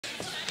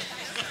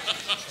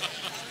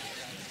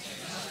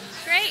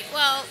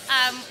Well,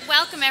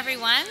 welcome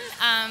everyone.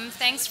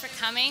 Thanks for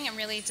coming. I'm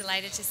really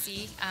delighted to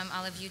see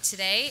all of you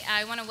today.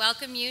 I want to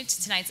welcome you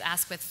to tonight's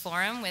Askwith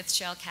Forum with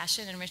Sheryll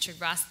Cashin and Richard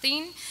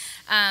Rothstein.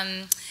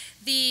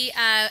 The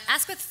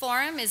Askwith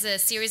Forum is a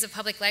series of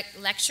public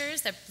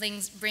lectures that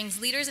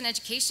brings leaders in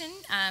education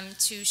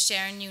to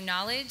share new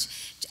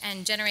knowledge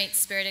and generate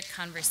spirited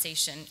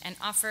conversation and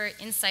offer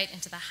insight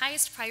into the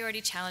highest priority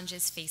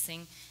challenges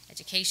facing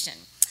education.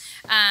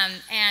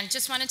 And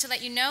just wanted to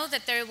let you know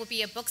that there will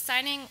be a book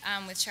signing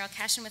with Sheryll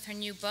Cashin with her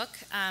new book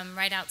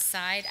right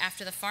outside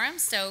after the forum.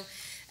 So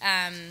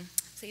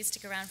please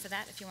stick around for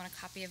that if you want a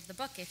copy of the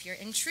book, if you're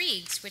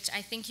intrigued, which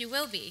I think you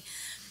will be.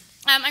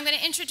 I'm going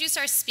to introduce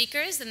our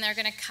speakers, and they're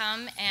going to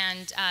come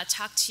and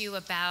talk to you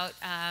about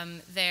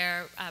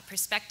their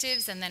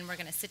perspectives, and then we're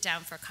going to sit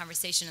down for a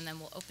conversation, and then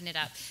we'll open it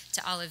up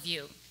to all of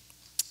you.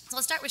 So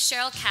I'll start with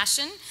Sheryll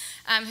Cashin,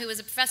 who is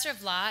a professor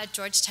of law at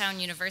Georgetown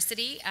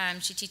University.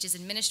 She teaches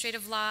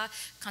administrative law,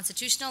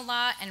 constitutional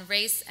law, and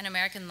race and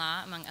American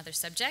law, among other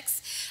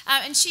subjects.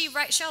 And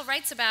Sheryll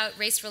writes about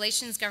race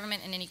relations,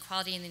 government, and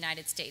inequality in the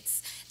United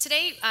States.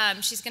 Today,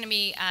 she's going to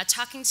be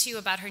talking to you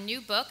about her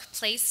new book,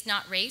 Place,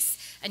 Not Race,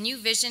 A New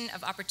Vision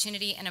of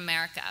Opportunity in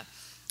America.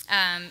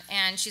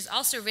 And she's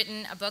also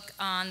written a book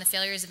on the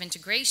failures of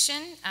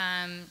integration,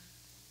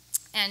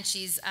 and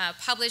she's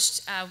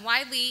published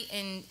widely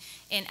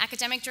in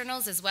academic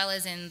journals as well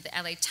as in the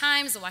LA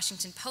Times, the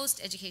Washington Post,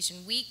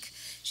 Education Week.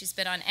 She's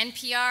been on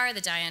NPR,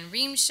 The Diane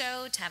Rehm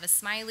Show, Tavis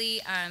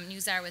Smiley,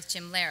 NewsHour with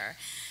Jim Lehrer.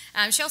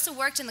 She also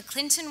worked in the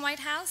Clinton White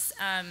House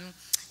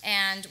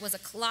and was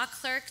a law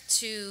clerk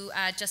to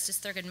Justice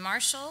Thurgood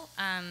Marshall.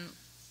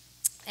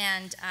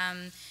 And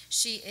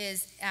she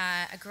is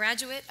a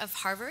graduate of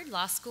Harvard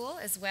Law School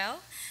as well,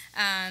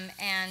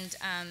 and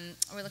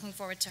we're looking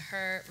forward to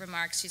her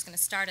remarks. She's going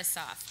to start us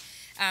off.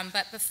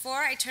 But before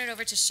I turn it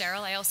over to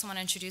Sheryll, I also want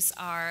to introduce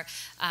our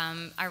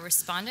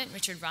respondent,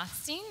 Richard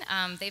Rothstein.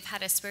 They've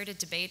had a spirited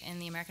debate in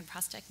the American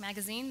Prospect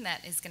magazine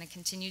that is going to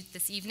continue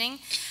this evening.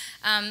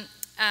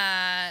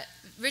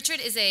 Richard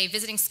is a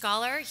visiting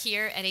scholar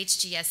here at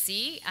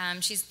HGSE.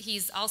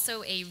 He's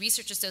also a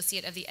research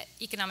associate of the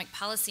Economic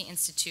Policy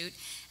Institute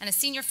and a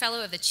senior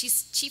fellow of the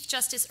Chief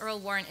Justice Earl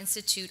Warren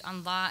Institute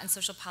on Law and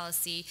Social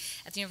Policy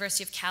at the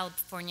University of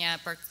California,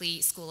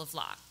 Berkeley School of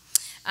Law.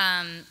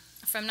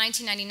 From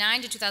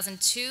 1999 to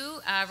 2002,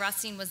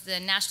 Rothstein was the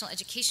national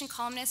education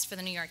columnist for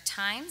the New York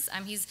Times.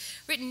 He's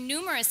written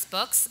numerous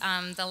books,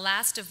 the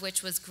last of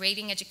which was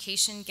Grading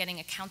Education, Getting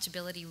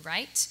Accountability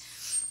Right.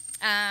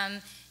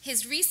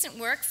 His recent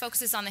work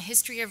focuses on the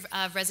history of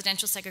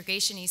residential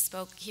segregation. He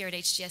spoke here at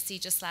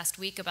HGSE just last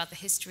week about the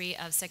history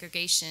of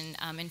segregation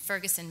in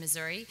Ferguson,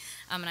 Missouri,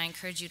 and I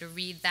encourage you to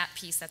read that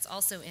piece. That's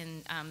also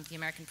in the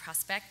American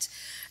Prospect.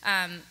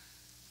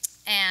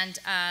 And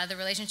the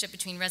relationship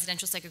between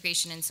residential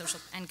segregation and social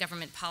and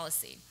government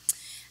policy.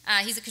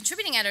 He's a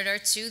contributing editor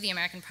to the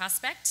American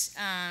Prospect,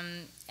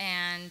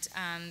 and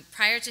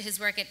prior to his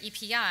work at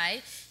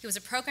EPI, he was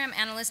a program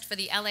analyst for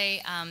the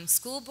LA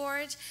School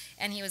Board,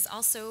 and he was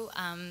also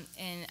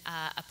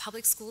a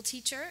public school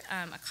teacher,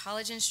 a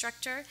college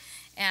instructor,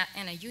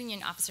 and a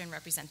union officer and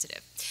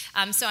representative.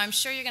 So I'm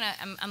sure you're gonna,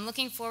 I'm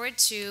looking forward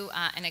to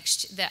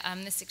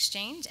this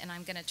exchange, and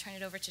I'm gonna turn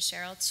it over to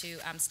Sheryll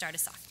to start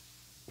us off.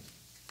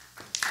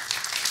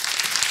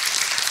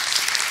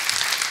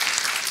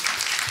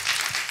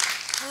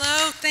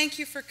 Hello, thank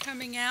you for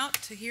coming out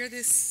to hear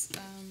this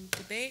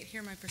debate,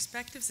 hear my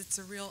perspectives. It's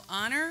a real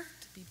honor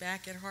to be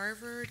back at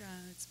Harvard.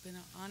 It's been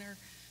an honor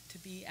to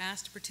be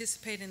asked to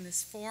participate in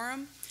this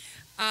forum.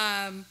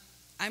 I'm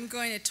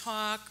going to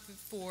talk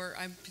for,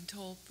 I've been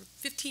told, for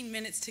 15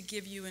 minutes to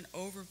give you an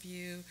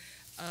overview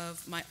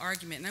of my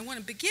argument. And I want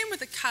to begin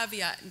with a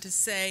caveat and to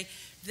say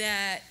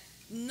that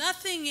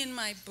nothing in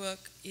my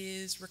book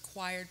is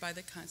required by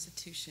the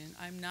Constitution.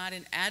 I'm not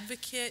an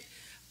advocate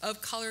of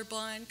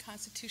colorblind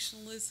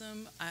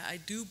constitutionalism. I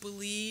do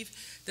believe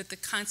that the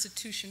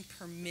Constitution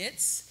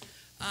permits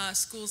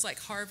schools like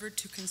Harvard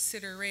to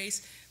consider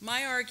race.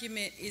 My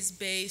argument is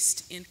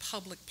based in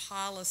public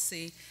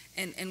policy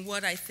and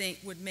what I think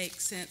would make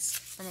sense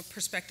from a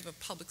perspective of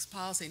public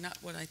policy, not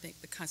what I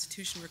think the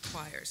Constitution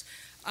requires.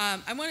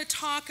 I want to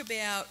talk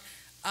about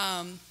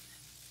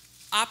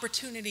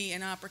opportunity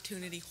and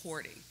opportunity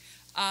hoarding.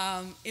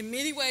 In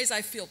many ways,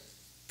 I feel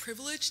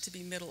privileged to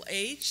be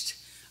middle-aged.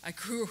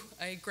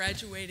 I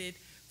graduated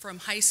from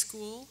high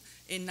school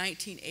in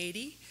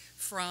 1980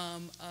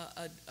 from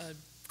a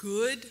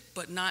good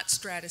but not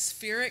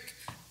stratospheric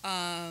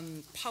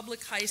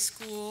public high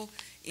school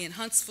in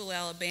Huntsville,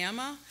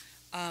 Alabama.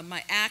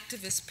 My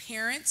activist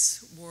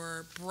parents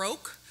were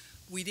broke.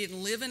 We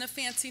didn't live in a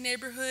fancy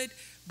neighborhood,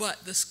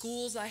 but the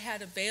schools I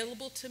had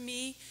available to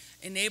me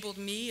enabled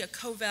me, a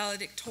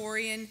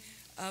co-valedictorian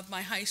of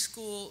my high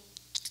school,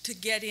 to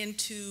get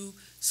into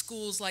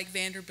schools like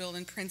Vanderbilt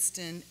and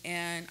Princeton,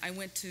 and I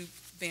went to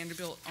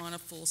Vanderbilt on a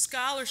full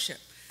scholarship.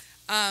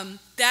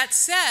 That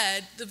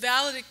said, the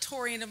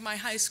valedictorian of my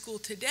high school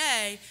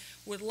today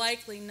would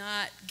likely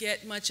not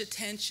get much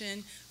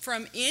attention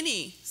from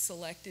any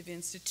selective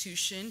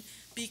institution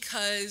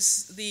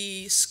because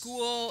the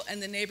school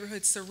and the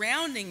neighborhood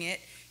surrounding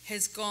it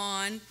has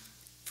gone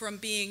from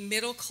being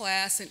middle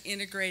class and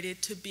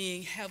integrated to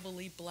being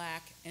heavily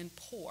black and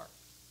poor.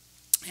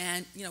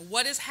 And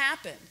what has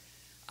happened?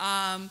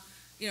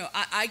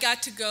 I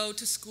got to go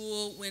to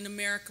school when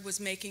America was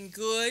making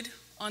good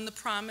on the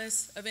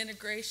promise of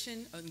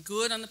integration, and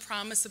good on the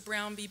promise of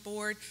Brown v.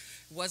 Board.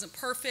 It wasn't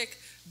perfect,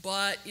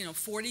 but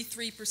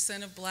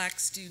 43% of black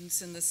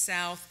students in the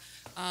South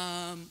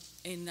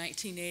in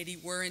 1980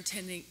 were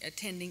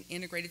attending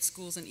integrated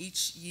schools, and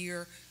each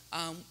year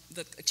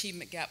the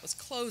achievement gap was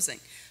closing.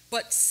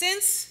 But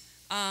since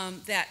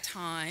that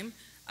time,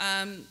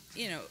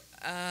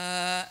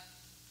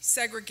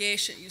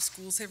 segregation,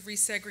 schools have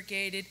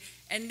resegregated,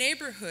 and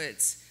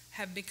neighborhoods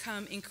have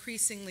become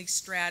increasingly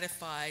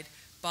stratified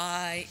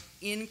by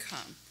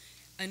income.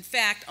 In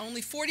fact,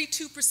 only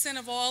 42%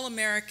 of all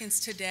Americans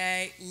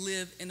today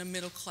live in a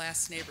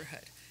middle-class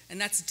neighborhood, and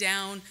that's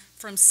down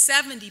from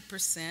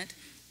 70%,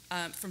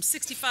 from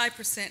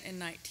 65% in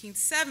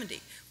 1970.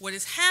 What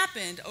has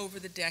happened over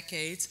the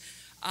decades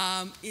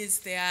is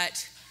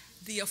that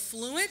the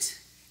affluent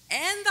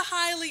and the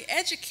highly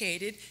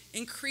educated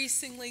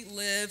increasingly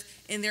live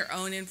in their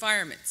own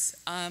environments.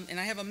 And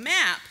I have a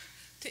map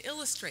to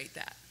illustrate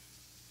that.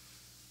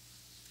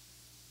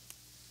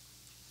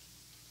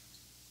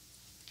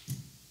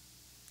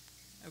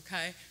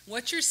 Okay,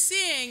 what you're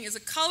seeing is a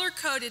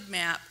color-coded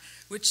map,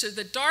 which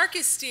the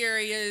darkest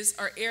areas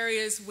are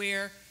areas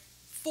where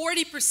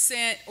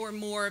 40% or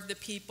more of the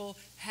people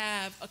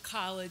have a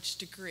college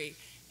degree.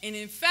 And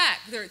in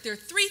fact, there are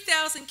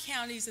 3,000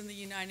 counties in the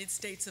United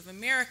States of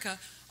America.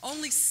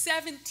 Only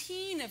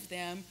 17 of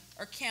them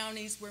are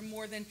counties where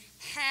more than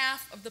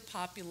half of the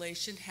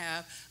population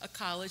have a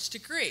college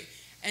degree.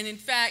 And in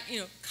fact,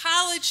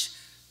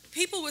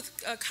 people with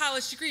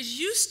college degrees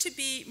used to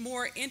be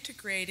more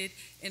integrated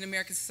in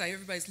American society.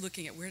 Everybody's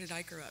looking at, where did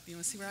I grow up? You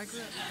want to see where I grew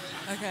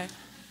up? Okay.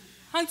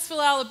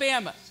 Huntsville,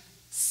 Alabama.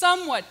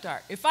 Somewhat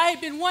dark. If I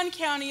had been one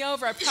county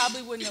over, I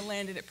probably wouldn't have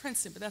landed at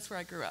Princeton, but that's where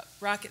I grew up.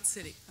 Rocket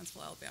City,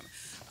 Huntsville, Alabama.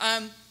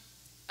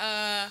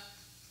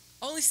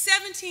 Only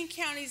 17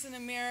 counties in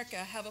America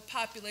have a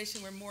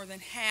population where more than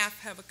half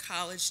have a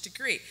college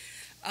degree.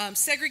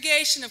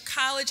 Segregation of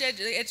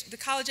the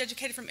college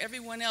educated from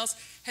everyone else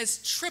has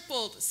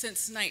tripled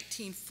since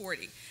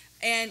 1940.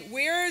 And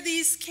where are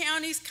these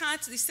counties,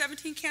 these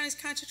 17 counties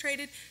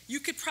concentrated? You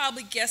could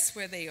probably guess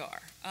where they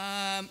are.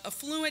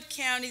 Affluent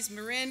counties,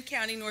 Marin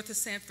County, north of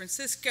San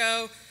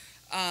Francisco,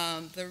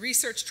 the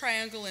Research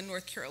Triangle in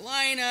North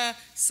Carolina,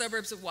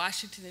 suburbs of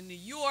Washington and New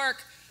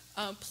York,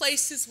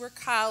 places where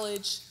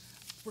college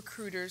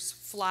recruiters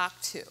flock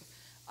to.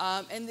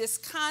 And this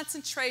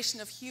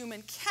concentration of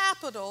human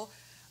capital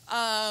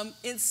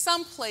in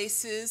some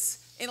places,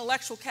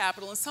 intellectual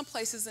capital in some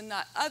places and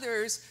not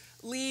others,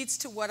 leads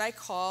to what I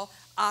call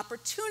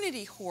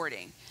opportunity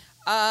hoarding.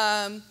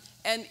 And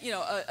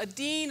a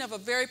dean of a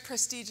very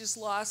prestigious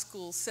law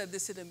school said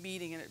this at a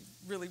meeting, and it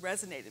really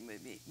resonated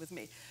with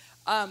me.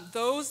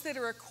 Those that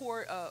are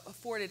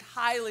afforded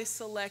highly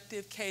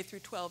selective K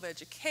through 12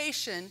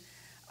 education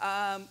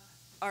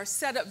are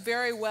set up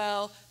very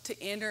well to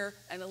enter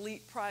an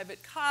elite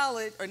private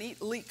college or an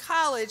elite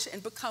college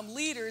and become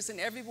leaders, and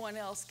everyone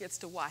else gets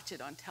to watch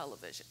it on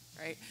television,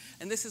 right?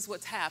 And this is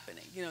what's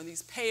happening.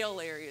 These pale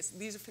areas,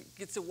 these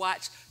get to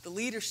watch the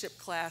leadership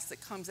class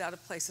that comes out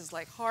of places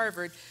like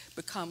Harvard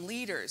become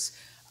leaders.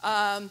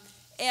 And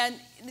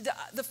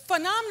the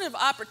phenomenon of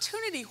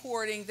opportunity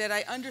hoarding that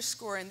I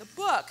underscore in the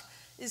book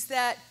is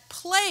that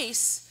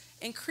place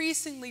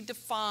increasingly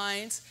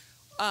defines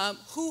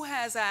who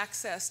has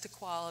access to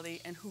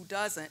quality and who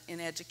doesn't in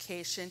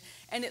education,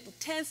 and it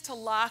tends to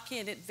lock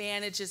in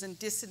advantages and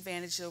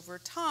disadvantages over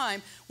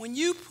time. When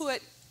you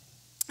put,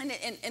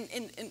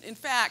 in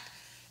fact,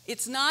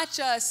 it's not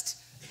just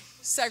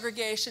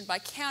segregation by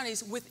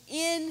counties.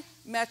 Within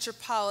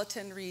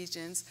metropolitan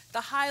regions,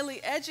 the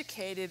highly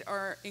educated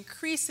are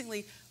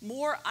increasingly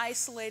more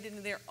isolated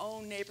in their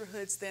own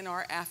neighborhoods than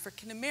are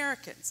African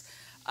Americans.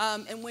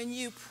 And when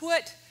you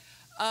put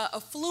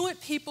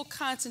affluent people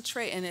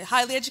concentrate and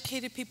highly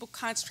educated people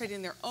concentrate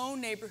in their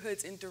own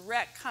neighborhoods in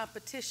direct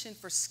competition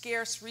for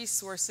scarce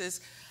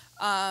resources,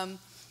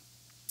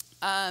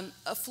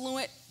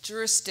 affluent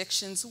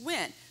jurisdictions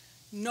win.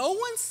 No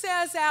one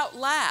says out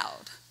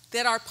loud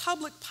that our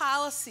public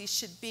policy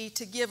should be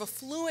to give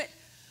affluent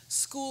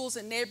schools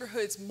and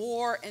neighborhoods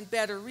more and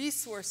better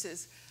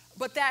resources,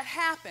 but that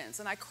happens,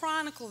 and I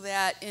chronicle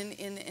that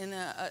in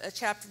a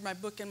chapter of my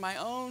book in my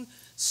own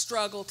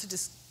struggle to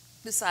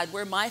decide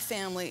where my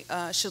family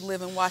should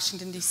live in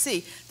Washington,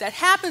 D.C. That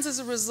happens as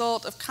a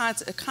result of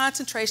a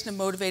concentration of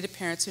motivated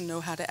parents who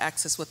know how to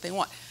access what they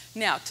want.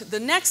 Now, to the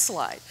next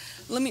slide,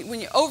 when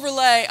you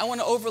overlay, I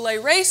want to overlay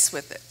race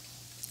with it.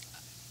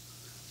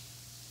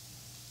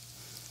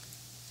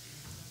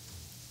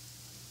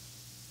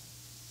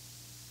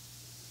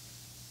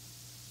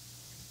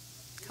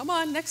 Come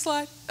on, next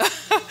slide.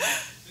 Just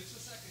a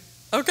second.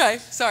 Okay,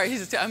 sorry,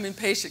 I'm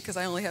impatient because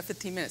I only have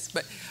 15 minutes.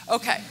 But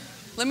okay,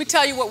 let me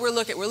tell you what we're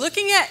looking at. We're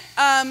looking at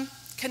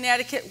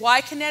Connecticut. Why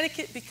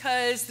Connecticut?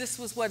 Because this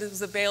was what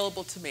was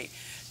available to me.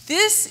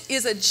 This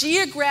is a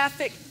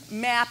geographic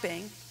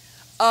mapping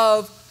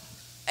of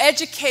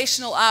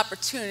educational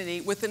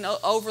opportunity with an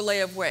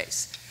overlay of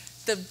race.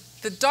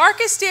 The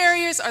darkest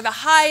areas are the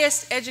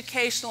highest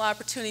educational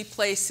opportunity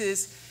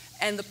places,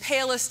 and the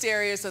palest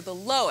areas are the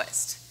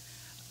lowest.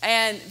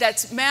 And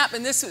that's mapped,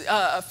 and this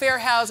a Fair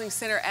Housing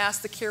Center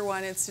asked the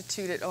Kirwan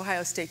Institute at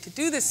Ohio State to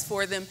do this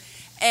for them.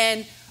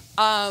 And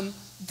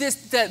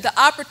the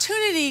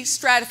opportunity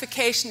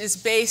stratification is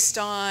based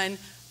on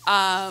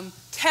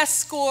test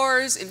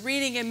scores in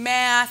reading and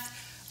math,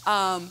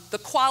 the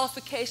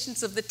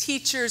qualifications of the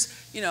teachers,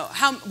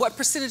 what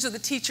percentage of the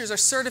teachers are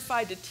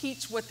certified to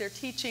teach what they're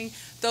teaching,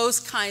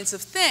 those kinds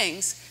of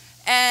things.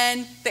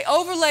 And they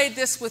overlaid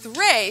this with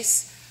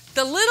race.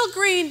 The little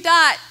green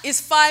dot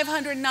is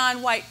 500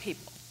 non-white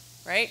people,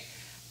 right?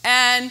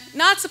 And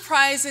not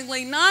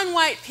surprisingly,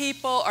 non-white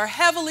people are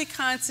heavily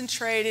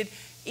concentrated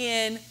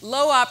in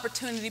low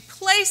opportunity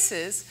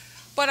places,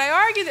 but I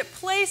argue that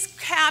place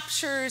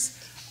captures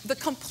the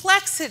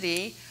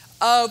complexity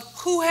of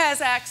who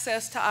has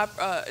access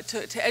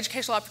to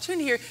educational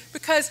opportunity here,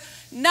 because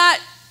not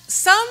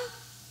some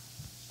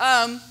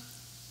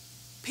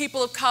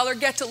people of color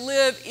get to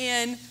live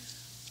in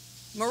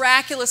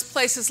miraculous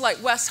places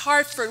like West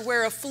Hartford,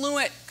 where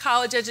affluent,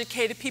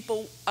 college-educated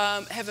people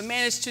have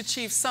managed to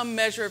achieve some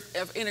measure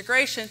of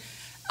integration.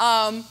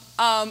 And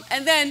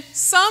then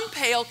some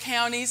pale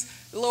counties,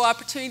 low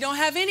opportunity, don't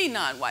have any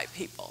non-white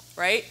people,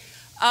 right?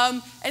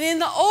 And in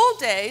the old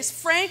days,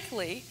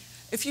 frankly,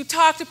 if you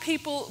talk to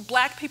people,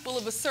 black people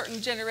of a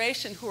certain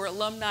generation who are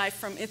alumni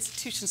from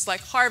institutions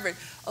like Harvard,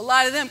 a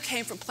lot of them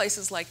came from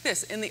places like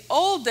this. In the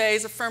old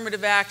days,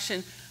 affirmative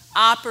action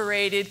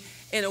operated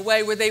in a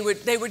way where they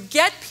would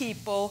get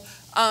people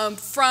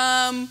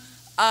from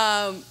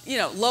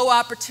low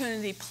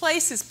opportunity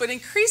places, but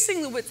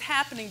increasingly what's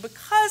happening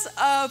because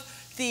of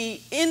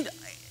the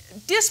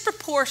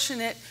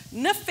disproportionate,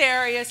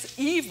 nefarious,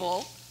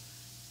 evil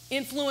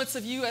influence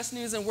of U.S.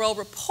 News and World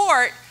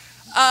Report,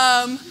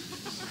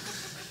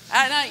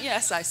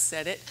 yes, I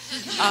said it.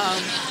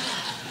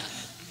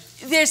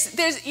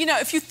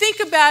 If you think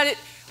about it,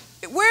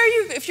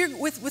 if you're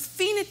with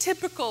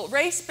phenotypical,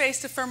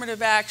 race-based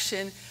affirmative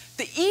action,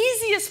 the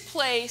easiest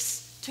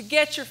place to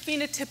get your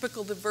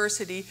phenotypical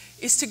diversity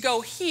is to go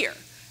here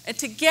and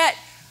to get,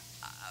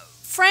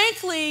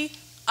 frankly,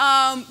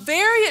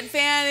 very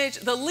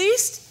advantaged, the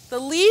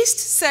least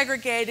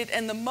segregated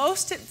and the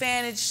most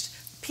advantaged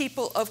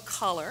people of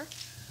color,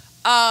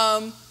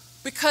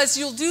 because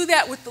you'll do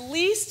that with the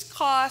least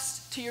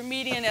cost to your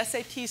median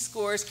SAT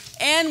scores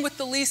and with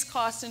the least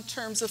cost in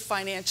terms of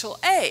financial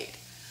aid.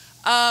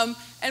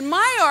 And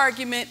my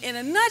argument, in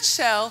a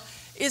nutshell,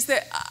 is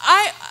that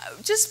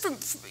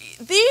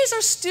these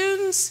are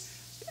students,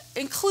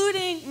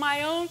 including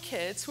my own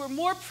kids, who are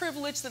more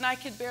privileged than I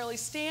could barely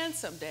stand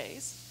some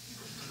days.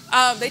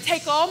 They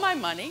take all my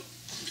money,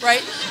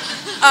 right?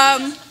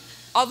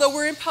 Although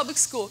we're in public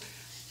school.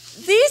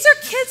 These are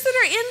kids that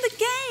are in the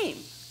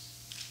game.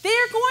 They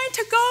are going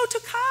to go to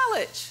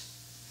college.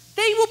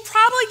 They will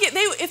probably get,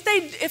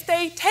 if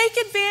they take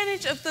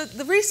advantage of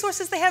the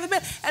resources they have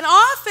available, and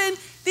often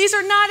these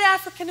are not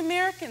African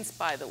Americans,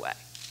 by the way,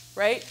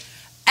 right?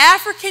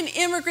 African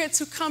immigrants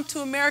who come to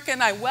America,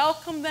 and I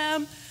welcome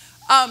them,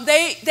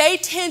 they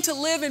tend to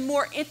live in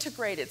more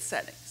integrated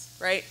settings,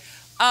 right?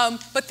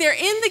 But they're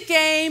in the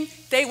game.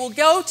 They will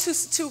go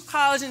to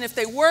college, and if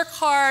they work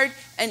hard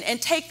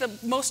and take the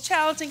most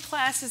challenging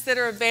classes that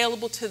are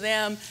available to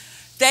them,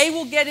 they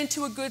will get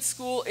into a good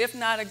school, if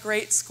not a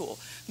great school.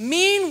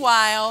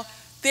 Meanwhile,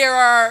 there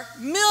are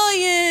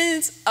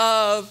millions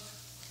of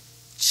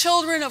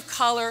children of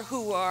color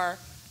who are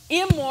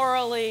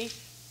immorally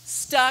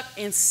stuck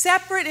in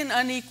separate and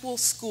unequal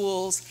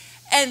schools,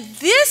 and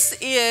this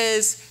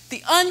is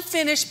the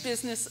unfinished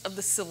business of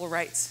the civil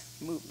rights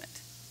movement.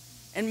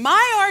 And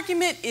my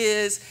argument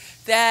is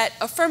that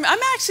I'm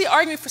actually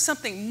arguing for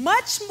something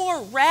much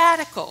more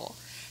radical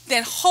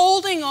than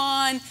holding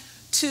on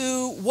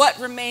to what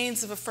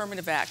remains of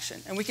affirmative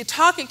action. And we could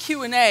talk in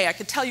Q&A. I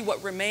could tell you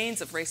what remains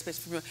of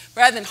race-based affirmative.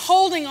 Rather than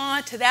holding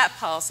on to that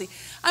policy,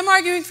 I'm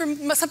arguing for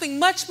something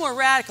much more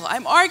radical.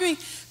 I'm arguing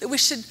that we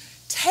should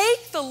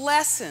take the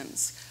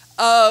lessons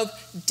of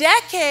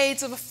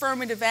decades of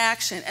affirmative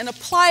action and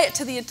apply it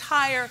to the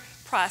entire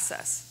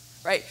process.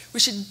 Right? We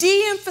should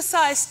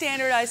de-emphasize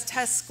standardized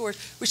test scores.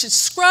 We should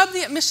scrub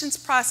the admissions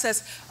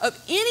process of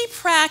any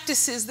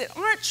practices that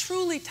aren't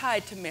truly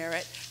tied to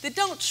merit, that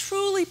don't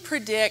truly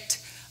predict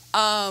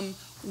how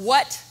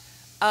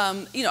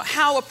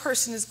a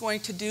person is going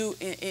to do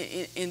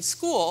in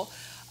school,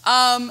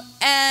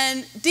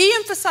 and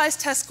de-emphasize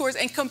test scores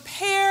and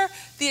compare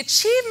the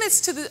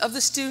achievements of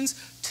the students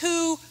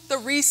to the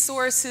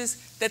resources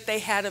that they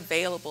had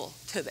available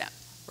to them.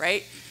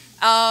 Right?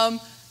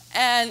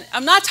 And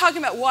I'm not talking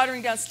about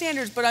watering down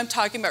standards, but I'm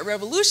talking about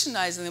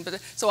revolutionizing them.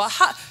 So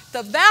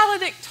the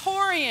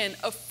valedictorian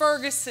of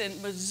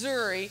Ferguson,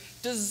 Missouri,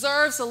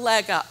 deserves a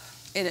leg up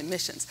in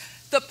admissions.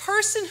 The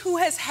person who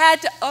has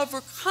had to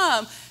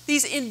overcome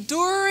these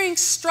enduring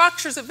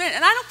structures of men,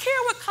 and I don't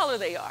care what color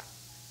they are,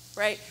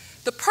 right?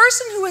 The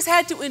person who has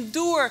had to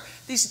endure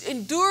these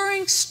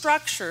enduring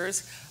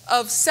structures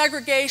of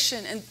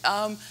segregation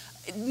and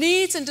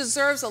needs and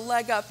deserves a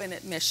leg up in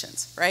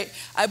admissions, right?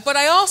 But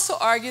I also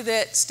argue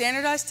that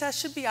standardized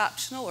tests should be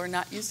optional or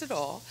not used at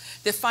all,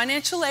 that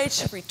financial aid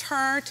should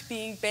return to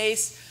being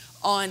based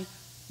on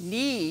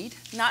need,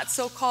 not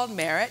so-called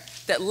merit,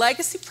 that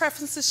legacy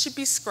preferences should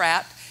be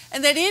scrapped,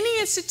 and that any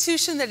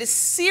institution that is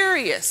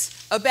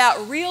serious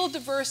about real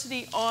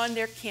diversity on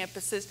their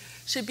campuses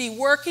should be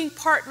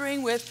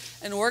partnering with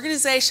an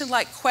organization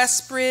like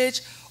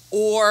Questbridge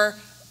or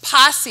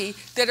Posse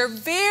that are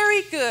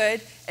very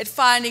good at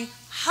finding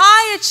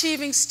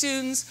high-achieving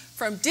students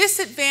from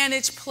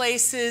disadvantaged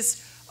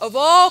places of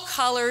all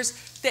colors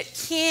that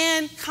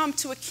can come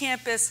to a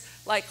campus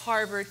like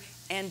Harvard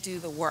and do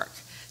the work.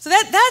 So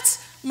that's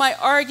my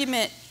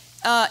argument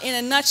in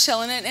a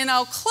nutshell. And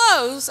I'll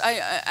close.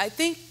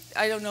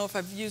 I don't know if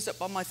I've used up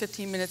all my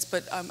 15 minutes,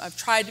 but I've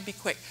tried to be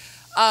quick.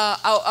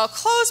 I'll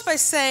close by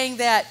saying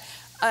that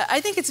I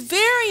think it's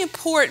very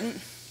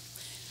important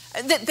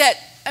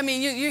I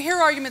mean, you hear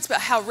arguments about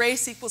how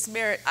race equals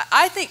merit.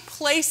 I think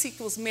place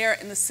equals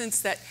merit in the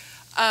sense that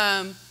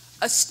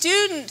a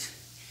student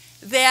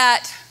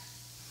that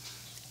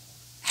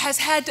has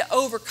had to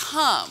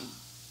overcome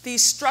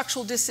these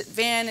structural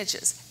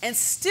disadvantages and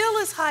still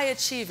is high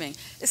achieving,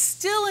 is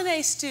still an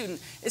A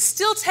student, is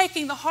still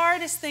taking the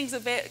hardest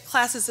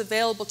classes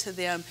available to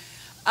them.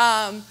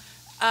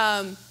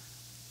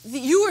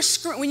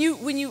 When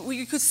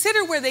you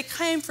consider where they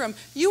came from,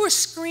 you are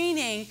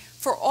screening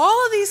for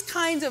all of these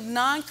kinds of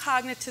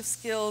non-cognitive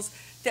skills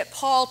that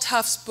Paul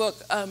Tufts'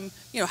 book,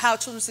 How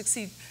Children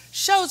Succeed,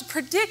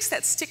 predicts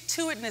that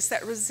stick-to-itness,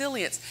 that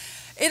resilience.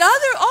 It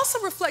also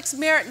reflects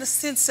merit in the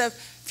sense of,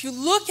 if you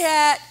look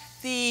at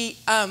the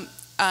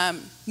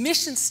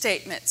mission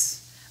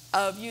statements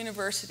of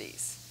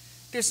universities,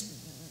 there's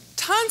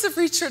tons of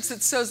research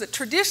that shows that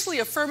traditionally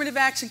affirmative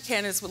action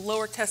candidates with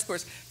lower test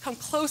scores come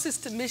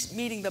closest to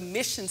meeting the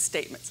mission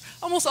statements.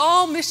 Almost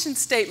all mission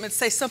statements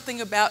say something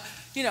about,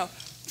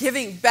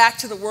 giving back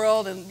to the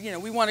world,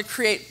 and we want to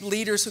create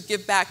leaders who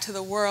give back to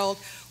the world.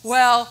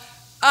 Well,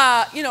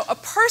 a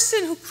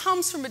person who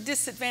comes from a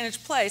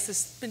disadvantaged place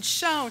has been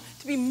shown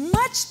to be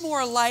much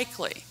more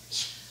likely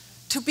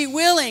to be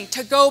willing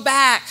to go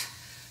back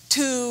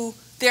to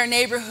their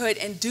neighborhood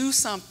and do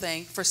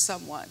something for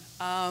someone.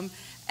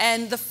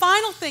 And the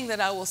final thing that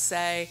I will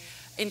say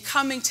in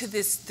coming to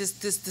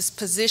this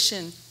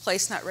position,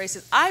 place not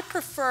racist, I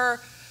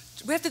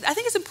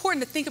think it's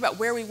important to think about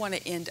where we want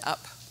to end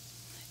up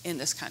in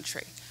this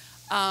country.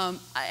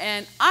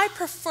 And I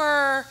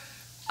prefer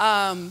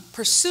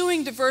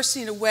pursuing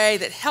diversity in a way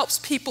that helps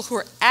people who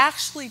are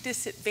actually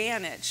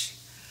disadvantaged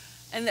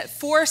and that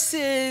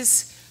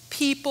forces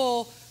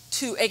people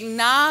to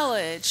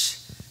acknowledge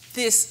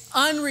this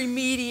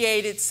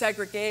unremediated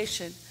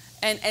segregation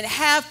and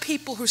have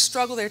people who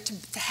struggle there to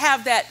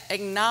have that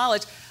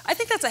acknowledged. I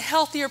think that's a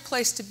healthier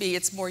place to be.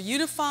 It's more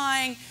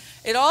unifying.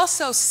 It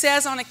also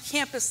says on a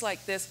campus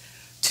like this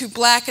to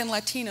Black and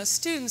Latino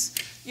students,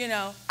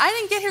 I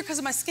didn't get here because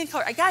of my skin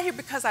color. I got here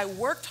because I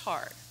worked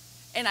hard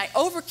and I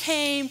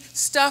overcame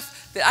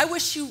stuff that I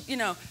wish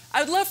I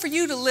would love for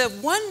you to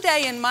live one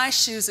day in my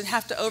shoes and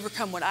have to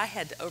overcome what I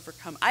had to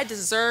overcome. I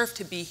deserve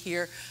to be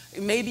here,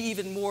 maybe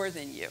even more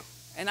than you.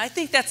 And I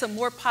think that's a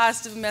more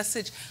positive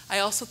message. I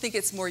also think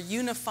it's more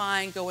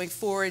unifying going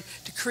forward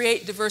to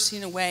create diversity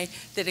in a way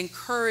that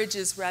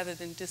encourages rather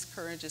than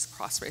discourages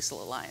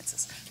cross-racial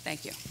alliances.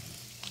 Thank you.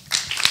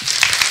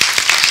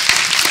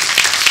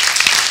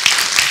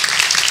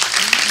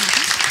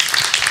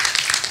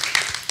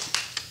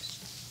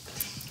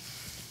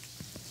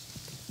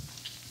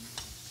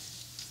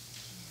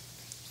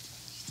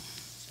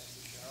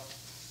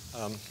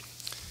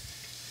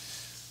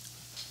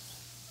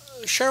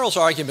 Sheryll's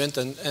argument,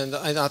 and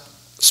I'm not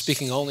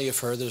speaking only of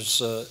her,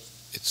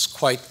 it's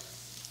quite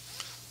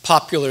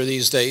popular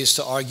these days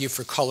to argue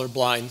for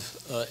colorblind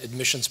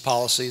admissions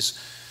policies,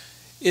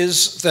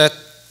 is that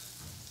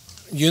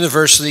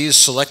universities,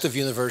 selective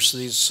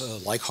universities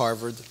like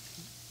Harvard,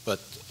 but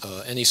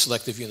any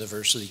selective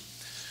university,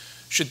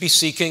 should be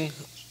seeking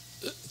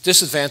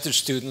disadvantaged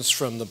students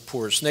from the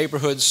poorest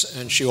neighborhoods,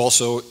 and she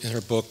also, in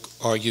her book,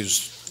 argues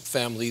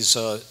families,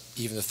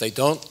 even if they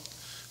don't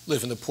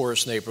live in the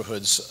poorest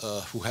neighborhoods,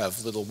 who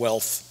have little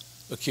wealth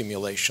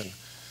accumulation,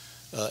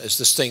 is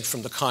distinct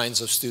from the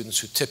kinds of students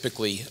who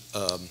typically,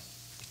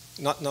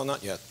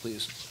 not yet,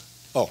 please.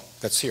 Oh,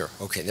 that's here.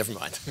 Okay, never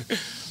mind.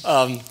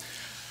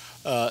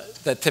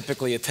 That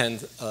typically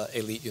attend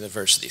elite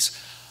universities.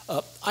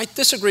 I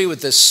disagree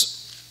with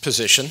this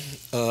position.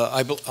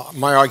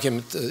 My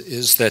argument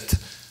is that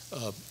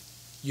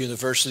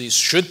universities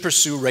should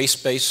pursue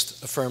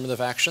race-based affirmative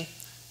action.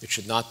 It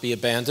should not be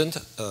abandoned,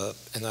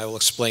 and I will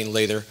explain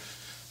later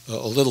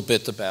a little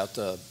bit about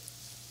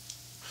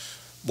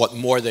what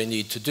more they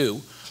need to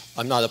do.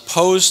 I'm not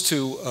opposed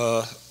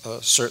to,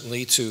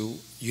 certainly, to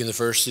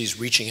universities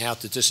reaching out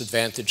to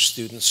disadvantaged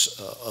students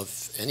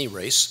of any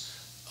race,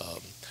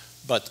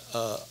 but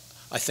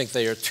I think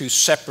they are two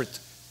separate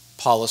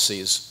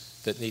policies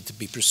that need to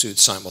be pursued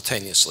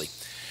simultaneously.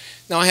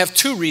 Now, I have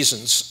two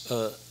reasons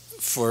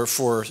for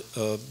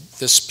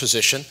this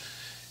position,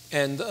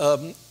 and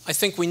I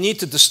think we need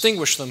to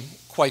distinguish them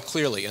quite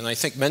clearly, and I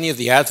think many of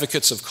the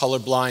advocates of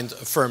colorblind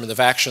affirmative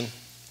action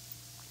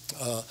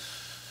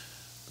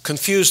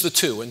confuse the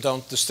two and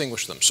don't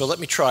distinguish them. So let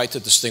me try to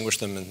distinguish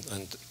them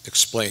and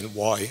explain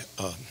why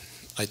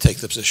I take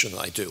the position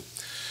that I do.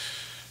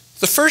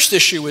 The first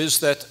issue is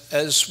that,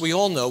 as we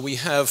all know, we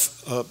have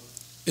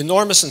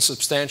enormous and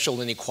substantial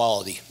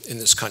inequality in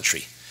this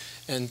country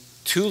and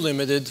too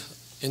limited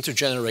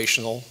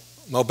intergenerational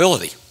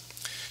mobility.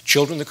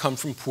 Children that come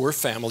from poor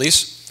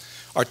families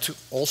are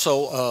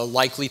also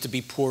likely to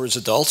be poor as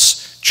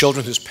adults.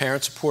 Children whose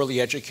parents are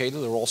poorly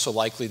educated are also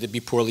likely to be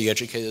poorly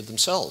educated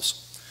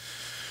themselves.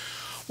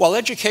 While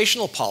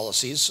educational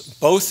policies,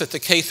 both at the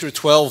K through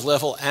 12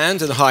 level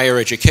and in higher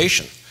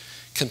education,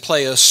 can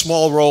play a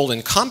small role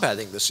in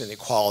combating this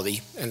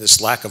inequality and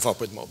this lack of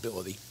upward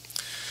mobility,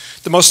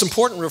 the most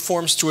important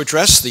reforms to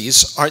address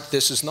these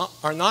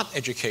are not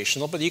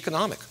educational but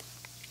economic.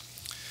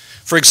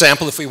 For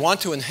example, if we want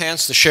to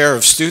enhance the share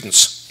of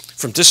students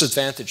from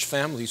disadvantaged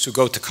families who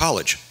go to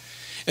college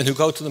and who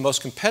go to the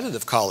most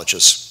competitive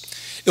colleges,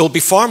 it will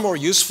be far more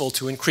useful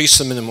to increase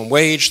the minimum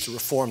wage, to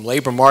reform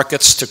labor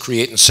markets, to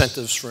create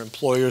incentives for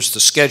employers to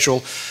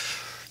schedule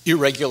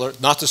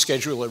not to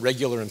schedule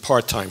irregular and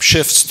part-time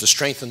shifts, to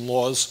strengthen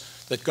laws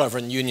that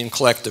govern union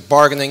collective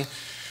bargaining,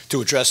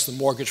 to address the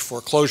mortgage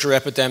foreclosure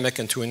epidemic,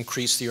 and to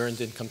increase the earned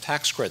income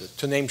tax credit,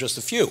 to name just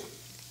a few.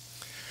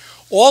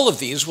 All of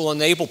these will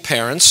enable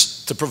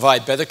parents to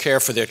provide better care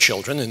for their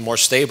children in more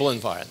stable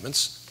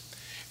environments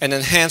and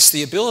enhance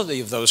the ability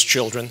of those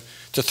children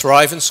to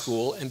thrive in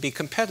school and be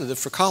competitive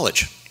for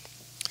college.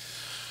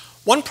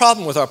 One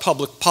problem with our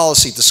public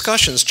policy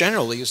discussions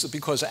generally is that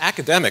because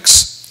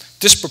academics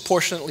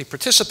disproportionately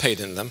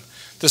participate in them,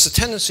 there's a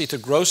tendency to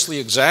grossly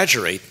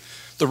exaggerate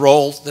the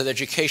role that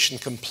education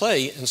can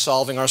play in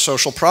solving our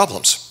social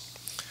problems.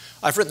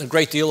 I've written a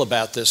great deal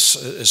about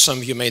this, as some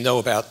of you may know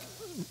about,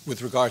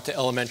 with regard to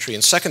elementary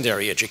and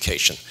secondary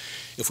education.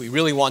 If we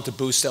really want to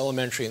boost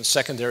elementary and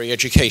secondary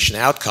education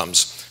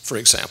outcomes, for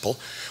example,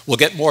 we'll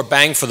get more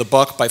bang for the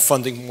buck by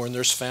funding more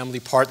nurse-family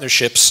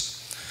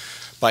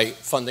partnerships, by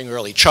funding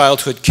early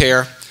childhood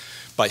care,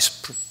 by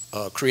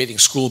creating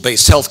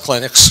school-based health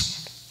clinics.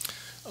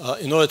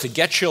 In order to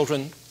get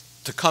children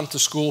to come to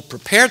school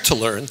prepared to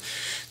learn,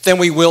 than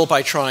we will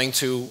by trying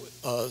to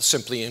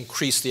simply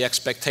increase the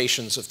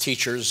expectations of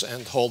teachers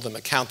and hold them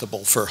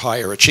accountable for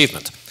higher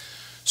achievement.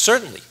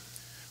 Certainly,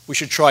 we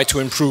should try to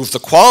improve the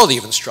quality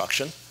of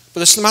instruction,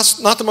 but it's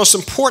not the most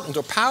important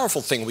or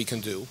powerful thing we can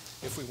do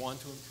if we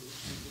want to improve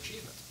student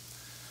achievement.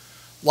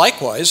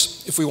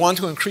 Likewise, if we want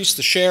to increase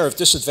the share of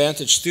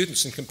disadvantaged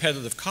students in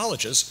competitive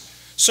colleges,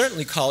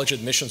 certainly college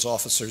admissions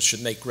officers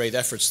should make great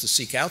efforts to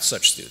seek out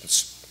such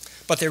students.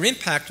 But their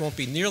impact won't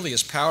be nearly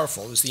as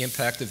powerful as the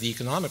impact of the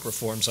economic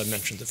reforms I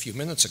mentioned a few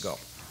minutes ago.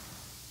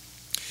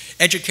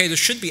 Educators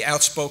should be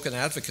outspoken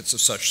advocates of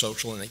such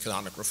social and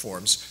economic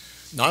reforms,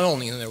 not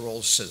only in their role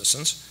as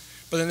citizens,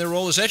 but in their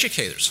role as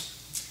educators,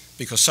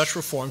 because such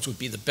reforms would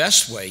be the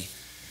best way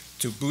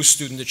to boost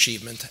student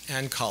achievement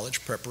and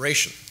college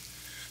preparation.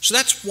 So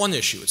that's one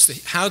issue.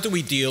 It's how do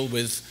we deal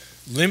with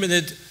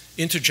limited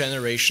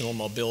intergenerational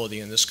mobility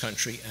in this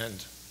country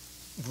and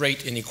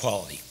great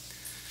inequality.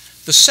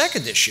 The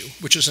second issue,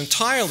 which is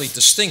entirely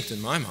distinct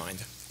in my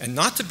mind, and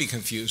not to be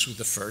confused with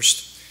the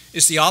first,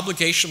 is the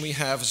obligation we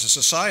have as a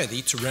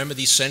society to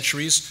remedy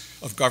centuries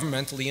of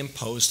governmentally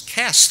imposed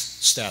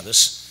caste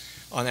status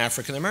on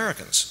African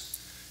Americans.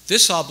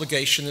 This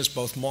obligation is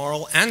both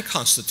moral and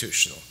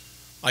constitutional.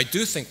 I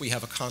do think we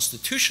have a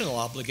constitutional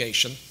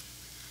obligation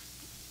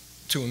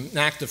to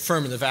enact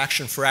affirmative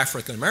action for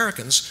African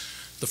Americans.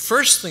 The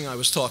first thing I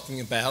was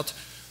talking about,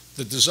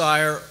 the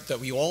desire that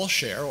we all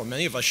share, or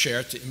many of us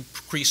share, to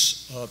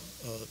increase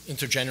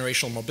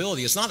intergenerational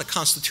mobility is not a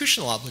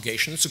constitutional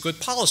obligation, it's a good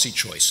policy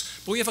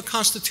choice. But we have a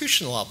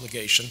constitutional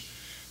obligation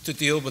to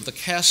deal with the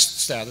caste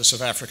status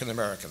of African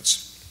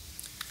Americans.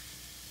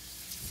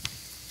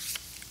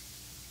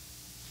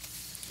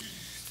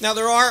 Now,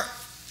 there are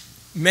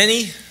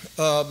many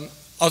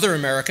other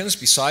Americans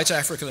besides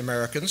African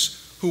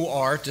Americans who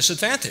are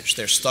disadvantaged.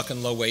 They're stuck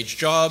in low-wage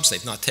jobs,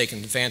 they've not taken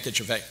advantage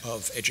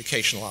of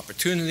educational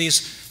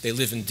opportunities, they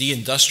live in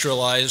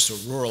deindustrialized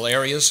or rural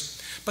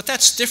areas. But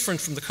that's different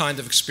from the kind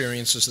of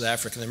experiences that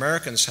African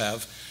Americans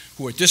have,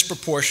 who are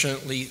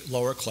disproportionately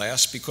lower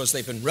class because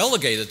they've been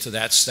relegated to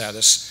that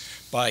status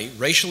by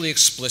racially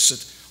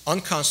explicit,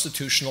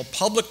 unconstitutional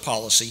public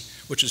policy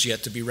which is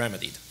yet to be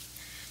remedied.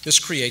 This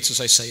creates,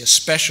 as I say, a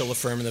special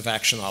affirmative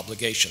action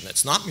obligation.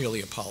 That's not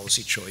merely a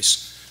policy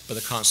choice, but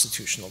a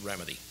constitutional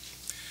remedy.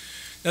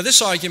 Now,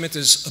 this argument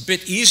is a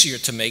bit easier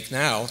to make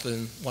now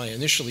than when I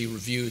initially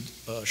reviewed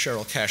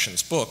Sheryll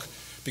Cashin's book,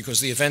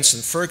 because the events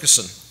in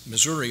Ferguson,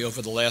 Missouri,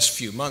 over the last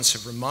few months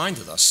have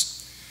reminded us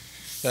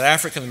that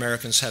African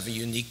Americans have a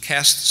unique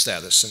caste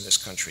status in this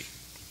country.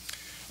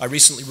 I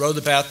recently wrote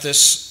about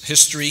this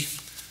history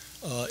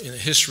in a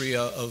history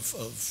of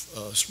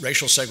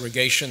racial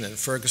segregation in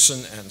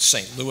Ferguson and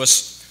St.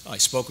 Louis. I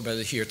spoke about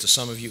it here to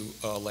some of you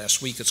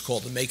last week. It's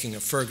called The Making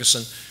of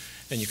Ferguson,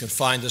 and you can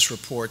find this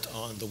report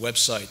on the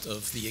website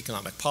of the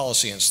Economic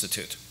Policy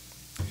Institute.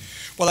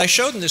 What I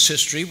showed in this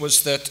history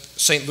was that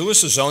St.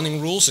 Louis's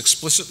zoning rules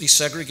explicitly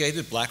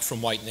segregated black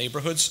from white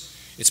neighborhoods.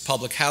 Its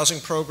public housing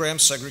program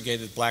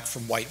segregated black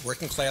from white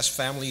working class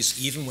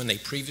families even when they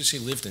previously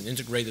lived in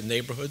integrated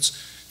neighborhoods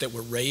that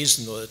were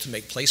raised in order to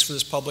make place for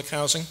this public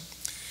housing.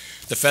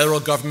 The federal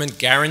government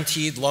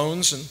guaranteed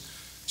loans in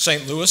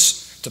St.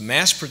 Louis to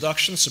mass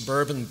production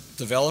suburban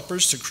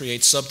developers to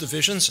create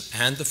subdivisions,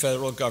 and the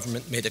federal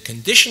government made a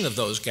condition of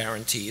those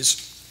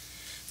guarantees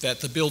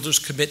that the builders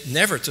commit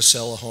never to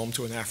sell a home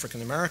to an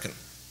African American.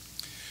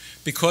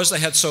 Because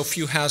they had so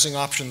few housing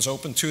options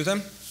open to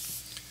them,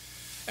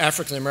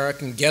 African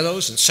American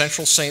ghettos in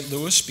central St.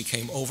 Louis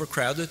became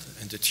overcrowded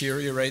and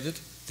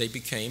deteriorated. They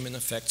became, in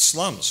effect,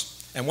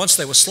 slums. And once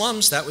they were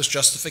slums, that was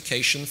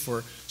justification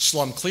for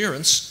slum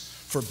clearance,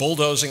 for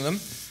bulldozing them,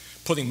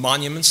 putting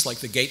monuments like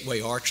the Gateway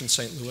Arch in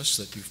St. Louis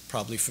that you're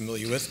probably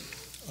familiar with,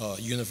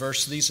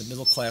 universities and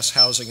middle-class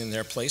housing in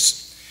their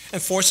place,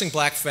 and forcing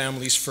black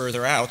families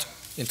further out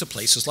into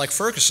places like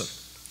Ferguson.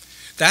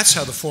 That's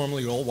how the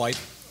formerly all-white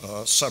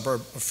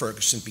suburb of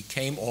Ferguson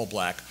became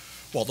all-black,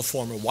 while the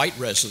former white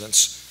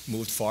residents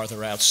moved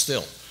farther out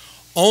still.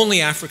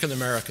 Only African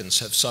Americans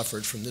have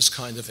suffered from this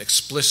kind of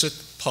explicit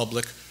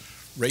public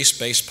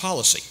race-based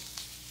policy.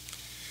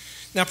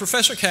 Now,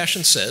 Professor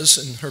Cashin says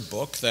in her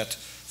book that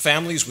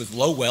families with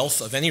low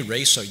wealth of any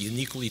race are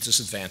uniquely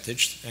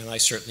disadvantaged, and I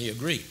certainly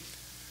agree.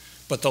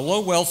 But the low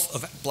wealth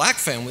of black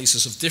families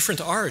is of different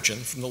origin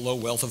from the low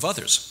wealth of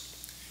others.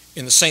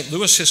 In the St.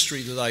 Louis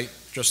history that I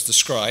just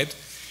described,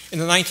 in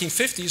the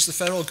 1950s, the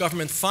federal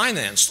government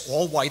financed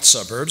all white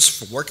suburbs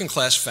for working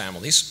class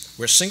families,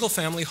 where single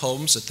family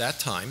homes at that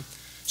time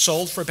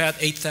sold for about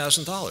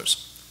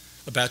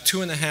 $8,000, about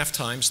 2.5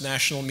 times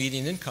national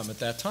median income at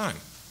that time.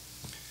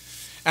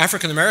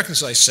 African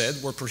Americans, I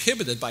said, were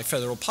prohibited by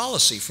federal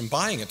policy from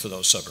buying into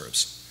those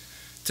suburbs.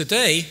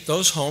 Today,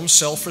 those homes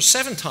sell for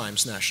 7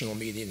 times national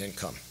median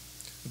income,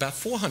 about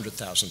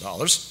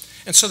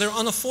 $400,000, and so they're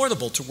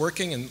unaffordable to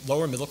working and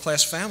lower middle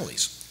class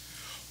families.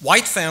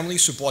 White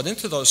families who bought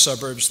into those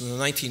suburbs in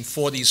the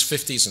 1940s,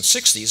 50s, and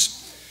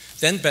 60s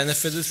then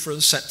benefited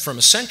from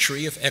a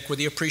century of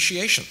equity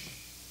appreciation.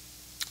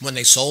 When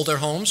they sold their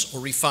homes or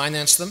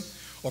refinanced them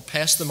or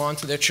passed them on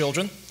to their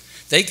children,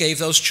 they gave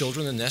those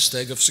children a nest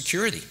egg of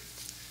security.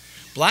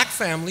 Black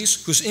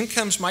families whose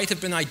incomes might have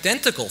been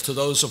identical to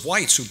those of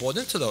whites who bought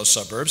into those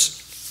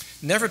suburbs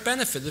never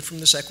benefited from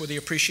this equity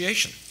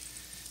appreciation.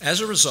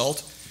 As a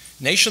result,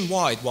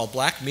 nationwide, while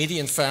black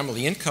median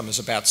family income is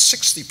about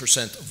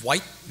 60% of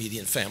white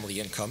median family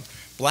income,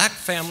 black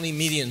family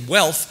median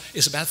wealth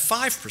is about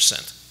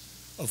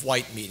 5% of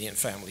white median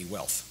family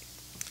wealth.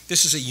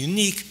 This is a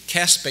unique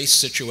caste-based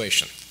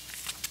situation.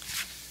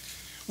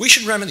 We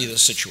should remedy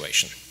this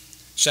situation.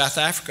 South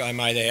Africa, I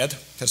might add,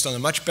 has done a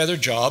much better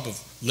job,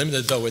 of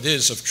limited though it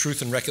is, of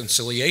truth and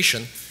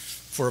reconciliation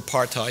for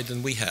apartheid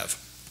than we have.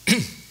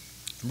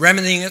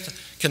 Remedying it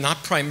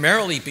cannot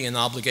primarily be an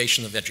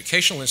obligation of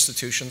educational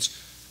institutions.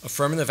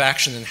 Affirmative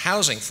action in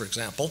housing, for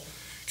example,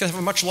 can have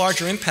a much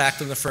larger impact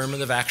than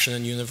affirmative action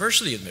in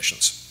university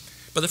admissions.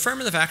 But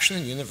affirmative action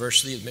in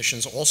university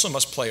admissions also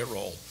must play a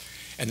role,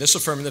 and this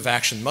affirmative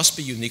action must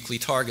be uniquely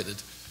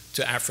targeted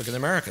to African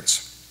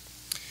Americans.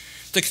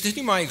 To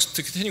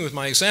continue with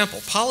my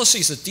example,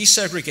 policies that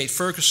desegregate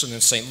Ferguson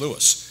and St.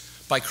 Louis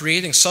by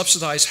creating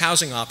subsidized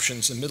housing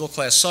options in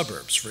middle-class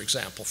suburbs, for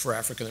example, for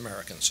African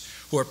Americans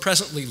who are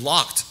presently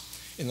locked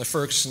in the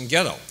Ferguson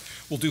ghetto,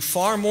 will do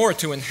far more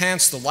to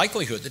enhance the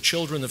likelihood that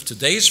children of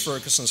today's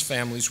Ferguson's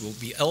families will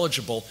be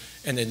eligible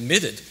and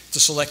admitted to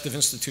selective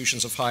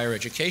institutions of higher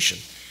education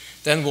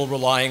than will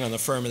relying on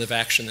affirmative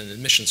action and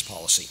admissions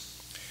policy.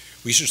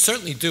 We should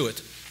certainly do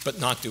it, but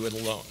not do it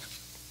alone.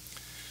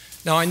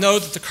 Now, I know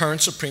that the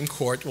current Supreme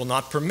Court will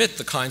not permit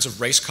the kinds of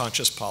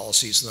race-conscious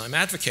policies that I'm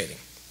advocating,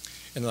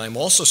 and that I'm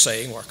also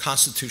saying we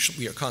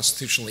are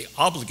constitutionally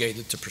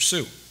obligated to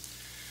pursue.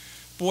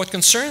 But what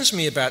concerns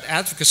me about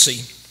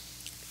advocacy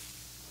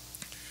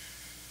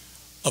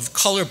of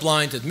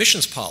colorblind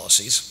admissions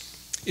policies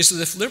is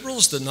that if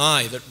liberals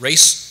deny that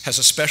race has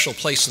a special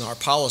place in our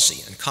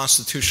policy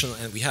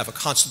and we have a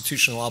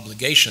constitutional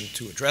obligation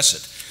to address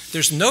it,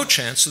 there's no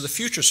chance that the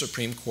future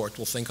Supreme Court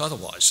will think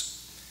otherwise.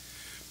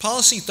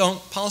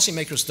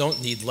 Policymakers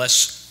don't need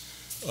less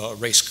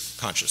race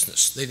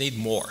consciousness. They need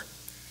more.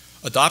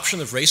 Adoption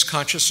of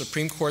race-conscious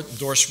Supreme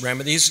Court-endorsed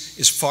remedies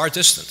is far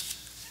distant.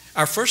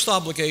 Our first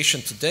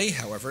obligation today,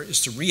 however, is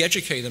to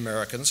re-educate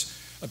Americans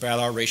about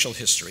our racial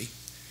history,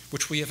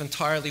 which we have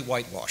entirely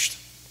whitewashed.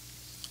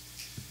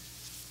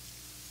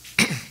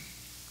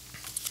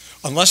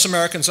 Unless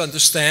Americans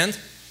understand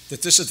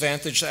that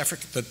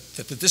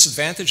the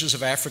disadvantages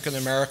of African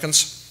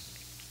Americans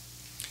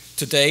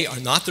today are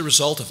not the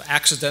result of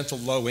accidental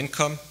low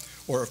income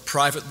or of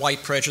private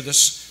white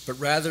prejudice, but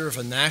rather of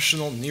a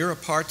national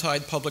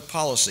near-apartheid public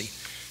policy,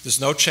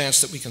 there's no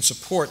chance that we can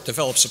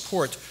develop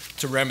support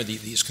to remedy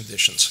these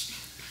conditions.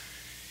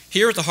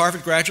 Here at the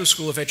Harvard Graduate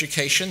School of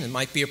Education, it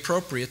might be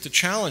appropriate to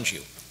challenge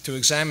you to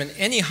examine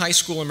any high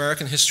school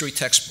American history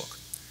textbook.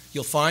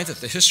 You'll find that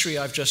the history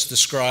I've just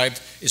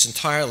described is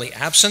entirely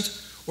absent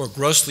or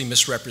grossly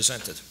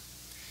misrepresented.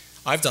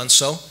 I've done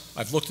so.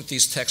 I've looked at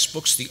these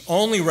textbooks. The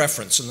only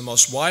reference in the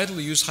most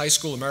widely used high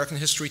school American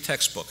history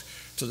textbook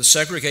to the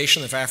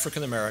segregation of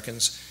African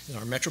Americans in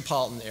our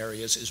metropolitan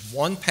areas is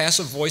one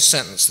passive voice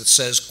sentence that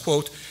says,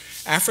 quote,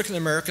 African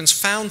Americans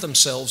found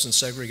themselves in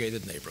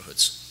segregated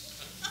neighborhoods.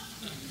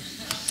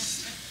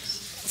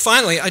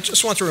 Finally, I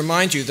just want to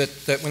remind you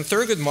that when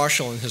Thurgood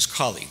Marshall and his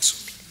colleagues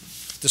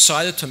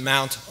decided to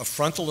mount a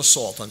frontal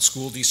assault on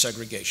school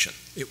desegregation,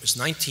 it was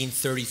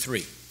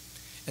 1933,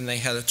 and they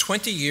had a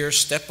 20-year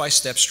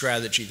step-by-step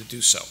strategy to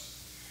do so.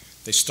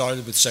 They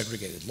started with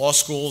segregated law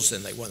schools,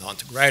 then they went on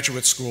to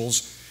graduate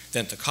schools,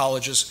 then to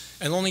colleges,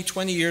 and only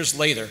 20 years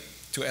later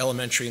to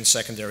elementary and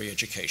secondary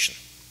education.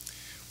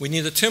 We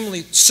need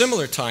a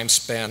similar time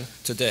span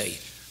today,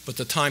 but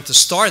the time to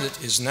start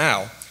it is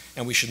now,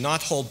 and we should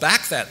not hold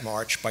back that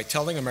march by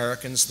telling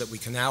Americans that we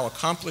can now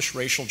accomplish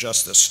racial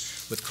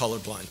justice with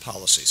colorblind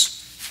policies.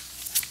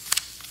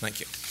 Thank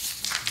you.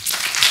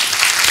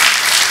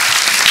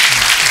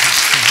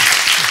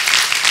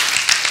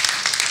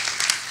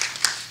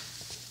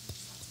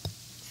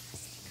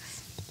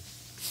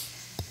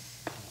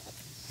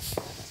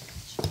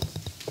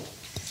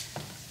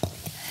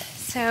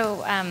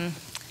 So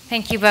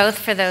thank you both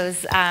for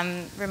those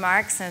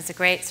remarks, and it's a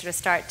great sort of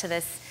start to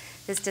this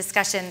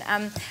discussion.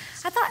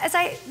 I thought as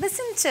I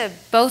listened to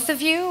both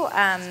of you,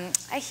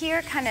 I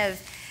hear kind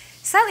of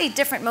slightly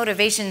different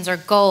motivations or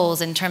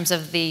goals in terms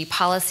of the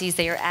policies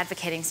that you're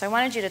advocating. So I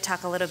wanted you to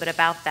talk a little bit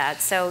about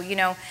that. So, you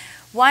know,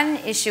 one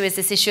issue is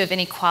this issue of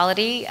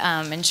inequality,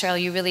 and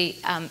Sheryll, you really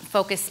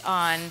focus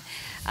on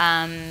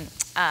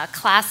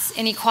class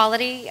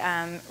inequality.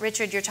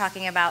 Richard, you're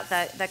talking about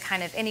the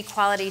kind of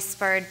inequality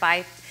spurred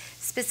by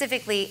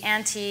specifically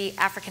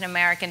anti-African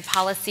American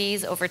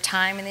policies over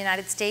time in the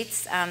United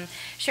States.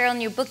 Sheryll,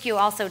 in your book, you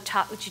also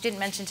talk, which you didn't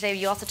mention today,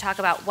 you also talk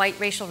about white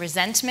racial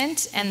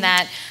resentment, and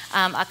that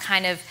a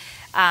kind of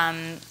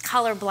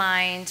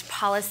colorblind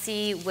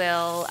policy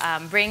will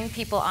bring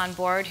people on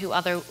board who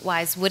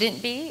otherwise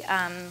wouldn't be.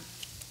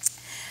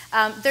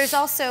 There's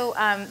also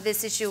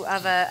this issue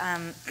of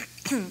a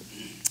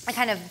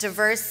kind of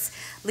diverse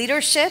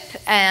leadership,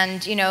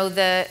 and you know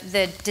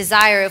the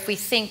desire, if we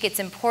think it's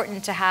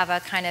important to have a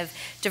kind of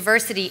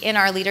diversity in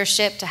our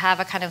leadership, to have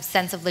a kind of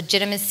sense of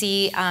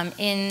legitimacy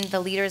in the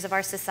leaders of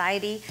our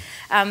society.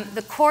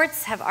 The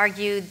courts have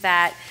argued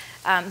that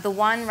the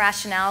one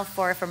rationale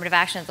for affirmative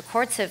action that the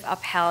courts have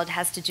upheld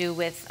has to do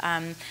with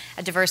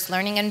a diverse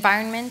learning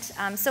environment.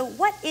 So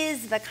what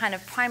is the kind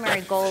of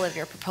primary goal of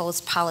your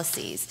proposed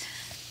policies?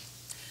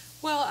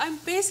 Well, I'm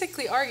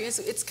basically arguing,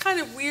 it's kind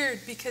of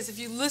weird because if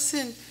you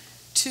listen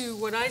to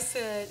what I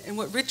said and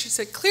what Richard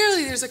said,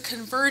 clearly there's a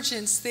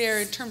convergence there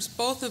in terms of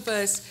both of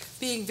us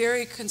being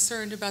very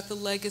concerned about the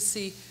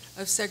legacy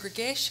of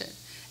segregation.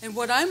 And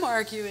what I'm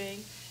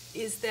arguing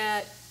is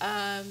that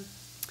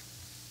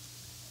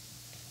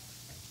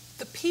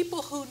the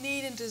people who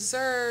need and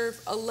deserve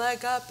a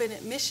leg up in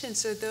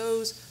admissions are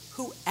those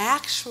who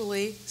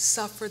actually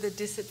suffer the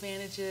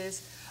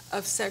disadvantages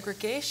of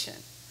segregation.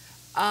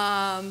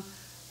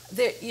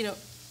 You know,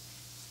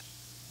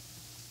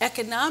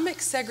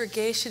 economic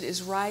segregation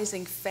is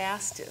rising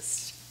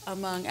fastest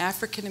among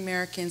African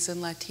Americans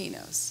and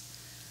Latinos.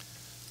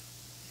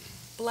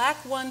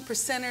 Black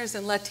 1%ers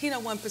and Latino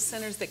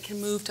 1%ers that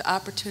can move to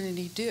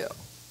opportunity do,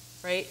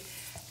 right?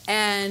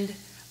 And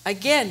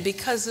again,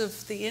 because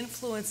of the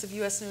influence of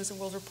U.S. News and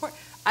World Report,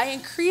 I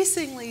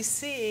increasingly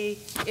see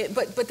it,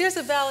 but there's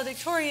a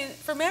valedictorian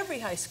from every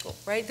high school,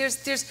 right?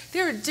 There's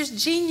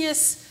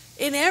genius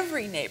in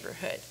every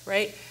neighborhood,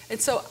 right?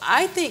 And so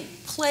I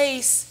think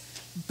place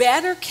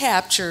better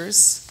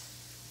captures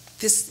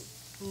this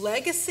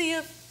legacy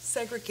of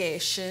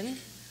segregation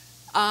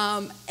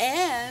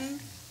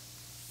and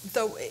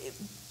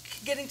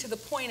getting to the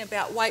point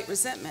about white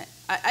resentment.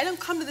 I don't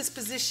come to this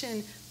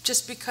position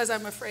just because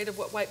I'm afraid of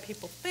what white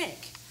people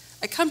think.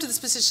 I come to this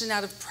position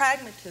out of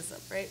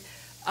pragmatism, right?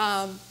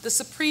 The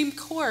Supreme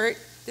Court,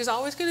 there's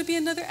always going to be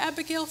another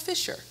Abigail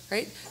Fisher,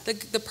 right?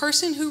 The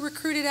person who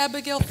recruited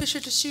Abigail Fisher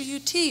to sue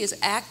UT is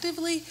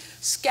actively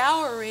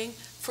scouring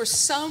for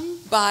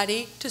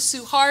somebody to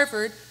sue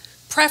Harvard,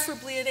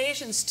 preferably an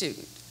Asian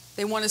student.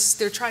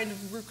 They're trying to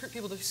recruit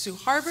people to sue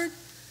Harvard,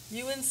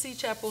 UNC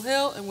Chapel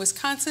Hill, and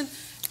Wisconsin,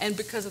 and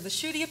because of the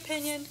Schuette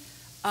opinion,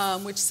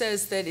 which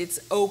says that it's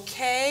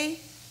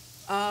okay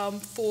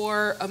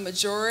for a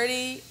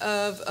majority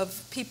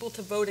of people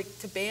to vote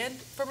to ban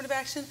affirmative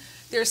action.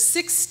 There are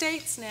 6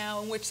 states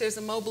now in which there's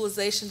a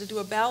mobilization to do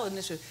a ballot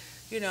initiative,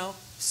 you know.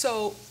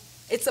 So,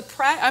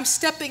 I'm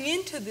stepping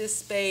into this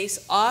space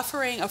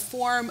offering a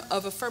form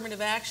of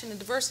affirmative action and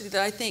diversity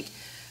that I think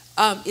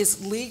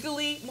is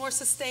legally more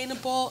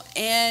sustainable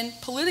and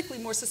politically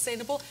more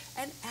sustainable,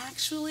 and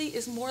actually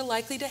is more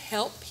likely to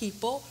help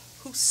people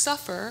who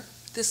suffer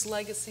this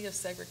legacy of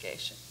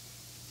segregation.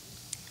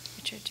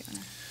 Richard, do you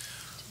want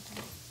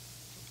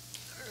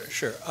to?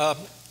 Sure.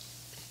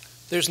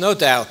 There's no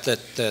doubt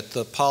that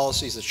the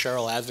policies that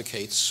Sheryll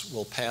advocates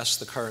will pass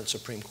the current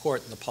Supreme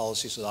Court, and the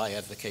policies that I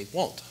advocate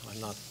won't. I'm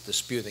not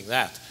disputing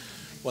that.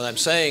 What I'm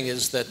saying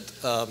is that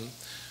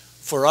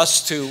for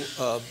us to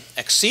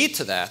accede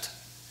to that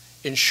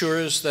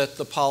ensures that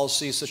the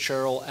policies that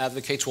Sheryll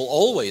advocates will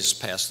always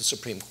pass the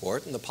Supreme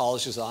Court, and the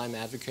policies that I'm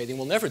advocating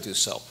will never do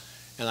so.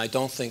 And I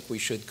don't think we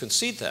should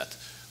concede that.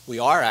 We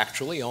are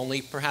actually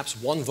only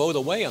perhaps one vote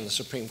away on the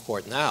Supreme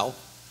Court now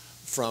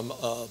from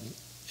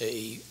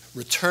a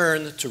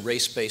return to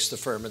race-based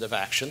affirmative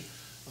action,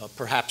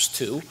 perhaps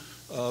two,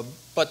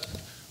 but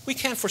we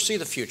can't foresee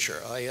the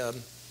future.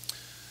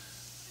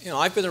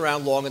 I've been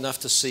around long enough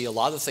to see a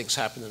lot of things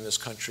happen in this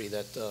country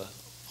that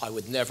I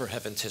would never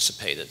have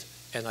anticipated.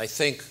 And I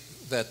think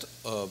that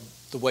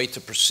the way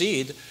to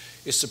proceed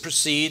is to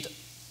proceed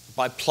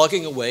by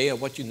plugging away at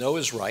what you know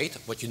is right,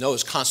 what you know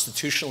is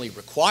constitutionally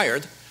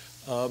required,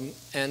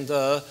 and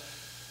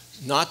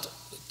not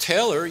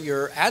tailor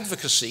your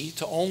advocacy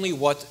to only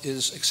what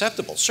is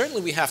acceptable.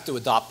 Certainly we have to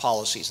adopt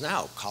policies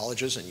now.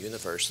 Colleges and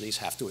universities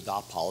have to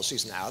adopt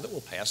policies now that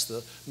will pass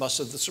the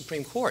muster of the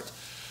Supreme Court.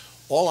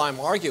 All I'm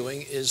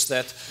arguing is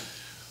that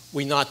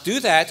we not do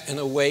that in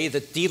a way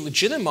that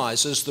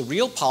delegitimizes the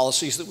real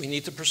policies that we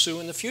need to pursue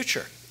in the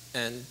future,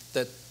 and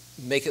that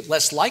make it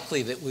less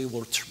likely that we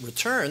will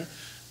return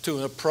to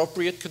an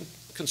appropriate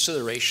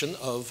consideration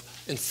of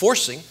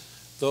enforcing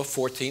the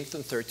 14th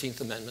and 13th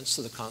Amendments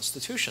to the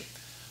Constitution.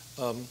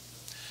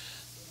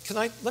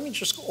 Let me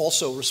just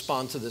also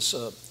respond to this,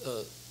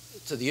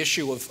 to the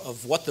issue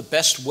of what the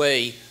best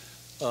way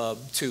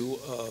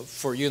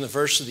for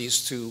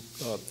universities to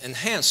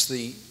enhance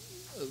the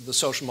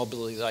social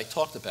mobility that I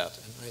talked about.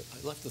 And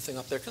I left the thing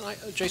up there.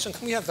 Jason,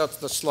 can we have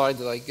the slide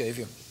that I gave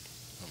you?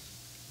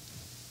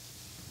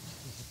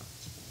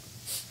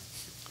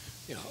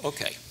 Yeah,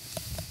 okay.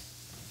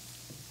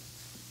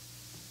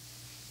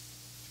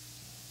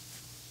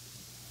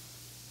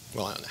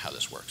 Well, I don't know how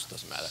this works. It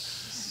doesn't matter.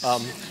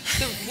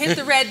 Hit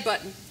the red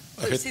button.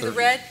 See the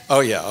red?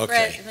 Oh, yeah, okay.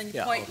 Red, and then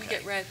you point, okay. You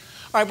get red.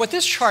 All right, what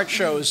this chart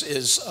shows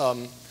is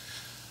the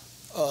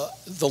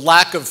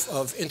lack of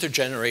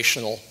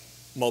intergenerational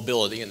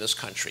mobility in this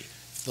country.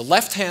 The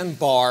left-hand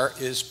bar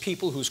is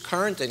people whose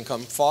current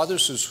income,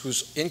 fathers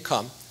whose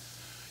income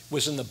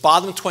was in the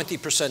bottom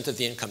 20% of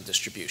the income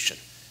distribution.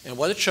 And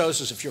what it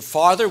shows is if your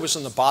father was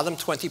in the bottom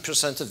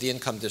 20% of the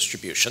income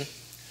distribution,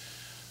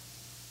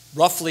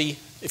 roughly,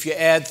 if you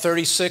add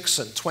 36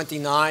 and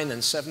 29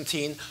 and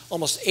 17,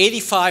 almost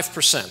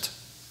 85%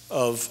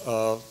 of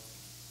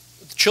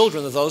the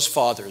children of those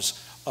fathers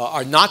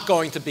are not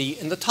going to be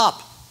in the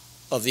top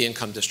of the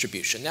income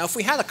distribution. Now, if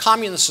we had a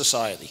communist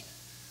society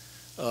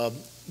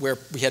where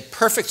we had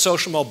perfect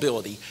social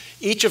mobility,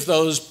 each of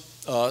those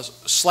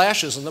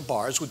slashes in the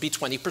bars would be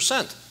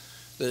 20%.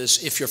 That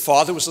is, if your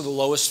father was in the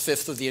lowest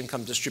fifth of the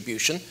income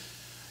distribution,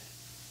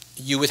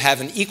 you would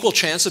have an equal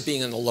chance of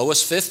being in the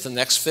lowest fifth, the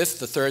next fifth,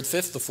 the third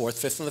fifth, the fourth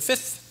fifth, and the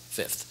fifth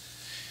fifth.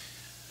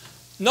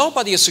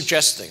 Nobody is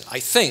suggesting, I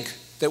think,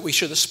 that we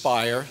should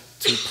aspire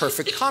to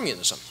perfect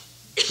communism.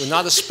 We're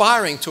not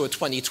aspiring to a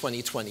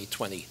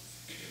 20-20-20-20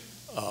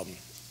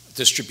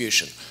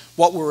 distribution.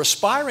 What we're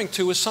aspiring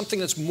to is something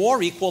that's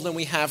more equal than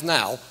we have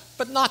now,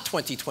 but not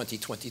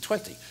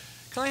 20-20-20-20.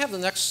 Can I have the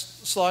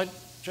next slide,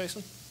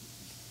 Jason?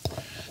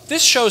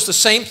 This shows the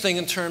same thing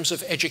in terms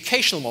of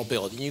educational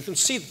mobility. And you can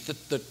see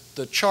that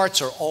the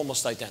charts are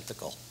almost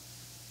identical.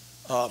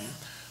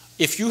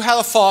 If you had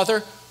a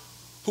father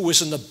who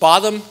was in the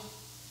bottom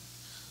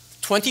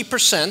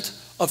 20%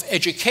 of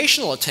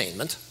educational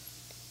attainment,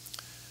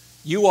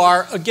 you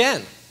are,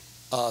 again,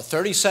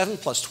 37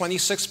 plus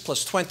 26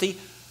 plus 20.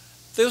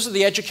 Those are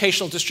the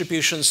educational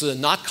distributions that are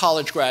not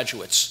college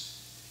graduates.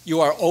 You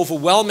are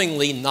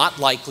overwhelmingly not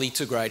likely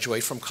to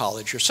graduate from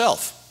college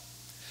yourself.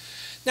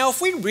 Now,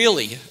 if we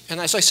really, and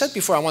as I said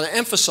before, I want to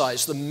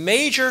emphasize, the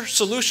major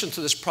solution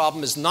to this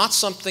problem is not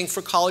something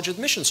for college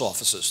admissions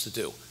officers to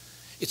do.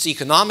 It's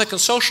economic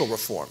and social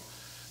reform.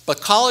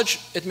 But college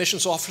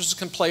admissions officers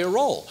can play a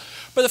role.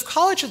 But if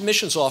college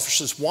admissions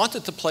officers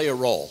wanted to play a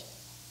role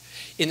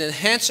in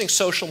enhancing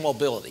social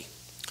mobility,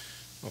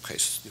 okay,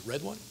 so the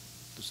red one,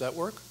 does that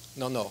work?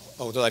 No.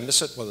 Oh, did I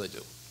miss it? What did I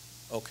do?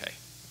 Okay.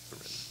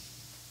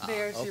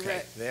 There's your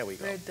red, there we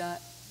go. Red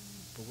dot.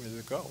 But where did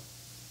it go?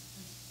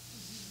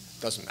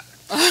 Doesn't matter.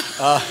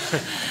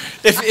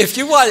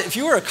 If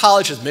you were a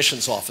college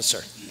admissions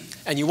officer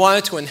and you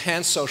wanted to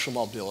enhance social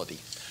mobility,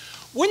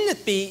 wouldn't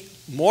it be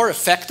more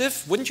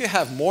effective? Wouldn't you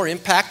have more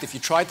impact if you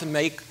tried to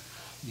make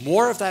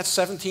more of that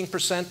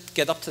 17%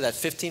 get up to that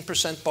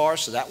 15% bar,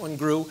 so that one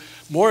grew?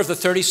 More of the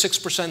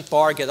 36%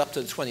 bar get up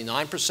to the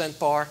 29%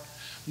 bar?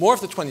 more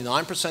of the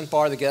 29%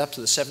 bar to get up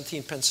to the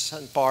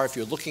 17% bar if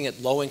you're looking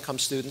at low-income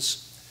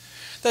students.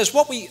 That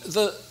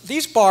is,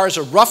 these bars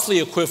are roughly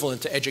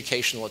equivalent to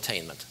educational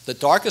attainment. The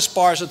darkest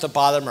bars at the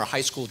bottom are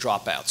high school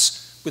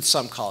dropouts with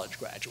some college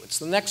graduates.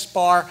 The next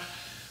bar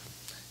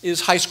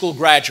is high school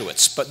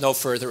graduates, but no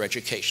further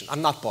education.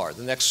 I'm not bar,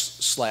 the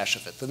next slash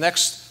of it. The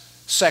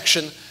next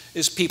section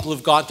is people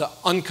who've gone to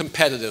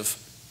uncompetitive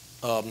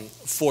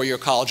four-year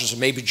colleges or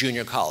maybe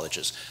junior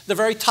colleges. The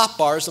very top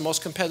bar is the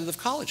most competitive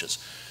colleges.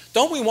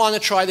 Don't we want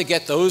to try to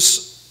get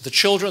the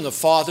children of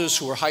fathers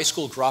who are high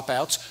school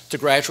dropouts to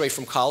graduate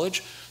from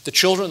college, the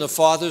children of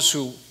fathers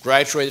who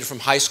graduated from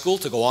high school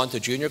to go on to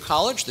junior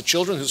college, the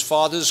children whose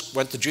fathers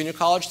went to junior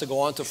college to go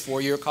on to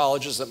four-year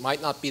colleges that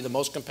might not be the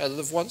most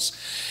competitive ones,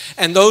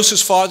 and those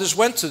whose fathers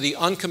went to the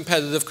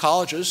uncompetitive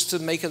colleges to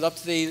make it up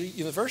to the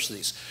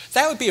universities?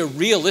 That would be a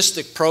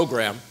realistic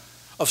program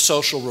of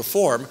social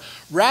reform,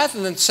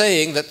 rather than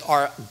saying that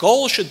our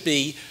goal should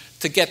be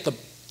to get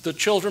the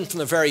children from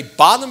the very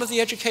bottom of the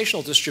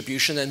educational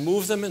distribution and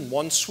move them in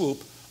one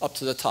swoop up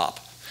to the top.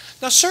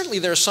 Now, certainly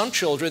there are some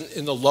children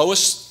in the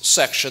lowest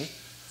section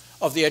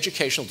of the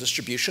educational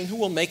distribution who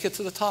will make it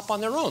to the top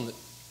on their own.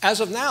 As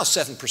of now,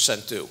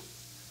 7% do.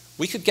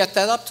 We could get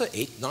that up to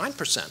 8%,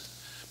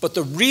 9%. But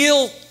the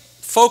real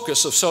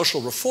focus of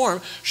social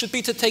reform should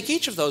be to take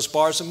each of those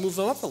bars and move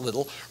them up a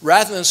little,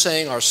 rather than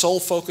saying our sole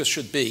focus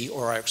should be,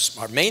 or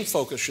our main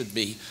focus should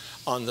be,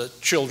 on the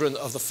children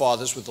of the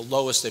fathers with the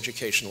lowest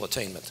educational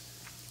attainment.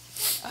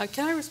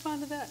 Can I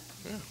respond to that?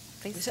 Yeah.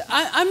 Please.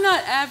 I'm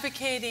not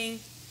advocating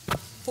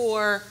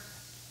for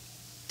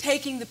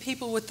taking the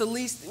people with the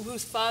least,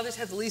 whose fathers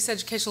have the least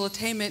educational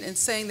attainment and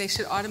saying they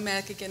should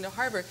automatically get into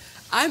Harvard.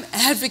 I'm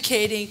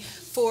advocating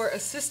for a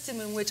system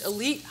in which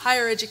elite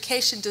higher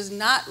education does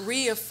not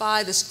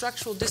reify the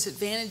structural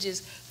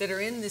disadvantages that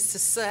are in this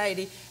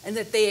society, and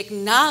that they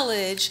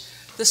acknowledge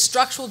the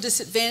structural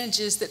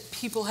disadvantages that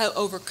people have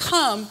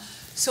overcome.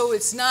 So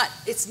it's not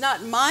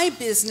my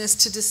business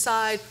to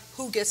decide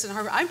who gets in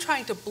Harvard. I'm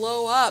trying to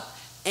blow up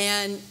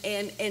and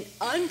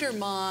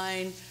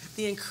undermine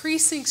the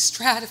increasing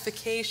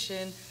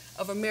stratification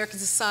of American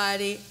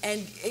society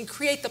and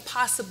create the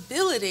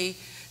possibility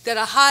that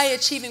a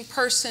high-achieving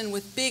person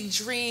with big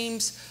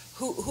dreams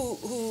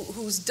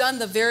who's done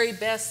the very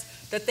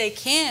best that they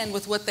can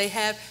with what they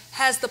have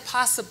has the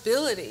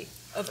possibility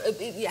of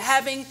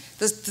having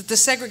the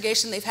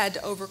segregation they've had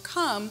to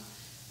overcome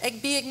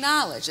be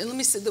acknowledged. And let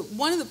me say that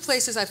one of the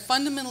places I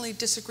fundamentally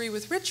disagree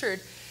with Richard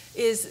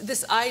is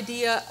this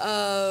idea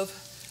of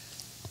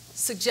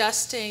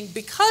suggesting,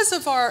 because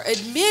of our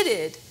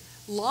admitted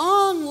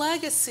long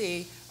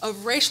legacy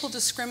of racial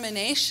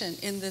discrimination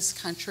in this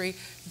country,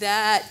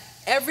 that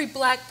every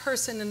black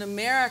person in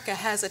America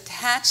has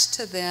attached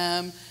to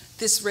them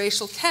this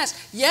racial caste.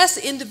 Yes,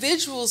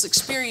 individuals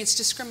experience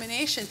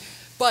discrimination,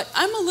 but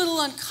I'm a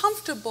little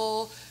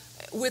uncomfortable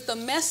with a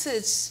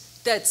message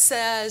that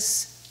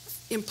says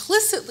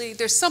implicitly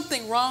there's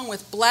something wrong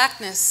with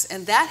blackness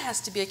and that has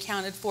to be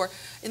accounted for.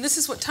 And this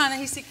is what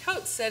Ta-Nehisi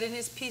Coates said in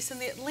his piece in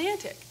The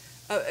Atlantic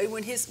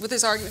with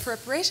his argument for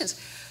reparations.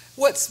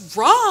 What's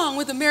wrong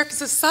with American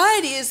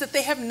society is that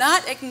they have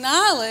not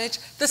acknowledged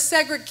the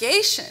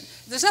segregation.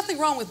 There's nothing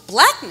wrong with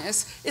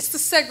blackness, it's the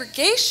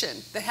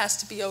segregation that has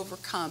to be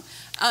overcome.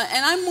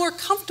 And I'm more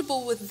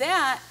comfortable with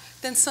that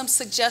than some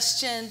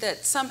suggestion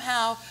that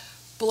somehow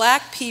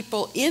black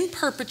people in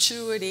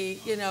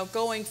perpetuity,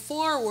 going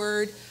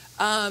forward,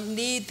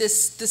 need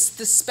this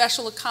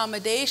special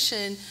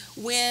accommodation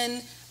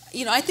when,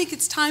 I think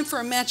it's time for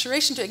a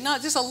maturation to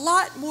acknowledge there's a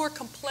lot more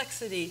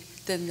complexity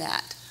than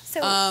that.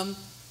 So,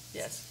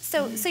 yes.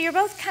 So you're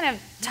both kind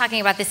of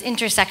talking about this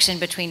intersection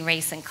between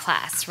race and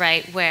class,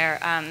 right? Where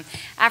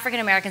African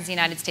Americans in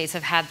the United States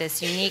have had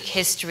this unique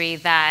history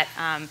that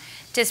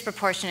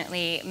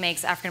disproportionately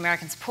makes African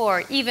Americans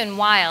poor, even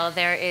while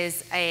there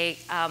is a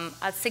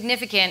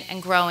significant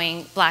and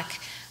growing black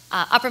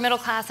upper middle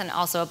class and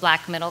also a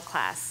black middle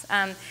class.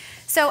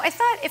 So I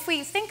thought if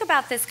we think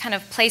about this kind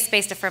of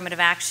place-based affirmative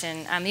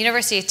action, the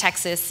University of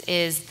Texas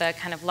is the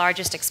kind of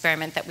largest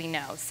experiment that we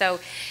know. So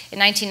in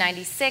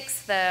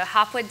 1996, the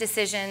Hopwood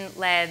decision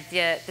led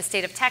the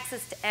state of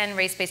Texas to end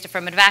race-based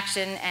affirmative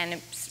action,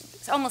 and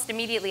almost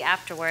immediately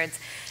afterwards,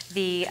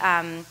 the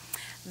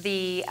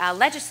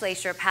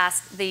legislature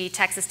passed the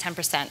Texas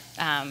 10%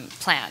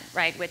 plan,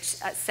 right, which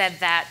said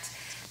that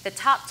the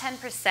top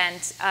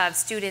 10% of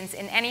students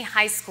in any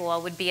high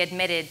school would be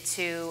admitted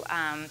to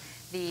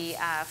the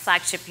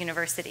flagship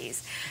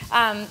universities.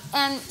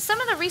 And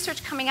some of the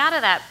research coming out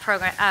of that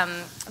program,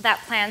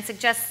 that plan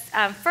suggests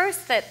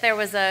first that there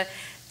was a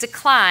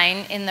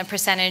decline in the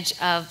percentage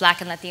of Black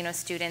and Latino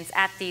students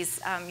at these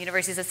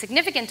universities, a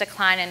significant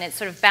decline, and it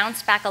sort of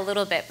bounced back a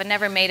little bit, but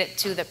never made it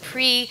to the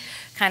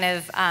kind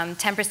of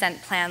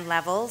 10% plan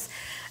levels.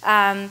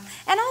 And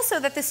also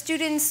that the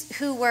students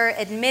who were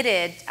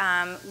admitted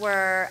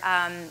were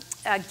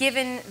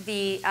given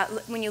the,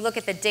 when you look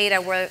at the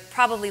data, we're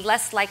probably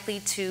less likely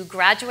to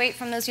graduate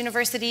from those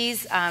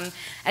universities.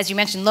 As you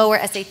mentioned, lower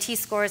SAT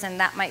scores, and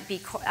that might be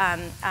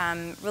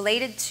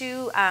related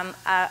to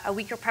a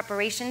weaker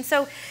preparation.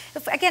 So,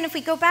 if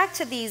we go back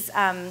to these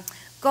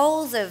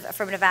goals of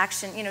affirmative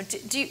action,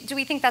 do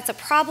we think that's a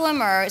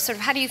problem, or sort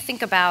of how do you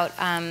think about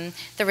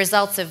the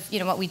results of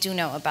what we do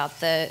know about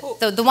the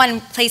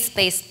one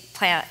place-based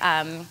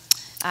plan?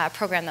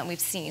 Program that we've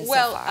seen so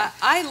far? Well,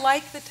 I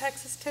like the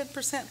Texas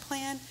 10%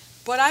 plan,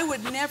 but I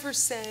would never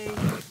say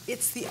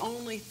it's the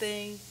only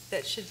thing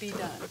that should be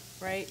done,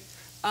 right?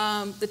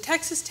 The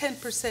Texas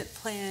 10%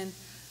 plan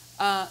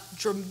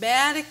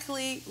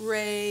dramatically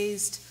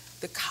raised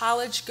the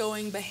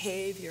college-going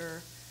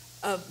behavior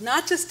of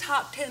not just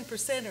top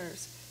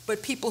 10%ers,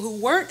 but people who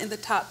weren't in the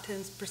top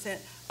 10%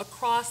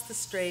 across the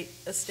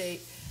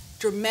state,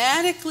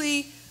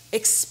 dramatically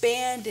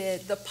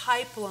expanded the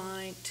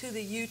pipeline to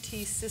the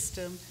UT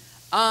system.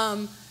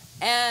 And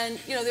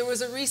there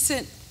was a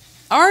recent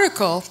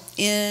article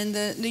in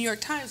the New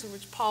York Times in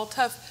which Paul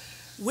Tuff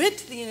went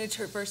to the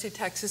University of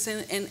Texas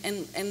and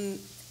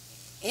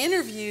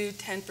interviewed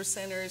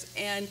 10%ers.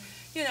 And,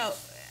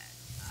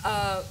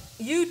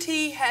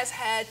 UT has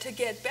had to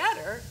get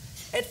better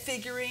at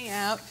figuring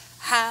out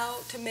how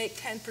to make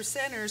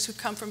 10%ers who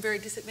come from very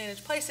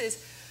disadvantaged places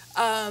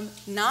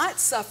not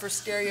suffer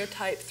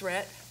stereotype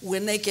threat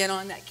when they get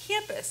on that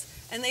campus.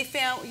 And they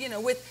found,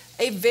 with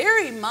a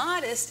very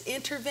modest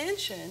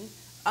intervention,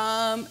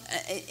 a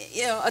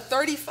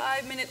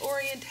 35-minute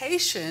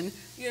orientation,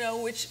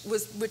 which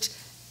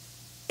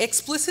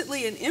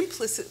explicitly and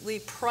implicitly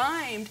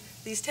primed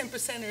these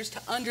 10%ers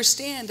to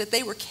understand that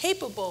they were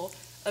capable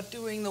of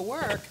doing the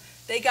work,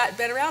 they got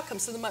better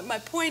outcomes. So my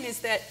point is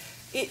that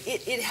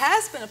it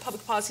has been a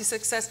public policy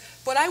success,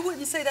 but I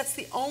wouldn't say that's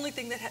the only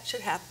thing that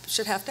should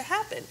have to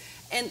happen.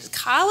 And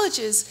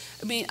colleges,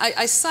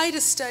 I cite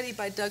a study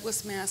by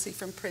Douglas Massey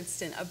from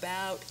Princeton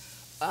about,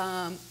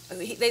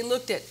 they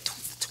looked at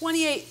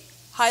 28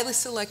 highly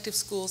selective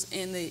schools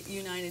in the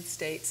United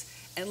States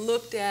and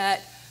looked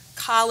at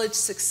college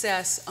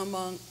success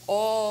among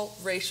all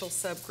racial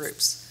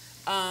subgroups.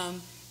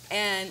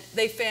 And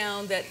they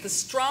found that the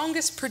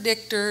strongest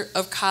predictor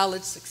of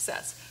college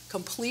success,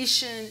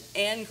 completion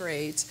and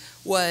grades,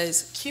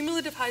 was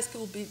cumulative high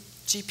school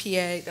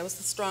GPA. That was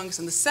the strongest.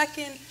 And the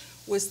second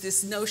was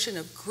this notion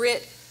of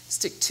grit,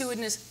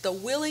 stick-to-itiveness, the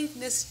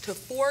willingness to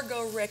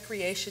forego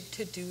recreation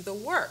to do the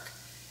work.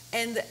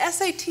 And the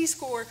SAT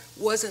score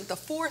wasn't the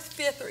 4th,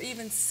 5th, or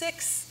even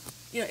 6th.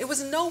 It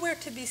was nowhere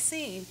to be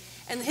seen.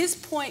 And his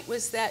point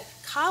was that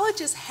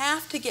colleges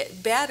have to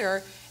get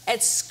better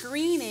at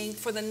screening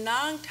for the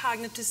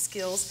non-cognitive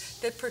skills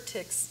that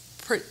predict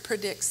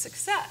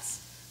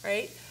success,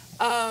 right?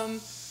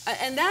 And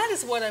that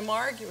is what I'm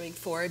arguing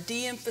for, a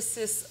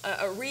de-emphasis,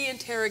 a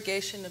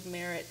reinterrogation of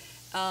merit,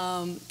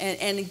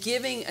 and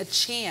giving a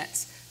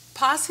chance.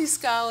 Posse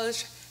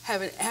scholars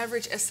have an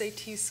average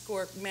SAT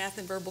score, math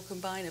and verbal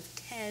combined, of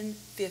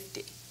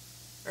 1050,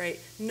 right?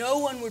 No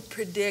one would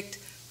predict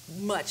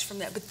much from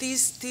that, but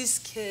these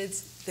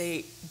kids,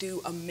 they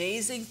do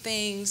amazing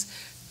things.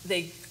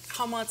 They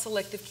come on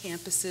selective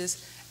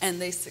campuses,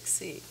 and they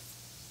succeed.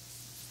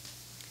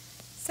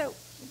 So,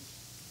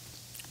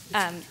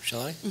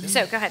 shall I? Yeah.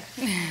 So go ahead.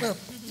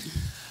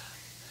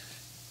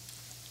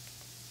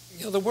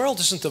 Well, the world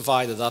isn't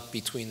divided up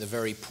between the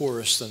very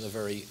poorest and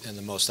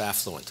the most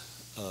affluent.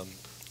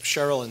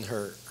 Sheryll, in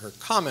her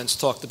comments,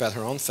 talked about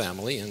her own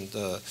family, and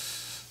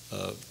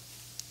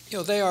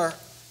they are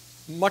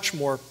much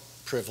more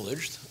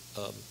privileged.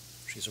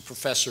 She's a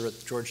professor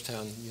at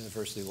Georgetown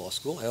University Law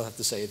School. I don't have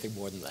to say anything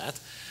more than that.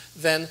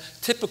 Than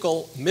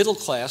typical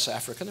middle-class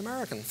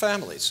African-American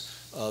families.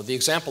 The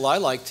example I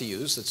like to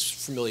use that's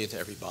familiar to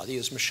everybody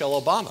is Michelle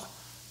Obama.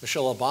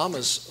 Michelle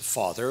Obama's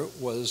father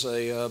was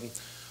a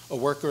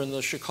worker in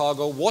the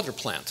Chicago water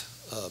plant.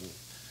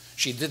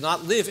 She did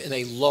not live in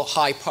a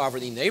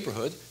high-poverty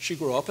neighborhood. She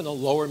grew up in a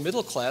lower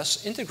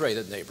middle-class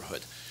integrated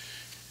neighborhood.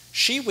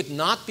 She would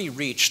not be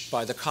reached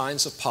by the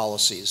kinds of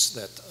policies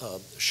that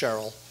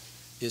Sheryll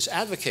is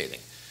advocating.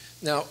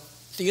 Now,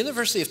 the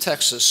University of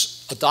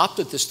Texas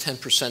adopted this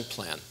 10%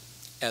 plan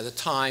at a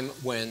time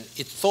when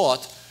it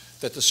thought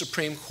that the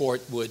Supreme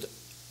Court would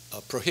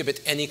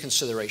prohibit any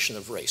consideration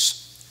of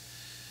race.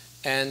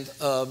 And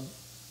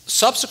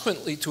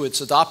subsequently to its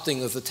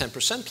adopting of the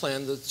 10%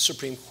 plan, the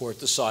Supreme Court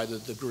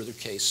decided the Grutter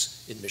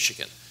case in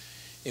Michigan,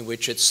 in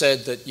which it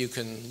said that you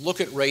can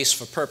look at race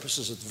for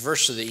purposes of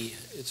diversity.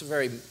 It's a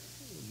very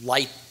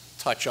light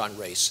touch on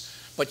race,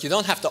 but you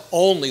don't have to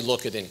only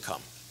look at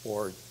income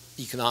or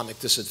economic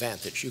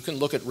disadvantage. You can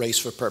look at race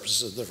for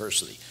purposes of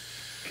diversity.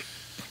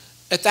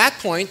 At that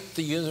point,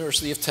 the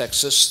University of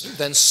Texas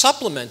then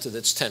supplemented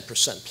its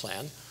 10%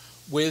 plan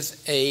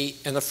with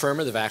an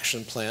affirmative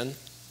action plan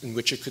in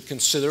which it could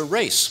consider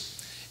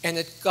race. And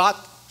it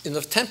got, in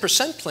the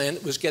 10% plan,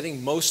 it was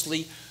getting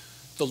mostly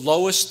the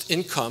lowest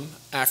income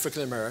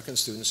African American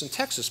students in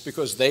Texas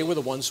because they were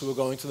the ones who were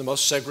going to the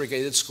most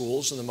segregated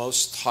schools in the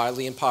most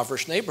highly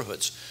impoverished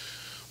neighborhoods.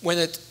 When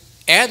it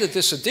added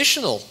this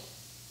additional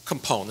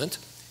component,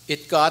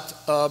 it got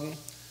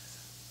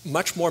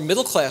much more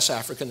middle-class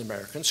African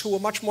Americans who were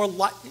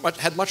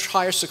had much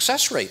higher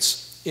success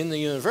rates in the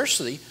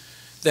university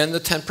than the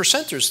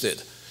 10%ers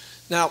did.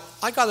 Now,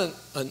 I got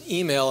an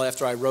email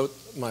after I wrote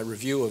my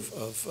review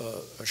of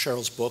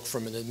Sheryll's book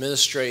from an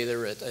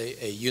administrator at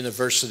a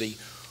university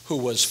who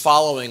was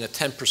following a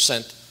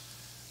 10%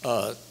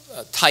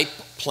 type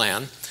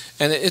plan,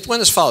 and it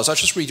went as follows. I'll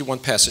just read you one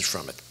passage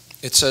from it.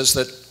 It says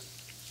that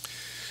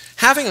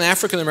having an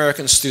African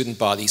American student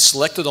body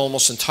selected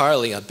almost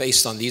entirely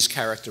based on these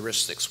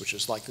characteristics, which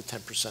is like the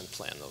 10%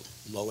 plan, the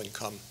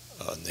low-income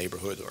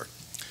neighborhood or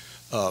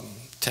the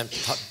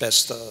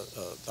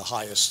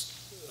highest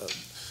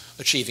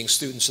achieving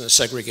students in a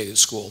segregated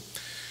school.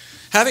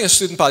 Having a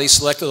student body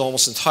selected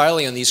almost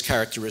entirely on these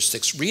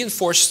characteristics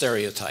reinforces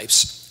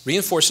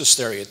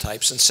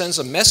stereotypes and sends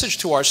a message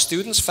to our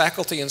students,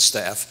 faculty, and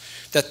staff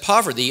that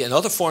poverty and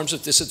other forms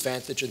of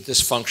disadvantage and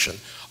dysfunction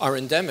are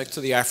endemic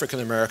to the African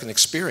American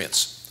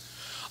experience.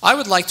 I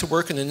would like to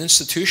work in an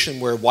institution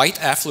where white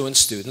affluent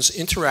students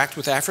interact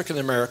with African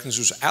Americans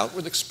whose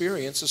outward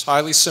experience is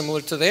highly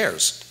similar to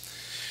theirs.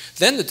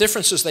 Then the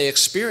differences they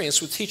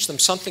experience would teach them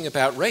something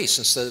about race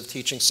instead of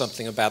teaching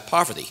something about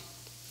poverty.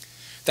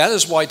 That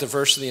is why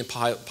diversity in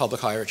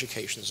public higher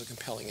education is a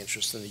compelling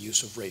interest, and the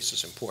use of race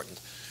is important.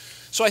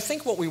 So I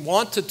think what we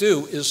want to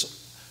do is,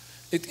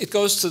 it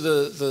goes to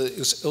the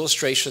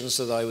illustrations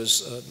that I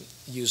was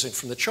using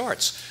from the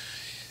charts.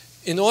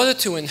 In order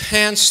to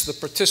enhance the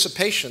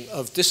participation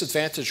of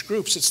disadvantaged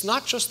groups, it's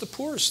not just the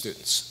poorer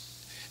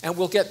students. And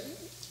we'll get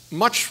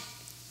much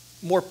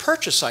more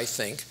purchase, I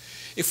think,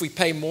 if we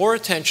pay more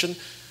attention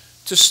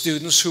to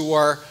students who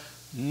are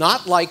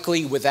not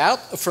likely, without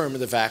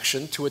affirmative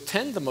action, to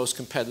attend the most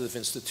competitive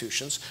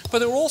institutions,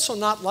 but are also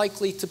not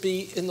likely to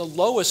be in the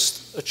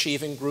lowest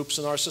achieving groups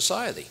in our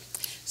society.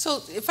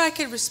 So if I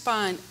could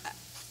respond,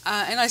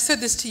 and I said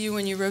this to you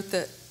when you wrote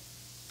the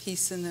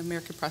piece in the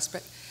American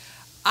Prospect,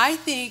 I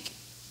think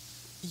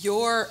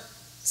your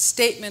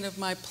statement of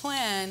my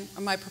plan,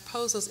 or my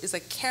proposals, is a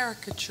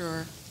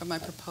caricature of my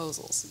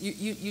proposals.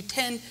 You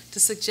tend to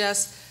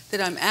suggest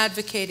that I'm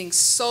advocating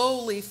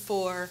solely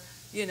for,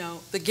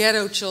 the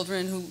ghetto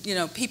children who,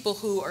 people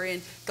who are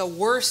in the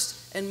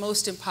worst and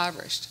most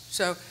impoverished.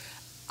 So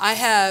I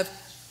have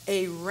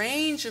a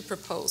range of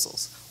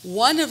proposals.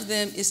 One of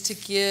them is to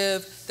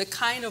give the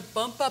kind of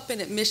bump up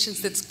in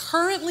admissions that's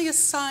currently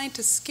assigned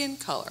to skin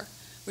color,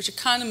 which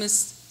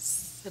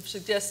economists have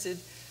suggested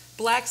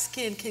black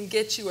skin can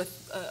get you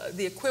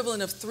the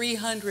equivalent of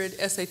 300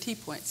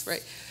 SAT points,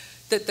 right?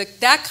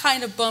 That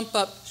kind of bump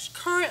up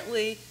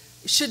currently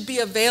should be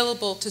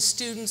available to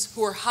students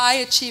who are high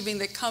achieving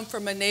that come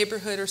from a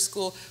neighborhood or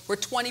school where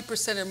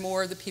 20% or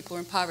more of the people are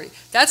in poverty.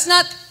 That's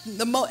not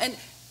the and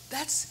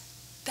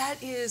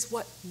that is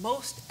what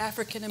most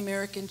African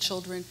American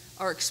children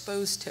are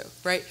exposed to,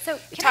 right? So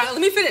let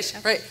me finish,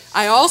 right?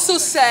 I also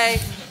say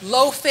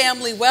low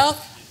family wealth.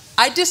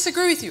 I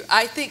disagree with you.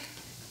 I think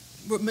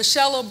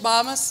Michelle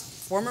Obama's,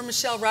 former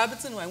Michelle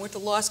Robinson, who I went to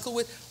law school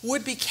with,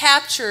 would be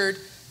captured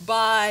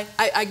by,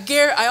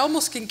 I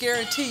almost can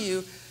guarantee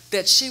you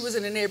that she was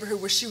in a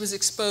neighborhood where she was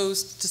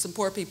exposed to some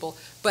poor people.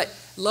 But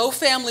low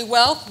family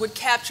wealth would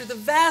capture the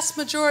vast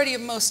majority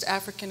of most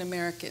African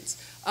Americans.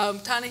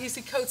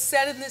 Ta-Nehisi Coates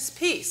said in this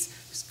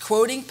piece,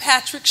 quoting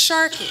Patrick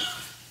Sharkey,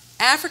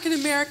 African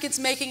Americans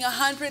making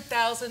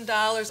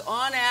 $100,000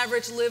 on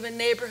average live in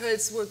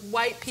neighborhoods with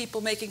white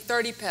people making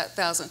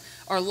 $30,000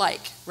 or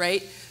like,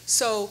 right?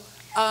 So,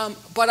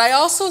 but I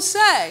also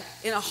say,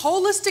 in a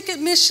holistic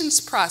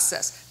admissions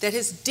process that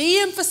has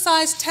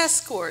de-emphasized test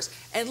scores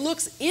and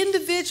looks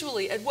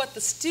individually at what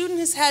the student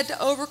has had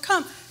to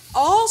overcome,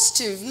 all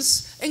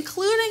students,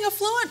 including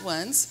affluent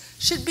ones,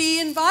 should be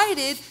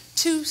invited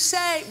to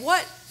say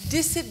what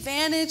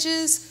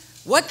disadvantages,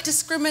 what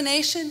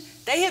discrimination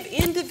they have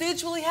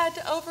individually had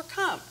to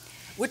overcome,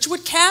 which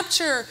would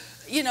capture,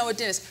 a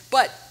dentist.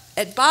 But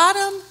at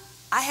bottom,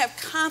 I have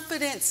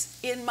confidence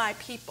in my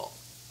people.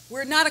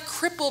 We're not a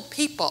crippled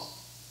people,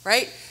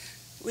 right?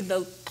 When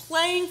the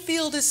playing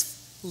field is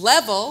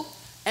level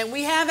and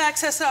we have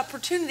access to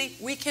opportunity,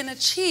 we can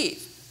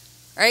achieve,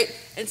 right?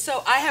 And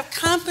so I have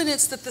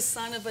confidence that the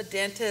son of a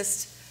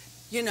dentist,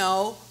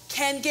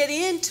 can get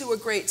into a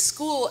great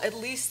school. At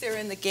least they're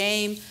in the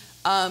game,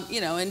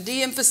 and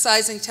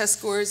de-emphasizing test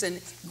scores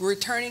and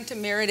returning to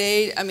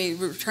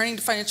returning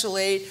to financial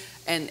aid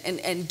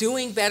and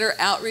doing better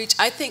outreach.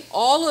 I think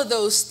all of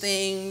those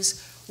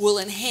things will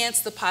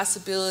enhance the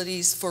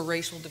possibilities for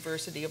racial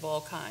diversity of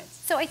all kinds.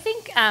 So I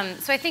think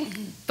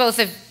both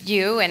of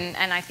you,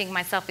 and I think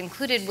myself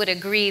included, would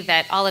agree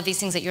that all of these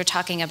things that you're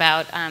talking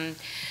about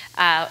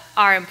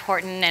are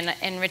important.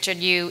 And Richard,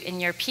 you in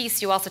your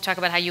piece, you also talk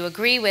about how you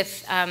agree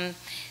with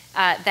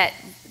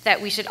that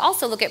we should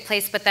also look at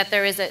place, but that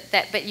there is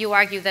but you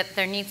argue that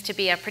there needs to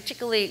be a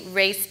particularly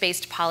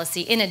race-based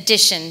policy in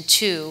addition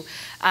to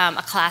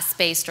a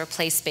class-based or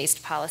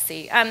place-based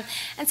policy. And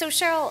so,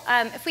 Sheryll,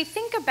 if we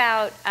think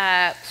about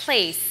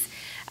place,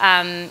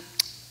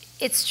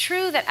 it's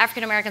true that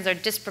African Americans are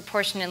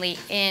disproportionately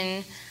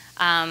in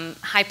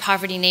high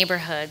poverty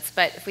neighborhoods.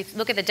 But if we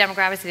look at the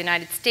demographics of the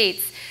United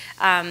States,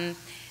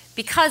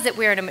 because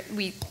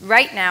we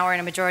right now are in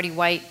a majority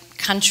white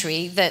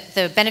country, that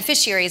the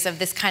beneficiaries of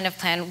this kind of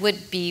plan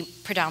would be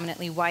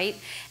predominantly white.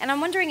 And I'm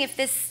wondering if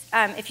this,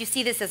 if you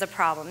see this as a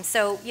problem.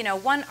 So, you know,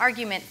 one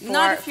argument for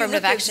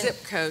affirmative action. Not if you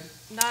look at zip code.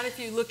 Not if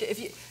you look at,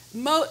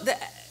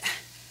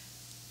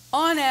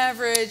 on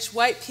average,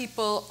 white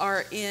people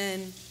are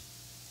in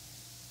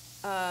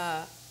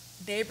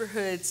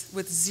neighborhoods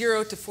with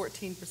 0 to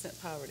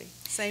 14% poverty.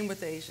 Same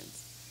with Asians.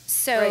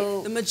 So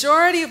right? The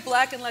majority of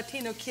Black and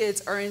Latino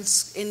kids are in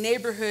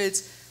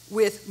neighborhoods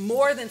with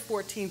more than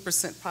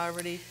 14%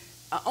 poverty.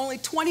 Only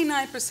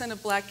 29%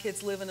 of Black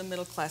kids live in a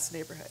middle-class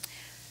neighborhood.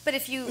 But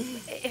if you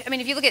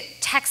look at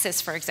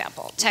Texas, for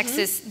example,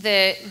 Texas,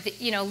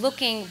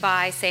 looking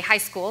by, say, high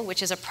school,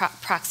 which is a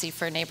proxy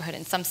for a neighborhood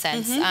in some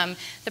sense,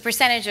 the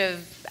percentage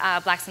of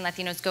Blacks and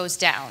Latinos goes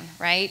down,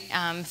 right,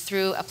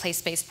 throh a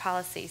place-based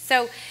policy.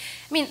 So,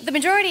 I mean, the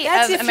majority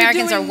of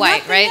Americans are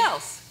white, right?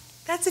 Else.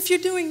 That's if you're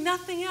doing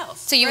nothing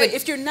else. So you right? would,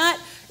 if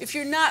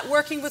you're not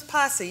working with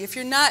Posse, if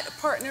you're not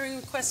partnering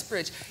with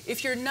Questbridge,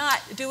 if you're not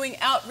doing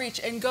outreach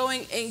and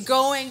going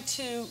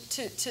to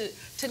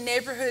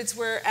neighborhoods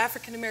where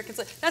African Americans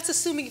live, that's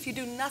assuming if you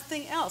do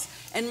nothing else.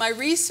 And my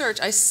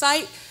research, I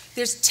cite,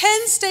 there's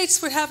 10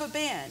 states would have a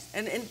ban,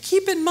 and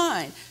keep in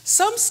mind,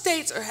 some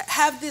states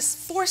have this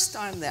forced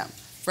on them,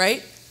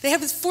 right? They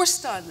have this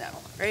forced on them,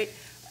 right?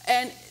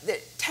 And the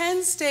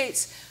 10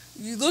 states.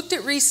 You looked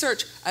at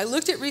research. I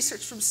looked at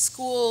research from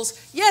schools.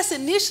 Yes,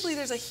 initially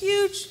there's a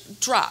huge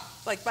drop,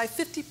 like by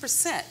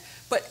 50%.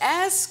 But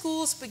as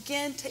schools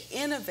begin to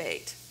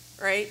innovate,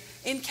 right,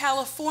 in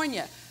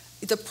California,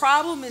 the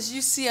problem is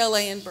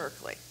UCLA and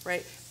Berkeley,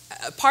 right?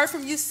 Apart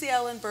from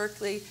UCLA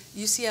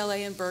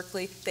and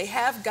Berkeley, they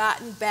have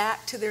gotten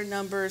back to their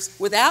numbers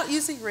without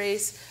using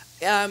race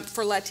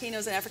for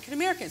Latinos and African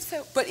Americans.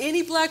 But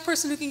any Black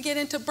person who can get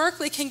into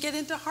Berkeley can get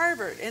into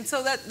Harvard. And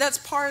so that's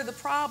part of the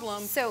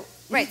problem. So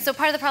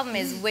part of the problem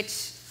is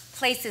which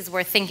places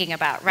we're thinking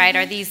about, right?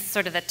 Are these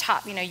sort of the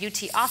top,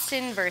 UT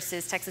Austin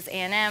versus Texas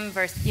A&M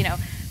versus,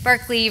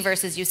 Berkeley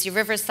versus UC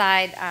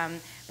Riverside?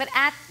 But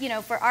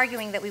if we're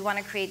arguing that we want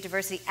to create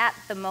diversity at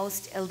the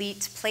most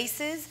elite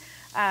places,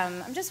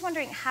 I'm just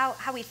wondering how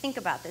we think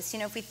about this.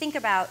 If we think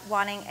about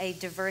wanting a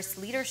diverse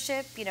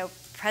leadership,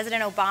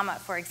 President Obama,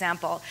 for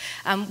example,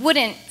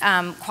 wouldn't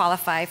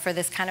qualify for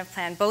this kind of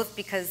plan, both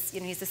because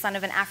he's the son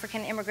of an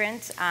African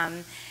immigrant,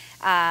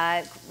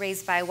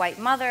 raised by a white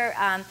mother,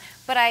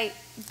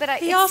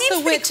 he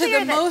also went to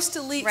the most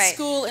elite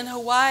school in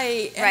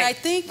Hawaii, and I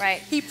think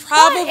he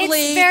probably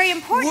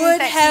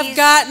would have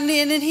gotten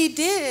in, and he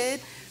did.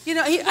 He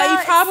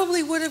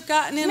probably would have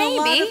gotten in a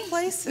lot of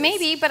places.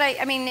 Maybe, but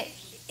I mean,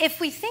 if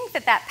we think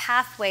that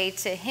pathway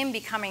to him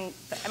becoming,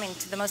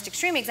 to the most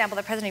extreme example,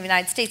 the President of the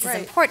United States is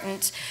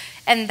important,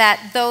 and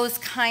that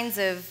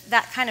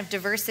that kind of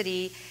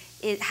diversity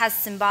has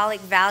symbolic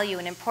value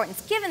and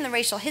importance, given the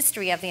racial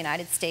history of the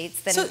United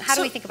States, then how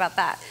do we think about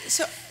that?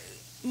 So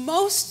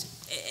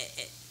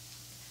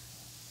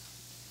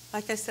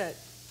like I said,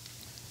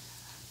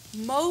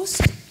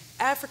 most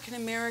African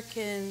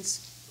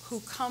Americans who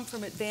come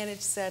from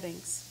advantaged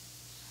settings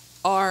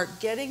are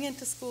getting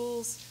into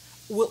schools,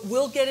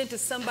 will get into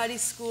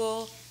somebody's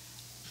school.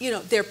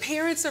 Their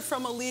parents are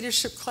from a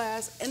leadership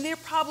class, and they're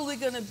probably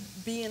going to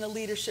be in a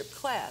leadership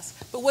class.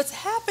 But what's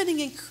happening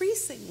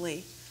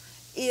increasingly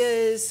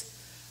is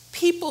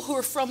people who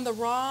are from the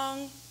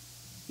wrong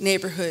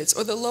neighborhoods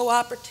or the low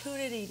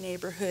opportunity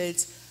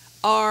neighborhoods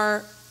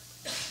are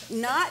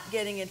not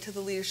getting into the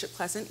leadership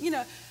class. And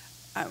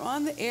I'm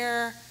on the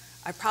air,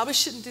 I probably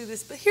shouldn't do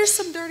this, but here's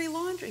some dirty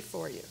laundry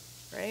for you,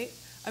 right?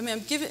 I've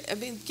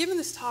been giving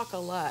this talk a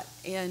lot,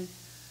 and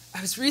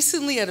I was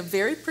recently at a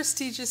very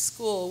prestigious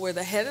school where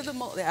the head of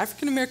the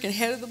African American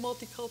head of the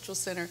Multicultural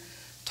Center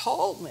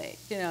told me,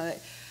 that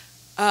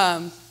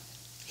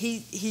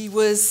he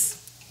was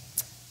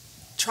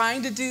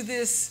trying to do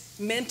this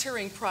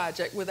mentoring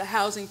project with a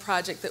housing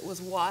project that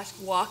was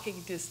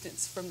walking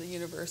distance from the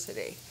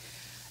university.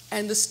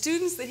 And the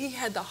students that he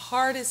had the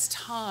hardest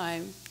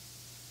time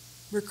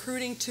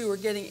recruiting to or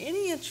getting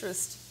any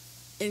interest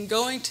in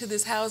going to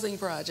this housing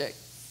project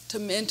to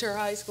mentor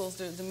high schools,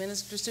 to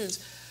minister students,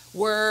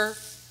 were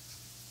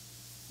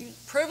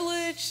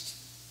privileged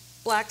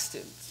Black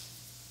students,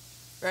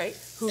 right?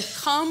 Who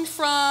come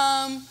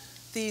from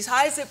these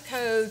high zip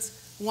codes,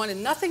 wanted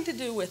nothing to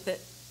do with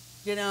it,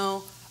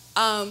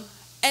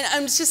 and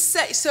I'm just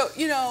saying, so,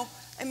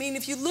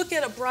 if you look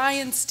at a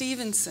Brian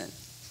Stevenson,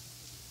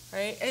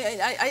 right?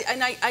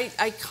 And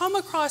I come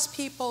across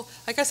people,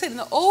 like I said, in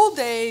the old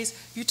days,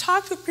 you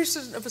talk to a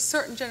person of a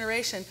certain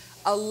generation,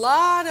 a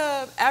lot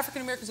of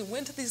African Americans who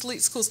went to these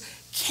elite schools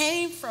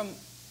came from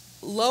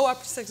low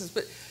upper sections.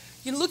 But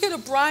you look at a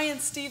Brian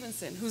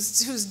Stevenson,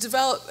 who's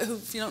developed, who,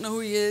 if you don't know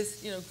who he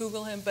is,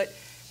 Google him, but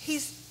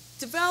he's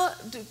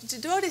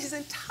devoted his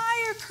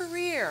entire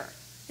career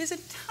his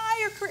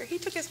entire career. He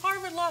took his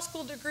Harvard Law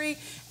School degree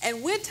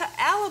and went to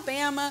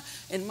Alabama,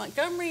 in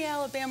Montgomery,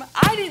 Alabama.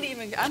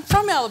 I'm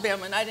from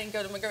Alabama and I didn't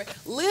go to Montgomery.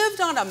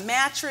 Lived on a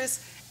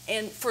mattress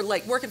and for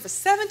like working for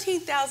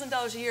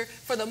 $17,000 a year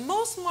for the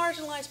most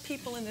marginalized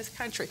people in this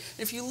country. And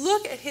if you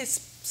look at his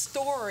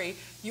story,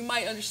 you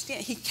might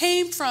understand. He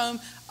came from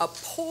a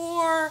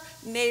poor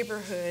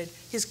neighborhood.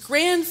 His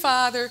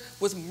grandfather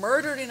was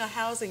murdered in a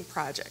housing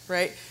project,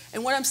 right?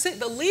 And what I'm saying,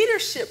 the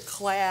leadership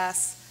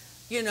class,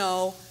 you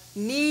know,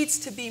 needs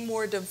to be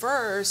more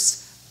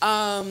diverse.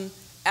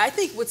 I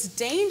think what's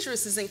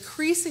dangerous is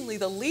increasingly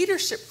the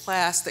leadership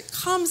class that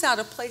comes out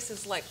of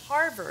places like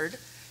Harvard,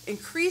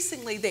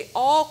 increasingly they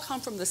all come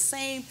from the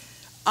same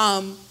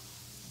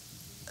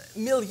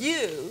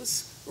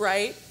milieus,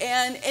 right?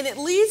 And it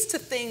leads to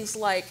things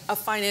like a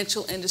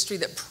financial industry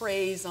that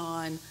preys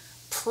on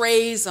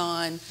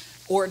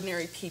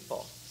ordinary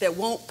people that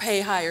won't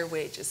pay higher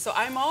wages. So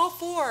I'm all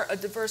for a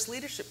diverse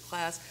leadership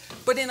class,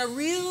 but in a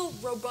real,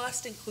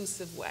 robust,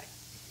 inclusive way.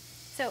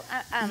 So,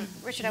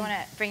 Richard, I want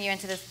to bring you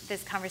into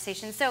this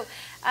conversation. So,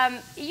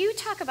 you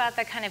talk about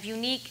the kind of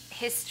unique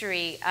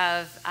history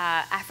of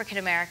African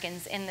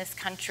Americans in this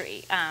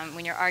country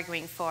when you're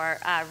arguing for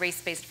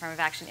race-based affirmative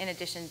action, in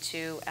addition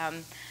to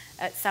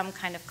some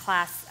kind of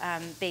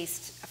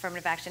class-based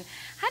affirmative action.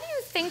 How do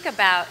you think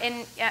about,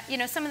 and you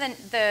know, some of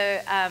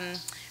the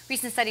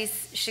recent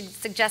studies should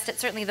suggest that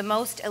certainly the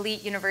most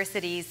elite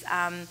universities,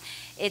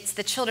 it's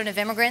the children of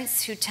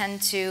immigrants who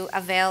tend to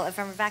avail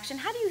affirmative action.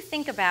 How do you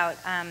think about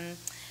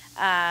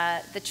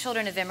the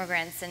children of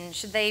immigrants, and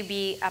should they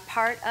be a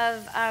part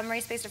of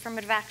race-based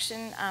affirmative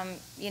action,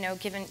 you know,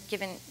 given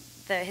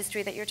the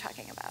history that you're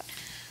talking about?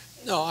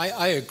 No,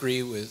 I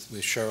agree with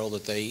Sheryll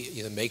that they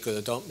either make it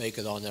or don't make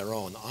it on their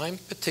own. I'm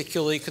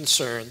particularly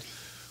concerned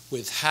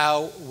with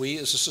how we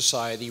as a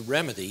society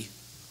remedy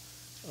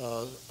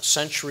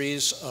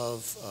centuries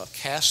of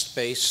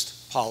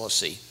caste-based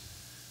policy,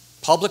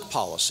 public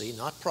policy,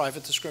 not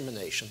private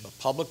discrimination, but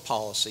public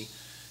policy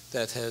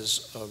that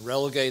has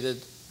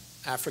relegated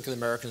African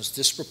Americans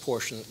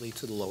disproportionately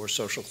to the lower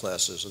social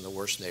classes and the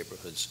worst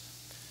neighborhoods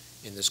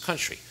in this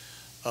country.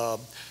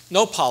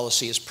 No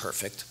policy is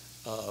perfect.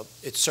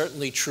 It's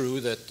certainly true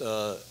that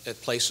at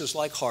places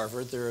like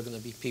Harvard, there are going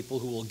to be people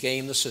who will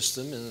game the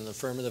system in an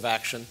affirmative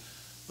action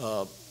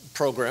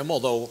program,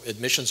 although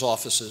admissions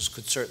offices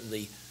could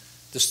certainly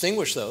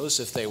distinguish those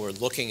if they were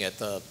looking at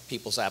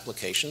people's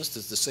applications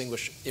to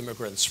distinguish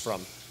immigrants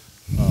from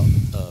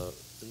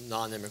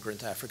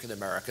non-immigrant African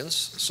Americans.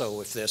 So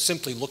if they're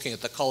simply looking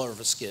at the color of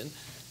a skin,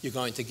 you're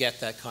going to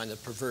get that kind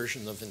of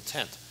perversion of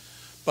intent.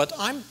 But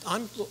I'm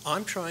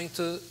trying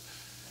to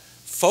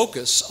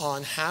focus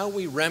on how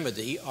we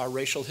remedy our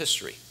racial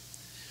history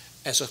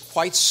as a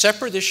quite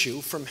separate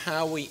issue from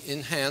how we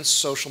enhance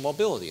social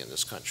mobility in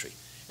this country.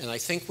 And I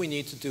think we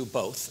need to do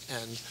both.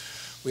 And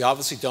we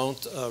obviously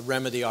don't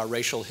remedy our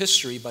racial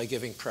history by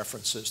giving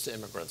preferences to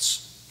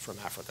immigrants from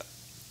Africa.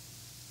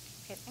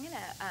 Okay, I'm going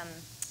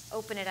to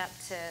open it up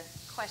to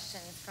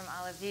questions from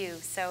all of you.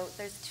 So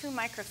there's 2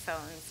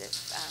 microphones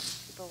if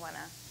people want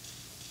to.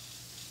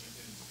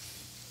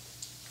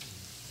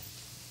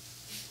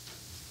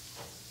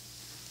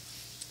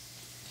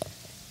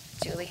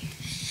 Julie.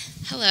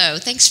 Hello,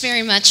 thanks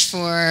very much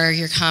for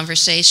your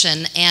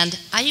conversation. And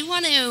I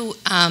want to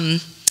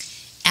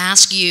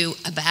ask you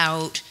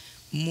about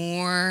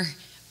more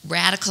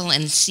radical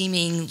and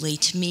seemingly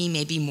to me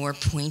maybe more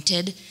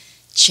pointed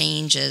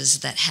changes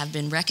that have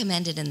been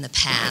recommended in the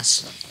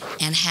past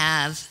and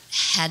have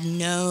had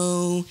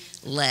no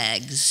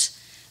legs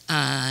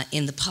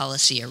in the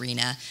policy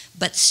arena,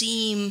 but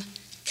seem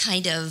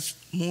kind of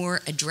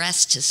more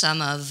addressed to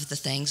some of the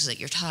things that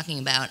you're talking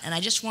about. And I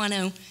just want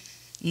to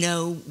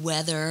know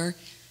whether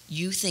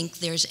you think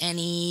there's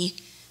any,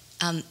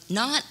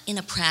 not in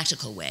a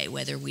practical way,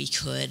 whether we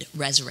could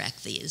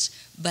resurrect these,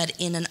 but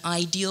in an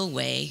ideal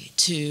way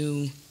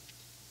to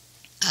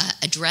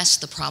address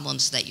the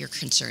problems that you're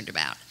concerned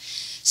about.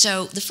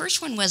 So the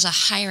first one was a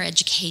higher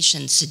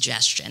education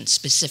suggestion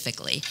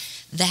specifically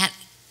that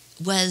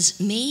was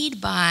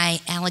made by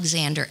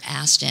Alexander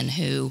Aston,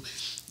 who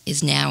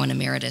is now an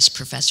emeritus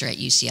professor at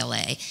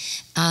UCLA.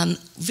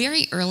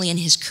 Very early in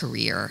his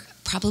career,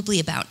 probably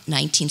about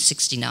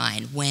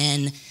 1969,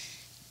 when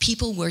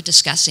people were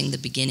discussing the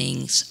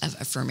beginnings of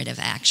affirmative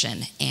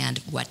action and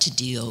what to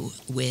do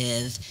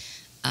with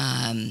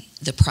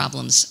the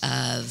problems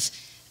of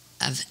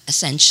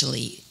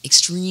essentially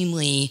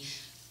extremely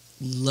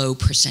low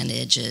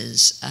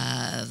percentages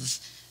of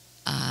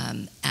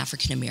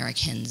African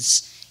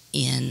Americans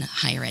in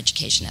higher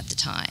education at the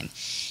time.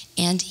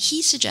 And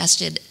he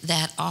suggested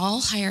that all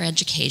higher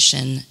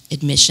education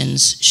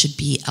admissions should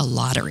be a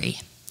lottery.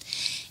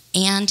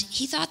 And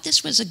he thought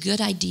this was a good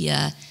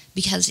idea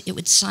because it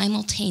would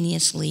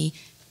simultaneously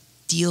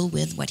deal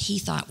with what he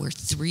thought were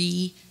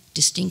 3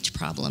 distinct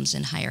problems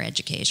in higher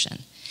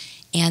education.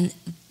 And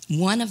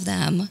one of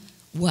them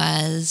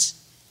was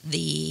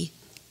the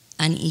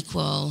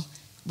unequal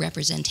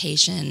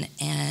representation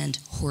and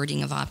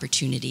hoarding of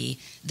opportunity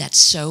that's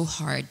so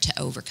hard to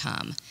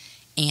overcome.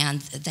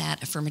 and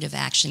that affirmative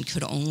action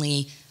could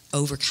only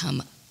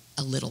overcome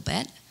a little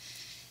bit.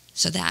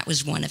 So that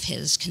was one of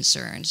his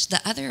concerns.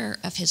 The other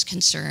of his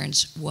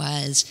concerns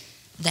was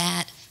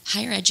that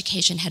higher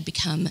education had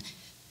become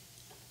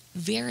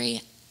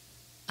very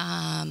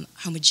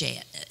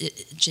homogeneous.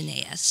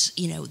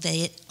 You know,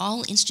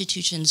 all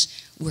institutions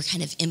were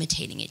kind of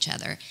imitating each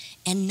other,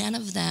 and none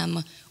of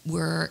them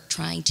were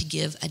trying to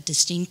give a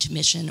distinct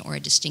mission or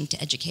a distinct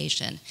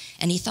education.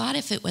 And he thought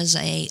if it was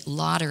a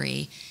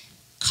lottery,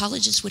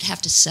 colleges would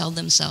have to sell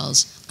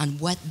themselves on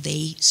what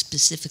they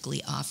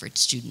specifically offered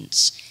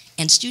students.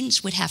 And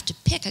students would have to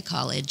pick a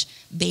college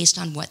based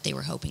on what they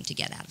were hoping to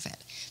get out of it.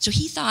 So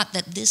he thought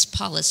that this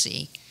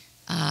policy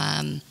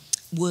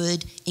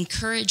would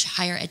encourage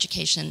higher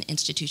education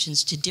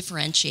institutions to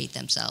differentiate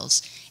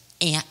themselves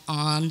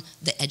on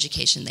the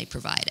education they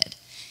provided.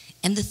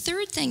 And the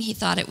third thing he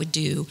thought it would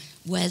do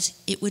was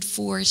it would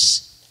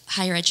force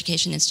higher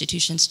education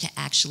institutions to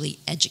actually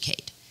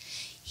educate.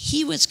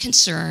 He was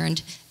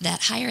concerned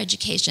that higher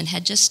education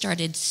had just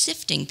started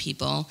sifting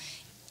people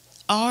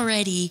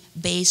already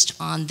based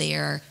on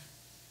their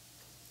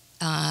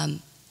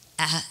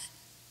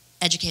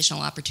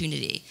educational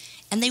opportunity.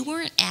 And they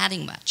weren't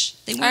adding much.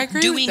 They weren't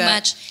doing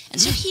much. And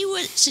so he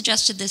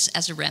suggested this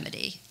as a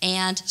remedy.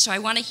 And so I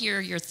want to hear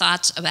your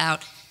thoughts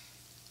about,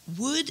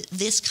 would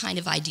this kind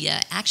of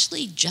idea,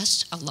 actually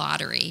just a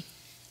lottery,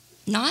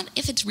 not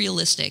if it's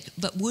realistic,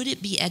 but would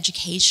it be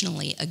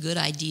educationally a good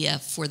idea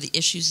for the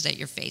issues that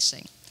you're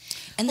facing?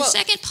 And the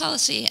second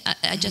policy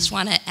I just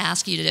want to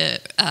ask you to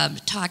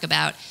talk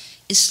about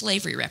is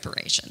slavery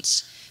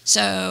reparations.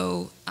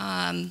 So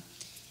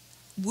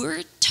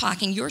you're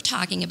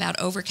talking about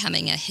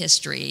overcoming a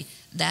history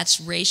that's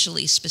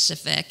racially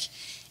specific,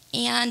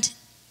 and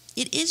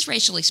it is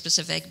racially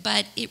specific,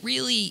 but it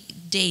really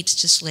dates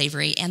to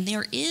slavery, and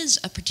there is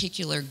a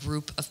particular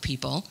group of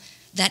people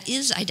that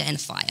is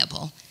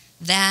identifiable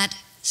that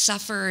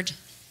suffered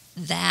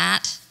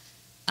that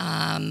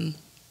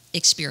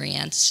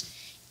experience,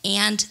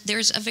 and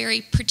there's a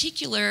very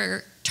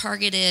particular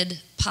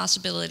targeted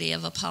possibility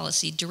of a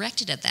policy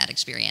directed at that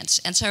experience.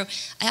 And so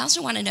I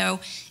also want to know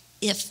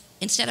if,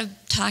 instead of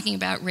talking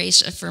about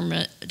race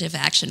affirmative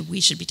action,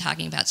 we should be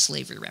talking about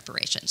slavery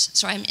reparations.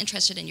 So I'm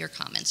interested in your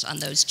comments on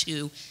those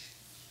two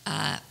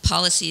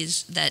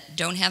policies that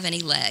don't have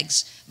any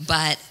legs,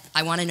 but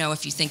I want to know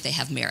if you think they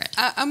have merit.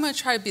 I'm going to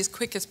try to be as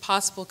quick as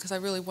possible because I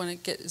really want to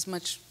get as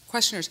much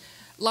questioners.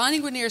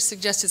 Lonnie Guinier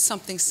suggested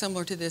something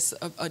similar to this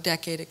a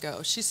decade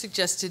ago. She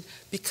suggested,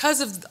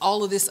 because of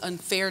all of this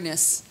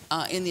unfairness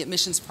in the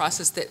admissions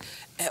process, that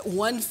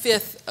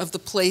 1/5 of the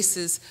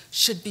places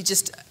should be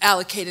just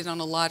allocated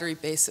on a lottery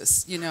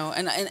basis, you know.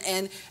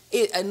 And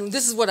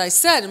this is what I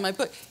said in my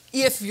book: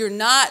 if you're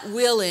not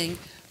willing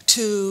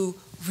to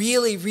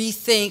really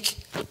rethink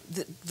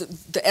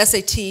the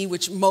SAT,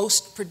 which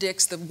most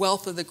predicts the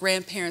wealth of the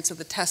grandparents of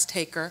the test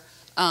taker,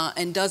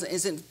 and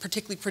isn't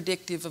particularly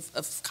predictive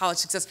of college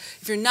success,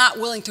 if you're not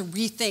willing to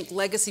rethink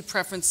legacy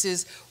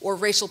preferences or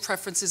racial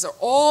preferences or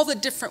all the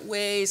different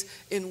ways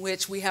in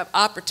which we have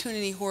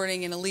opportunity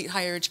hoarding in elite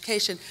higher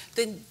education,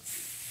 then,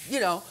 you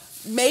know,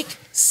 make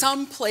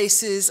some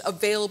places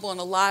available on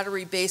a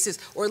lottery basis,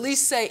 or at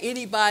least say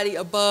anybody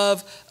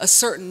above a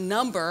certain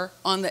number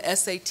on the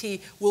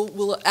SAT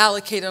will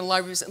allocate on a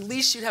lottery basis. At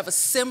least you'd have a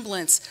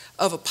semblance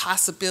of a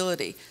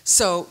possibility.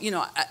 So,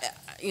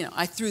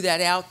 I threw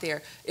that out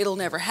there. It'll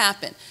never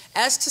happen.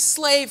 As to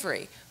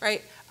slavery,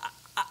 right?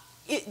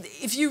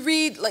 If you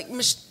read like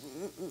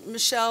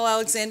Michelle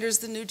Alexander's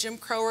The New Jim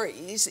Crow or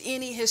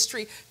any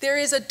history, there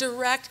is a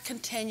direct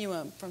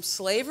continuum from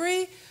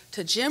slavery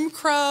to Jim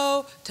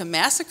Crow to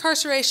mass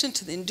incarceration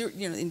to the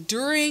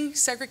enduring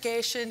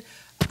segregation.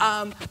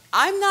 I'm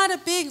not a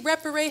big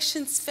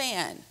reparations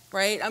fan,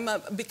 right?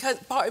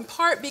 In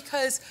part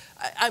because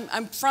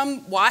I'm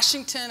from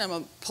Washington. I'm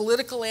a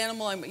political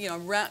animal. I'm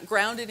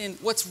grounded in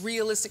what's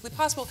realistically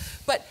possible.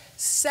 But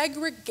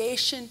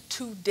segregation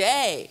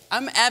today,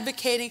 I'm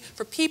advocating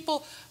for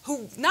people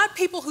not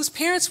people whose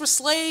parents were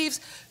slaves.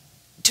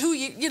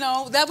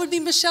 That would be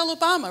Michelle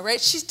Obama,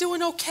 right? She's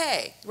doing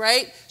okay,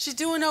 right? She's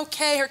doing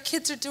okay. Her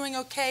kids are doing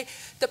okay.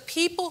 The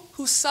people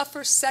who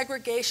suffer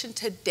segregation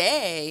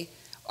today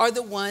are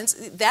the ones,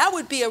 that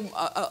would be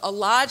a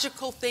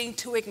logical thing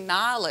to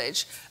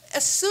acknowledge,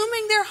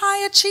 assuming they're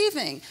high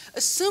achieving,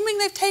 assuming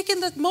they've taken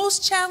the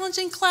most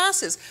challenging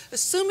classes,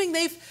 assuming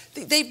they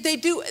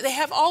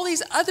have all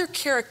these other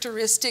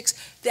characteristics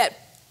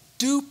that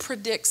do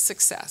predict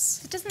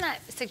success. Doesn't that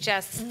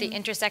suggest the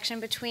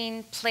intersection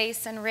between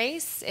place and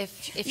race?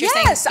 If you're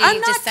yes, saying I'm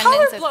not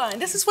colorblind.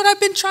 This is what I've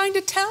been trying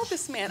to tell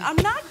this man. I'm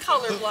not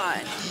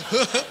colorblind.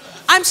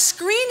 I'm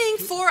screening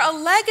for a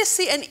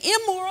legacy, an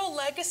immoral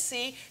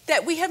legacy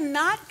that we have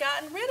not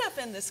gotten rid of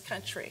in this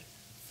country.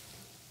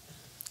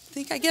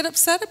 Think I get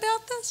upset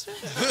about this?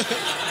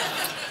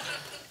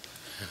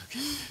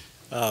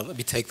 Let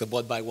me take them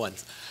one by one.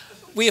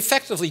 We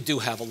effectively do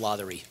have a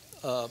lottery.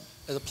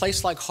 At a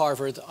place like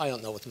Harvard, I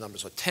don't know what the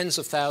numbers are, tens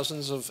of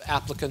thousands of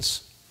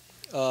applicants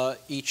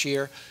each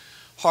year.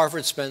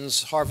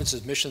 Harvard's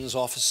admissions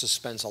office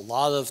spends a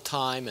lot of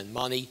time and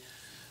money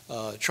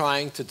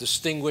trying to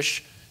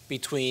distinguish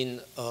between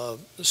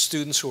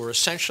students who are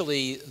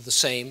essentially the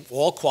same,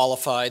 all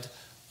qualified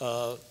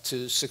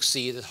to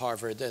succeed at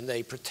Harvard, and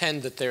they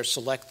pretend that they're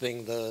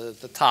selecting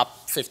the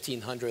top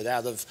 1,500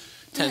 out of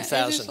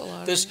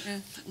 10,000.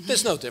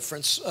 There's no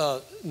difference,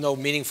 no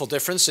meaningful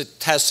difference.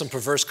 It has some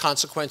perverse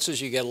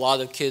consequences. You get a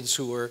lot of kids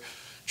who are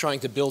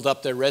trying to build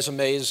up their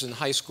resumes in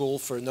high school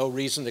for no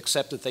reason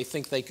except that they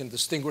think they can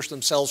distinguish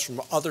themselves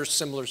from other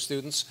similar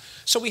students.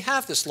 So we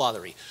have this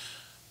lottery.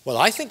 What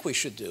I think we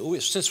should do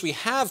is, since we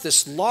have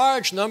this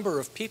large number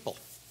of people,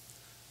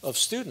 of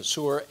students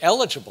who are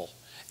eligible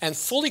and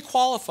fully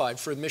qualified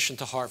for admission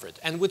to Harvard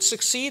and would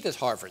succeed at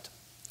Harvard,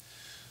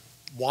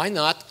 why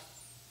not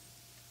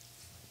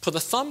put a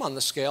thumb on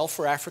the scale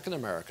for African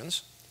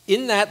Americans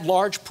in that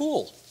large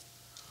pool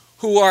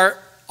who are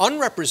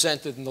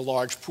unrepresented in the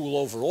large pool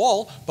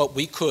overall, but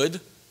we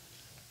could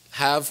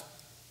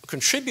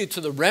contribute to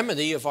the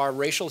remedy of our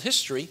racial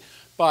history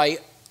by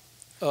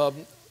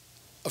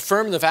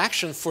affirmative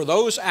action for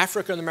those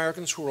African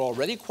Americans who are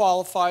already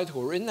qualified,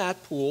 who are in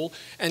that pool,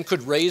 and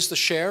could raise the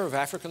share of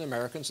African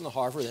Americans in the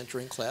Harvard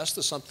entering class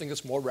to something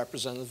that's more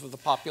representative of the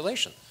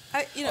population.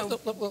 Let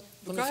me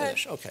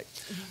finish. Okay.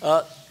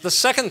 The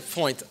second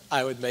point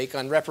I would make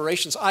on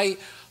reparations, I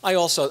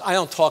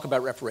don't talk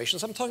about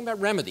reparations. I'm talking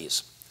about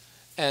remedies.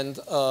 And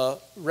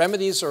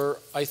remedies are,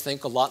 I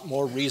think, a lot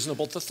more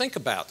reasonable to think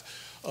about.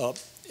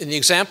 In the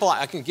example,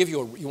 I can give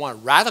you, you want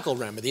a radical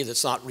remedy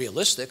that's not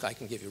realistic. I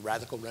can give you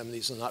radical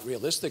remedies that are not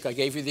realistic. I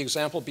gave you the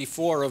example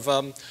before of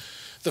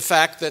the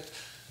fact that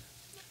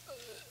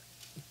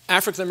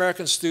African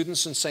American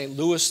students in St.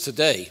 Louis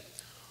today,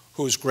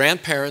 whose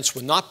grandparents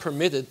were not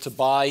permitted to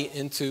buy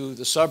into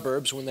the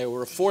suburbs when they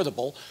were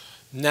affordable,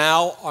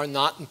 now are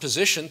not in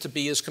position to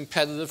be as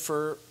competitive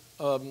for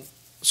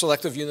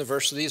selective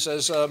universities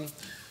as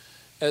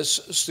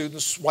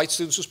students, white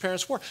students whose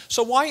parents were.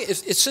 So why,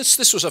 since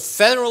this was a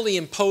federally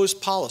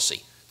imposed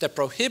policy that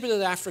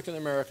prohibited African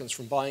Americans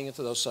from buying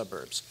into those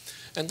suburbs,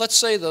 and let's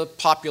say the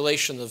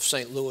population of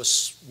St.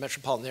 Louis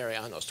metropolitan area,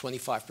 I don't know, is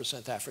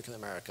 25% African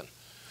American,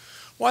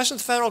 why doesn't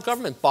the federal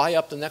government buy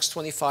up the next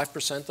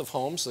 25% of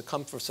homes that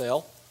come for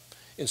sale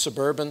in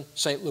suburban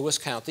St. Louis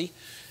County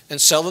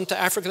and sell them to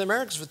African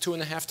Americans for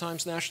 2.5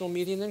 times national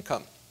median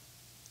income?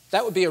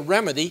 That would be a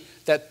remedy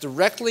that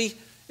directly,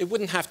 you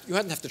wouldn't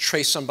have to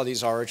trace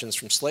somebody's origins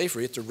from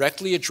slavery. It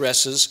directly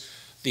addresses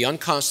the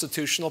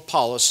unconstitutional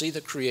policy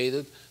that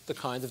created the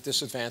kind of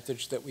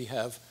disadvantage that we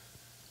have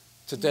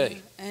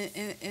today.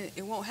 And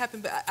it won't happen.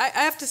 But I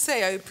have to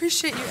say, I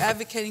appreciate you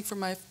advocating for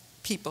my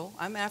people.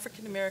 I'm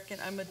African American.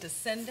 I'm a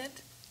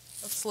descendant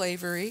of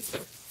slavery.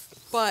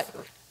 But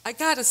I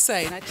got to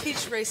say, and I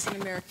teach race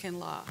and American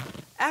law,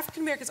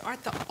 African Americans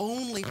aren't the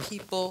only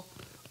people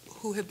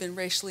who have been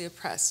racially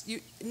oppressed.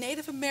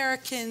 Native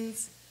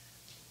Americans,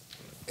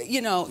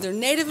 they're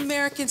Native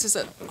Americans. There's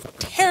a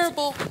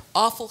terrible,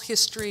 awful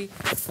history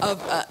of,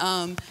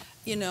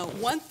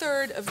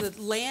 1/3 of the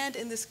land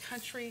in this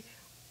country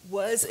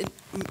was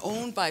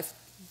owned by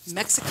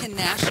Mexican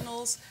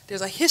nationals.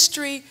 There's a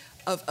history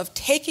of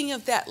taking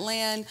of that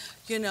land.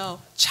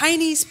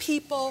 Chinese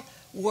people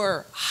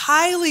were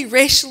highly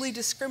racially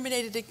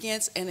discriminated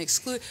against and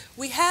excluded.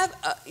 We have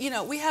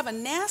a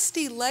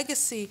nasty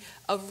legacy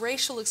of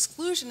racial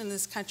exclusion in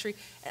this country.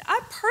 And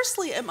I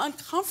personally am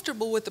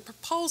uncomfortable with the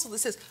proposal that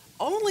says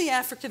only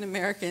African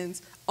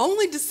Americans,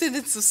 only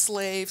descendants of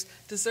slaves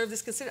deserve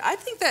this consideration. I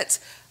think that's,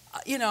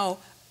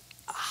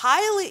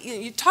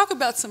 highly. You talk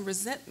about some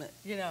resentment.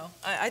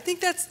 I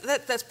think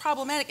that's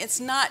problematic.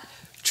 It's not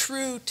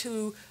true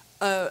to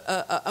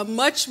a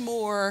much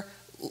more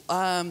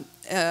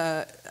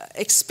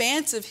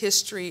expansive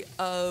history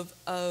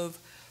of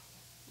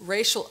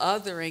racial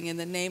othering in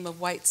the name of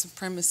white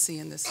supremacy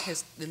in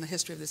the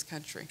history of this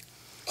country.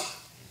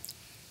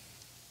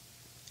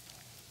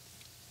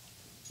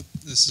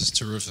 This is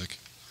terrific.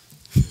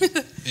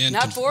 And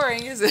not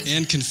boring, is it?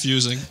 And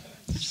confusing.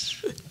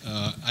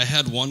 I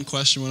had one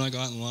question when I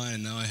got in line,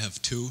 and now I have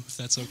two, if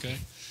that's okay.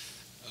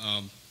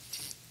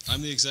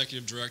 I'm the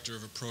executive director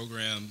of a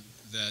program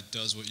that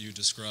does what you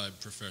described,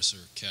 Professor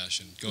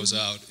Cashin. Goes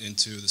out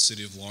into the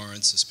city of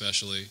Lawrence,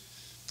 especially,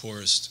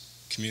 poorest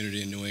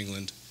community in New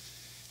England.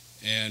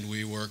 And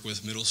we work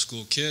with middle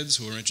school kids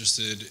who are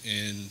interested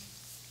in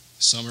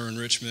summer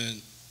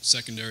enrichment,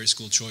 secondary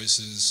school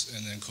choices,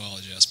 and then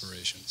college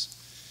aspirations.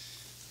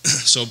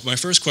 So my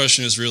first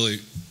question is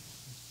really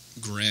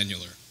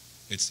granular.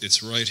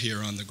 It's right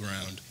here on the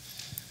ground.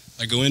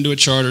 I go into a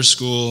charter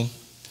school,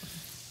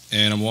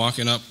 and I'm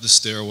walking up the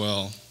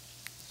stairwell,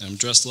 and I'm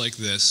dressed like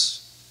this,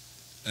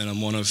 and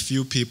I'm one of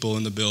few people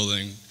in the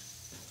building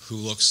who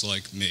looks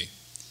like me.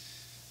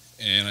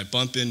 And I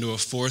bump into a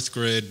 4th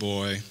grade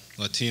boy,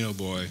 Latino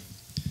boy,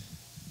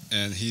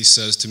 and he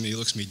says to me, he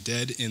looks me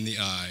dead in the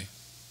eye.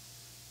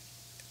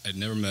 I'd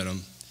never met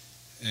him.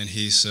 And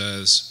he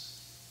says,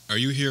 "Are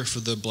you here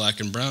for the black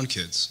and brown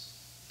kids?"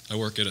 I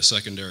work at a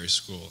secondary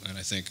school, and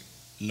I think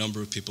a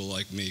number of people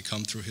like me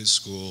come through his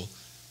school,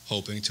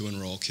 hoping to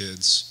enroll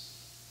kids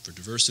for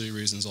diversity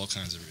reasons, all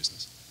kinds of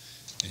reasons.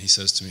 And he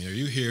says to me, "Are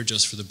you here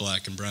just for the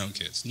black and brown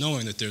kids?"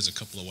 Knowing that there's a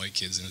couple of white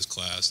kids in his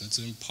class, and it's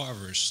an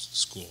impoverished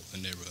school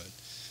and neighborhood.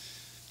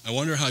 I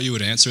wonder how you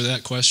would answer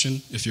that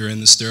question if you're in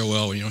the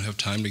stairwell and you don't have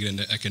time to get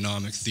into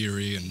economic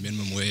theory and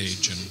minimum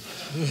wage and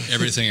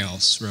everything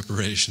else,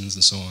 reparations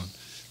and so on.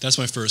 That's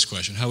my first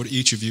question. How would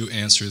each of you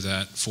answer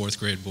that fourth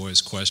grade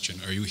boy's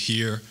question? Are you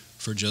here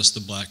for just the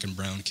black and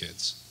brown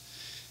kids?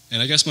 And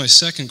I guess my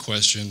second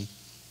question,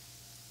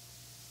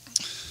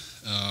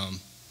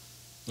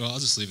 well, I'll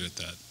just leave it at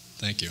that.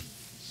 Thank you.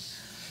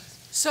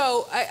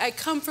 So I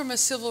come from a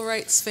civil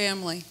rights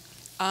family,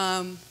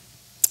 I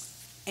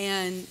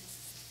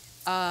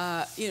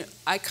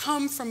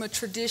come from a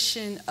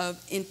tradition of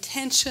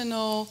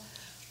intentional,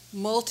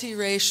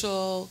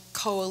 multiracial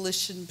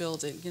coalition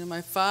building.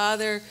 My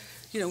father,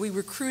 we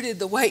recruited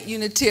the white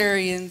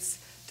Unitarians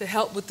to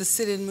help with the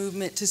sit-in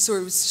movement to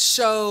sort of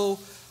show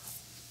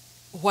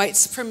white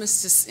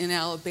supremacists in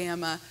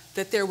Alabama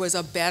that there was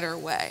a better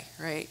way,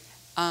 right?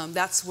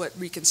 That's what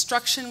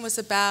Reconstruction was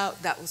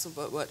about. That was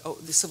what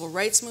the Civil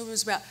Rights Movement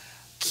was about.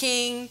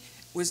 King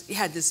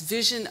had this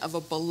vision of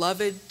a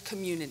beloved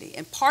community.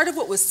 And part of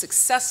what was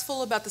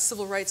successful about the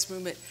Civil Rights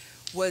Movement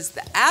was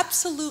the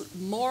absolute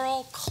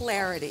moral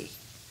clarity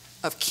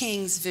of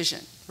King's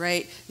vision,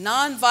 right?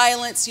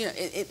 Nonviolence,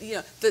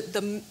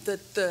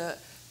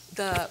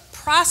 the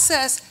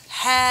process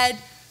had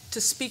to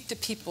speak to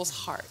people's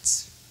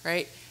hearts,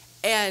 right?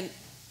 And,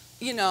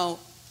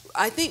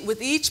 I think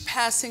with each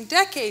passing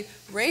decade,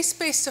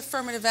 race-based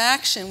affirmative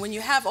action, when you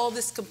have all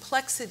this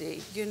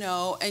complexity, and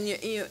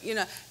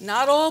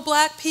not all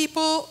black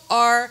people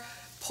are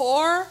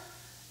poor,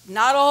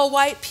 not all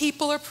white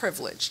people are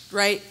privileged,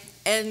 right?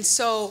 And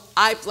so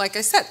like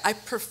I said, I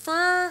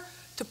prefer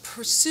to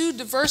pursue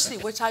diversity,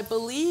 which I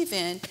believe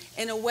in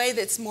a way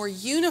that's more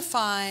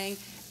unifying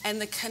and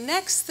that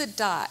connects the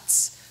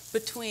dots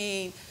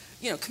between,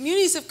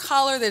 communities of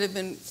color that have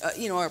been,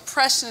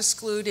 oppressed and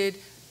excluded,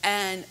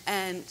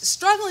 and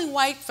struggling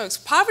white folks.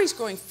 Poverty's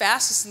growing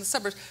fastest in the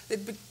suburbs.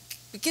 It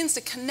begins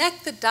to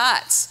connect the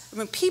dots.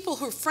 People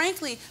who are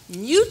frankly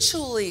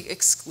mutually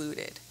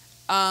excluded.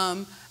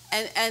 And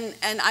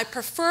I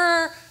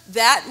prefer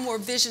that more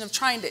vision of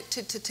trying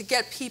to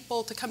get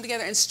people to come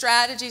together and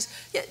strategies.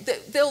 Yeah,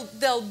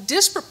 they'll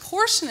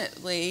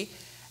disproportionately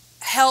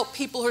help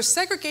people who are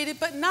segregated,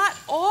 but not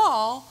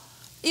all.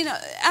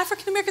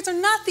 African Americans are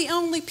not the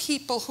only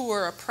people who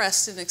are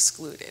oppressed and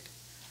excluded.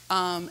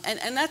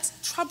 And that's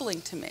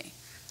troubling to me.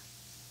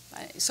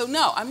 So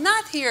no, I'm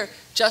not here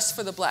just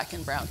for the black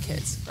and brown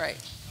kids, right?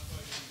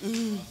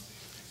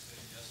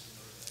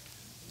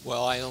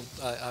 Well,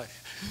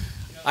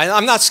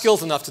 I'm not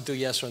skilled enough to do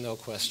yes or no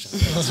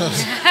questions.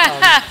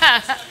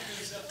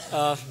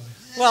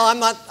 Well,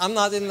 I'm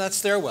not in that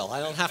stairwell. I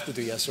don't have to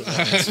do yes or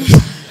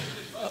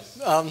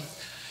no.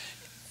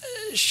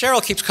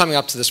 Sheryll keeps coming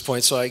up to this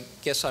point, so I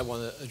guess I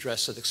want to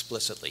address it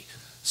explicitly.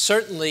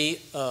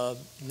 Certainly,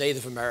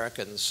 Native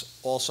Americans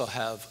also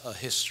have a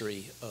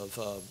history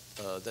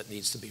that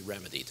needs to be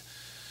remedied.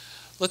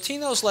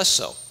 Latinos, less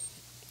so.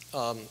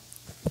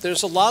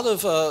 There's a lot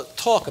of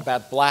talk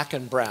about black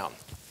and brown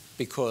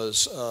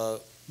because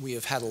we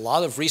have had a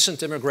lot of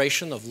recent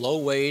immigration of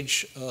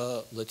low-wage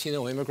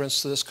Latino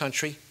immigrants to this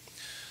country.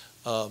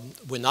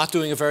 We're not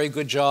doing a very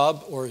good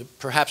job, or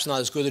perhaps not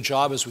as good a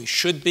job as we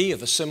should be,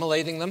 of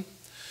assimilating them.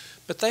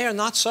 But they are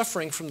not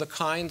suffering from the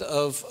kind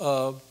of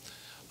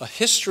a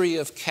history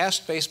of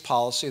caste-based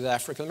policy that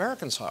African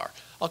Americans are.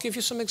 I'll give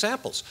you some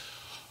examples.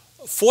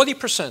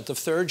 40% of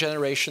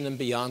third-generation and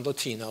beyond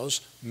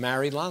Latinos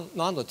marry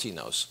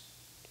non-Latinos.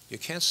 You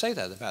can't say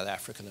that about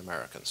African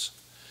Americans.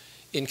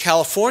 In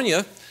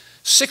California,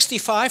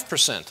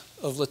 65%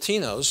 of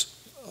Latinos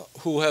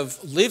who have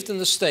lived in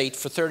the state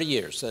for 30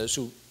 years, that is,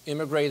 who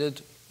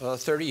immigrated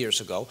 30 years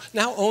ago,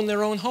 now own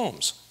their own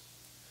homes.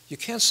 You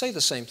can't say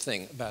the same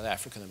thing about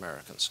African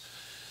Americans.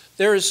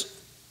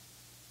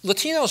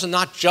 Latinos are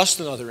not just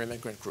another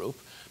immigrant group,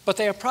 but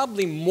they are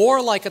probably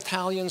more like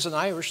Italians and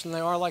Irish than they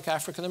are like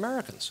African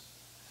Americans.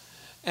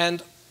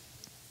 And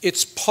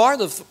it's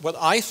part of what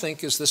I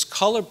think is this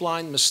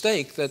colorblind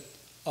mistake that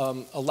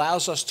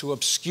allows us to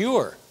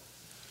obscure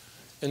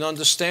an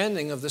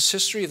understanding of this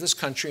history of this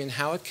country and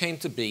how it came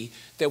to be,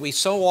 that we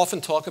so often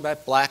talk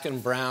about black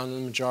and brown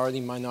and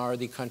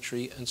majority-minority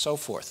country and so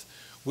forth.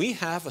 We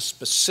have a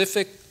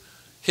specific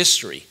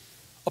history,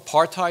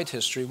 apartheid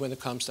history, when it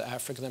comes to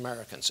African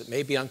Americans. It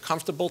may be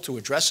uncomfortable to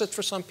address it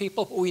for some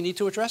people, but we need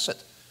to address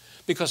it.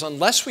 Because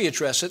unless we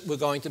address it, we're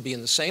going to be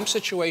in the same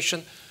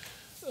situation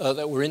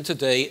that we're in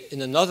today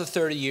in another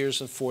 30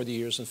 years and 40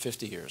 years and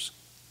 50 years.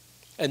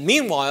 And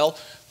meanwhile,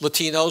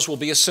 Latinos will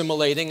be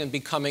assimilating and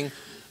becoming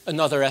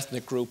another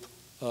ethnic group,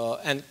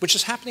 which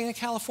is happening in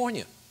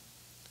California.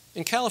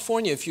 In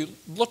California, if you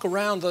look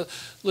around, the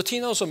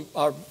Latinos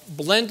are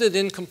blended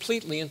in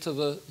completely into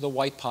the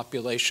white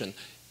population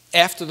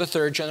after the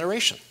third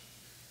generation.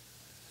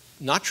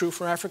 Not true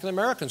for African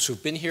Americans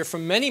who've been here for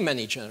many,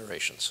 many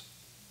generations.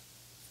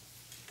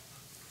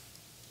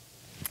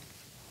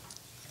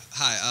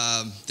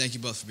 Hi, thank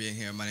you both for being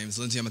here. My name is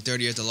Lindsay. I'm a third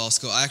year at the law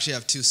school. I actually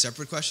have two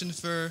separate questions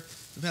for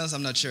the panelists.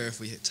 I'm not sure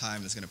if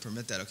time is going to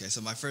permit that. Okay,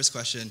 so my first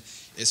question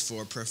is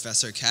for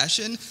Professor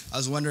Cashin. I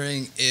was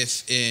wondering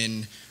if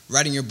in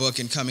writing your book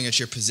and coming at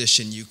your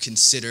position, you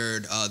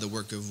considered the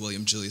work of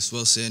William Julius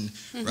Wilson,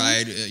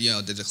 right?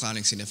 The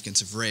declining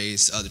significance of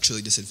race, the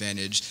truly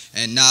disadvantaged,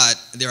 and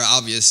there are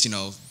obvious,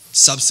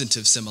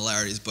 substantive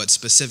similarities, but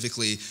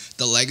specifically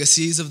the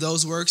legacies of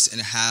those works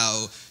and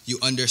how you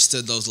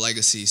understood those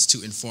legacies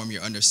to inform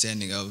your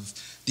understanding of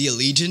the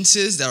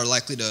allegiances that are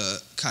likely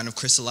to kind of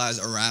crystallize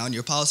around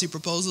your policy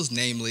proposals,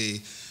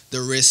 namely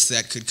the risks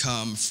that could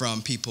come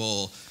from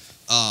people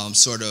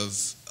sort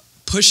of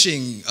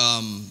pushing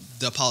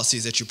the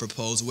policies that you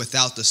propose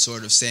without the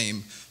sort of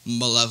same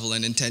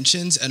malevolent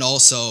intentions, and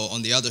also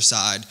on the other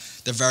side,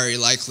 the very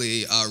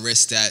likely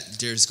risk that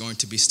there's going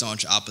to be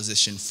staunch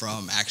opposition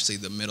from actually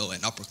the middle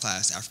and upper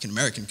class African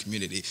American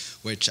community,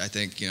 which I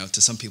think,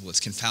 to some people it's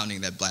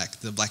confounding that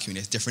the black community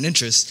has different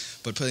interests,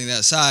 but putting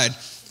that aside,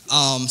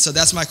 so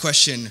that's my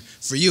question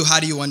for you. How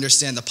do you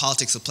understand the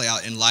politics that play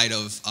out in light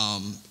of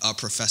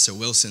Professor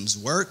Wilson's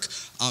work?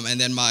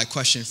 And then my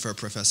question for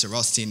Professor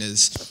Rothstein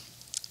is,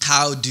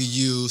 how do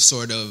you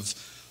sort of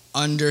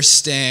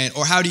understand,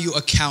 or how do you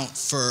account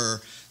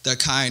for the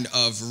kind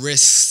of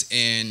risks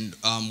in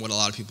what a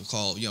lot of people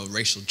call,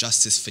 racial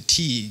justice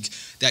fatigue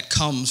that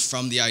comes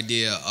from the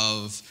idea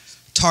of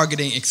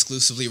targeting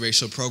exclusively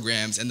racial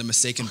programs and the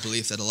mistaken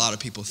belief that a lot of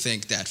people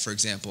think that, for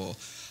example,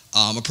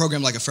 a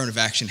program like affirmative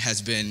action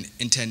has been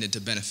intended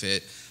to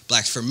benefit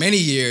blacks for many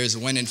years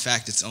when in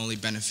fact it's only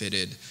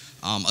benefited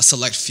a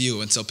select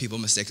few, and so people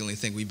mistakenly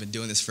think we've been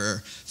doing this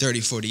for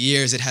 30, 40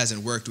 years, it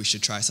hasn't worked, we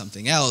should try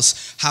something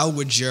else. How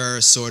would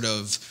your sort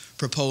of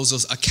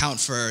proposals account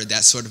for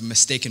that sort of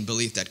mistaken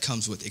belief that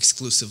comes with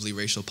exclusively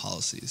racial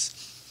policies?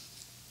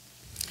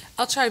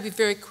 I'll try to be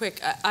very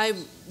quick.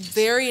 I'm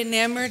very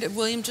enamored of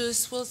William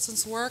Julius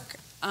Wilson's work.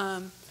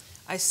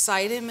 I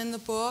cite him in the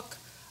book.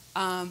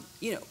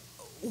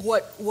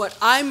 What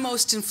I'm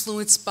most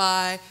influenced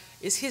by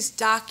is his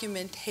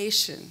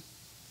documentation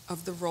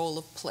of the role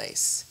of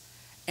place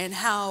and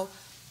how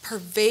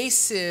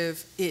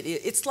pervasive it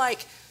is. It's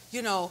like,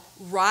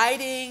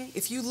 riding,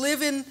 if you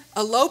live in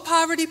a low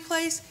poverty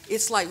place,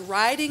 it's like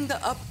riding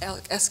the up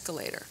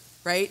escalator,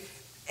 right?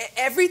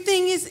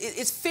 Everything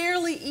is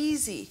fairly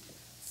easy,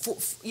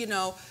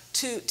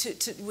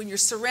 to when you're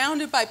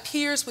surrounded by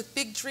peers with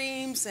big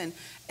dreams and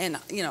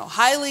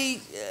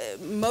highly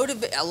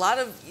motivated, a lot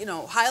of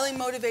highly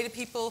motivated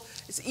people.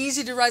 It's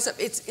easy to rise up.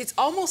 It's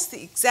almost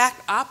the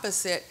exact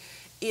opposite,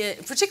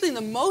 particularly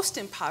in the most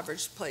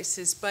impoverished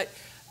places. But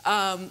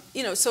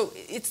so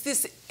it's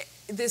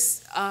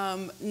this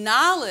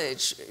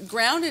knowledge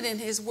grounded in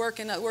his work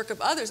and the work of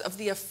others of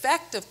the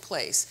effect of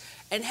place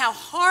and how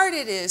hard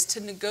it is to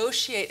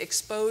negotiate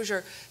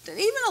exposure to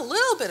even a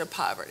little bit of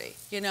poverty,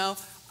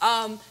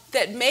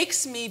 that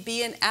makes me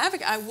be an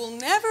advocate. I will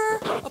never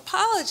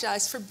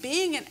apologize for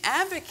being an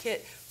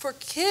advocate for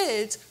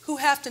kids who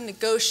have to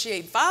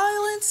negotiate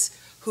violence,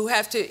 who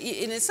have to,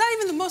 and it's not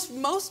even the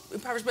most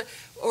impoverished, but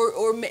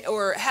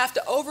or have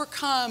to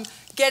overcome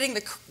getting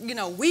the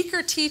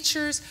weaker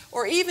teachers,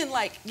 or even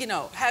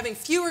having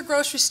fewer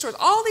grocery stores.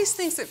 All these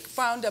things that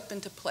wound up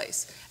into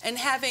place, and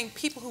having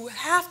people who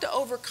have to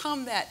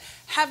overcome that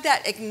have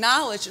that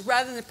acknowledged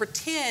rather than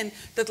pretend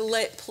that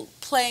the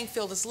playing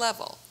field is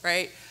level,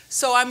 right?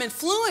 So I'm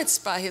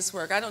influenced by his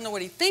work. I don't know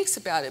what he thinks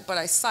about it, but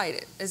I cite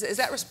it. Is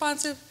that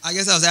responsive? I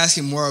guess I was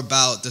asking more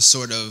about the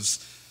sort of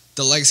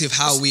the legacy of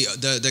how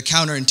the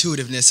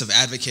counterintuitiveness of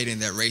advocating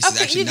that race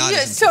is actually not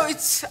as important.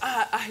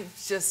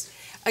 So it's,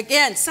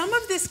 again, some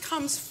of this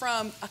comes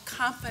from a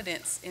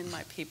confidence in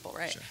my people,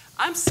 right? Sure.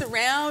 I'm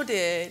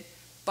surrounded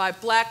by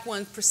black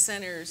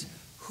 1%ers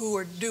who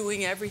are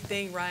doing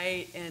everything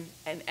right,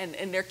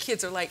 and their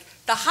kids are like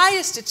the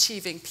highest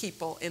achieving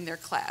people in their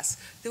class.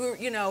 They were,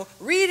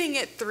 reading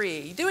at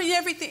 3, doing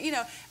everything,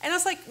 and I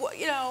was like,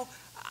 well,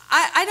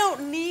 I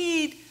don't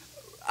need,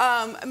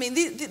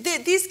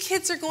 these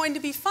kids are going to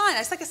be fine.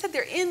 Like I said,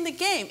 they're in the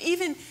game.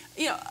 Even,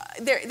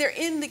 they're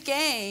in the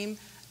game.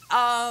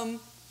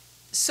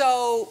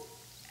 So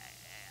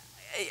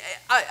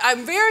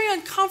I'm very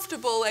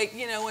uncomfortable,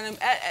 when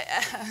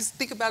I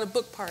think about a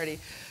book party.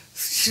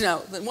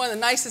 One of the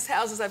nicest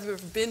houses I've ever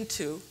been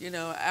to,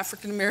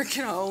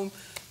 African-American home,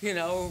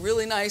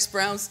 really nice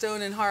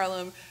brownstone in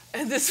Harlem,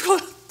 and this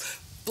one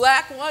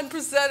black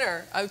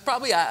 1%er,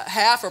 probably a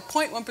half or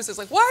 0.1%, is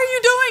like, why are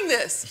you doing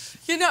this?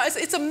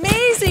 It's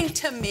amazing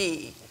to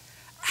me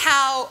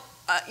how,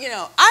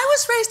 I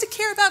was raised to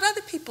care about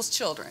other people's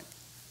children.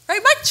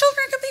 Right? My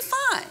children could be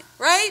fine,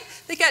 right?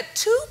 They got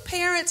 2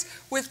 parents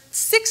with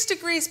 6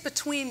 degrees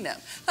between them.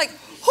 Like,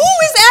 who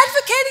is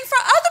advocating for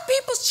other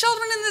people's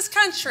children in this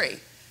country?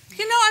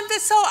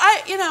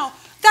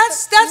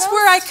 That's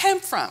where I came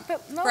from.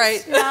 But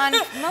right?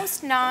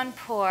 Most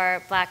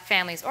non-poor black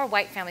families, or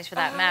white families for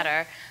that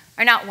matter,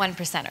 are not one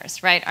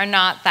percenters, right? Are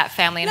not that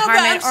family in No, but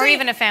Harmon, I'm or saying-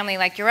 even a family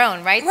like your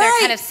own, right? They're Right,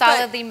 kind of but-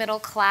 solidly middle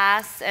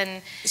class,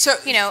 and So-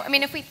 you know, I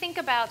mean, if we think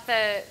about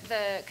the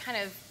kind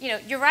of, you know,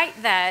 you're right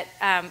that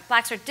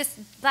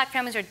black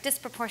families are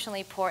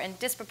disproportionately poor and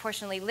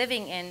disproportionately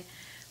living in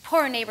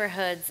poorer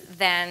neighborhoods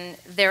than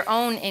their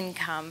own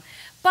income,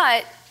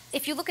 but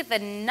if you look at the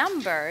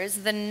numbers,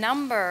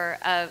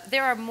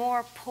 there are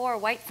more poor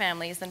white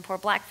families than poor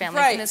black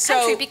families Right, in this so-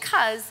 country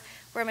because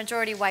we're a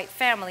majority white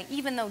family,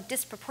 even though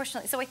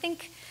disproportionately. So I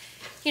think,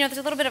 you know, there's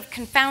a little bit of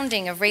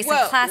confounding of race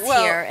and class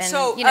here. And,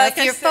 so, you know, like if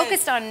I you're said-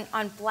 focused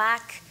on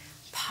black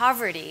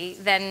poverty,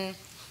 then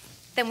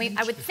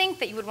I would think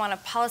that you would want a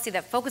policy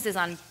that focuses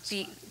on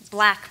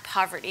black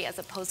poverty as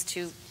opposed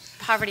to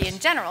poverty in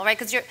general, right?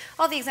 Because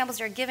all the examples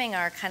you're giving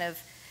are kind of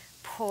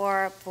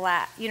poor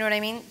black, you know what I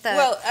mean? I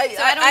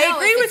don't know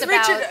agree if with it's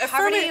Richard. about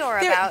poverty or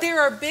there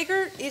are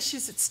bigger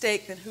issues at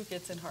stake than who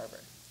gets in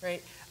Harvard,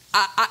 right?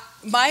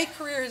 My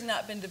career has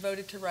not been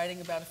devoted to writing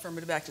about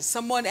affirmative action.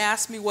 Someone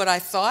asked me what I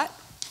thought,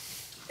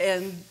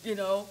 and you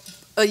know,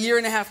 a year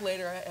and a half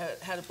later,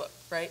 I had a book,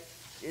 right?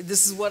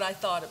 This is what I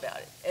thought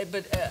about it.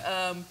 But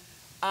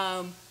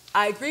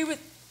I agree with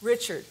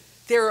Richard.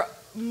 There are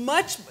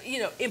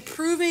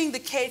improving the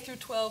K through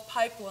 12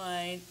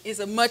 pipeline is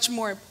a much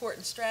more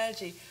important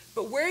strategy.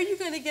 But where are you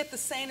going to get the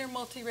saner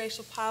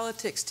multiracial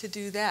politics to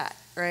do that,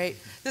 right?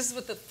 This is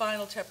what the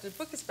final chapter of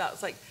the book is about.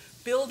 It's like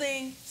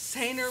building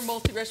saner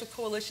multiracial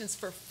coalitions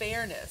for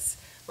fairness,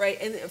 right?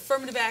 And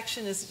affirmative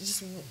action is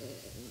just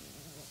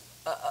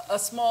a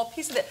small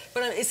piece of that.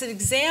 But it's an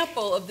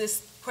example of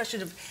this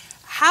question of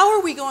how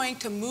are we going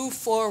to move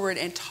forward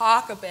and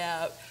talk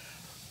about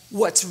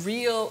what's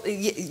real.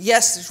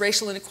 Yes, there's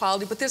racial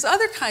inequality, but there's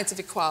other kinds of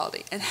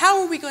equality. And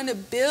how are we going to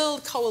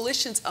build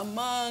coalitions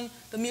among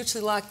the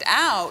mutually locked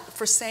out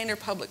for saner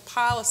public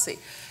policy?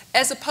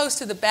 As opposed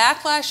to the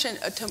backlash and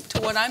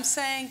to what I'm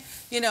saying,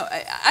 you know,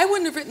 I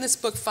wouldn't have written this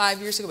book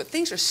 5 years ago, but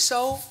things are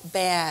so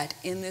bad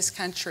in this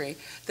country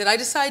that I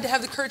decided to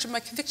have the courage of my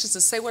convictions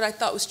and say what I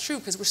thought was true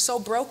because we're so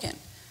broken,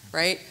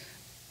 right?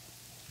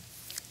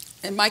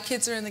 And my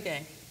kids are in the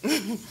game.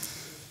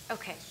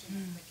 Okay.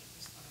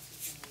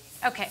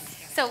 Okay.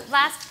 So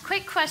last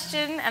quick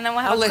question, and then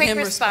we'll have I'll a let quick him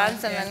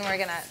response, respond, and then we're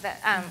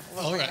gonna.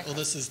 All right. Well,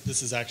 this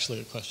is actually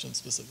a question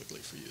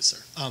specifically for you, sir.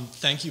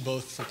 Thank you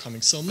both for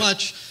coming so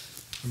much.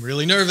 I'm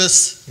really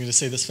nervous. I'm going to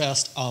say this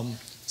fast.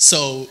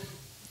 So,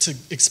 to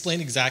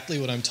explain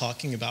exactly what I'm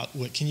talking about,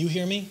 can you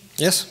hear me?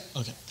 Yes.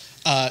 Okay.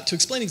 To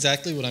explain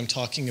exactly what I'm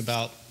talking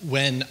about,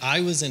 when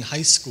I was in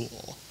high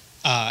school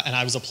and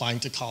I was applying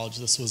to college,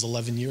 this was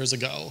 11 years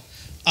ago,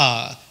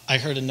 I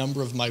heard a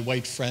number of my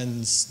white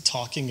friends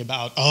talking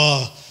about,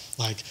 I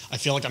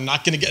feel like I'm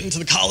not going to get into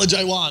the college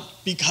I want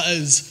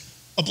because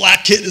a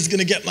black kid is going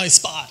to get my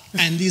spot.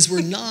 And these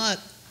were not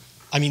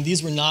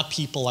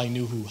people I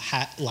knew who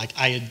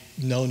I had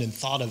known and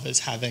thought of as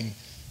having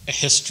a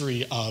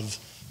history of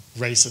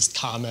racist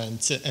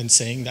comments and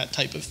saying that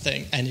type of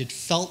thing. And it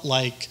felt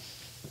like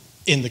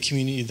in the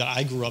community that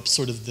I grew up,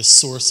 sort of this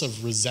source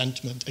of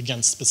resentment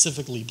against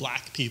specifically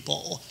black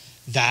people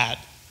that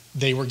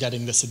they were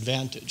getting this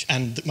advantage.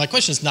 And my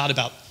question is not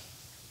about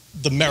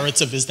the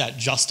merits of is that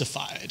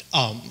justified,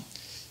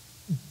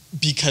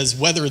 because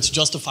whether it's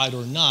justified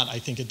or not, I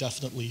think it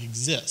definitely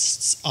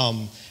exists.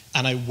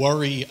 And I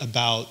worry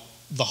about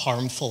the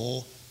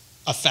harmful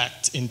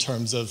effect in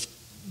terms of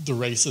the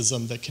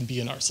racism that can be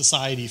in our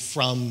society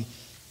from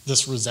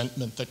this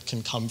resentment that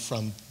can come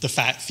from the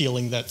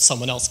feeling that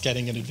someone else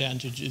getting an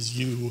advantage is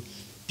you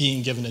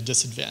being given a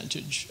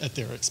disadvantage at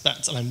their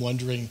expense. And I'm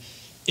wondering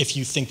if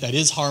you think that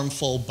is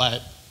harmful,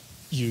 but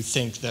you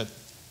think that,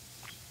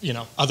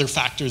 other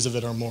factors of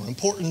it are more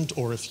important,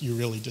 or if you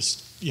really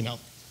just,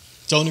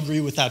 don't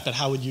agree with that, but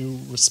how would you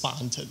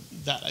respond to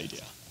that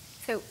idea?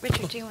 So,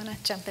 Richard, do you want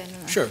to jump in?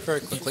 Sure, very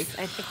quickly.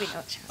 I think we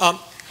know.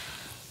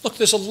 Look,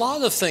 there's a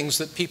lot of things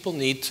that people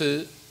need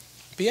to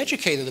be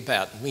educated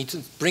about, we need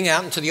to bring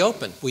out into the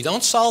open. We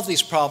don't solve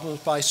these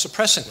problems by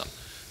suppressing them.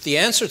 The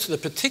answer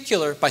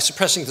to by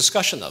suppressing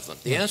discussion of them,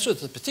 the answer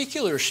to the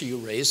particular issue you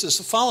raised is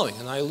the following,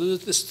 and I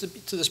alluded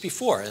to this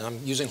before, and I'm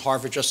using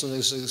Harvard just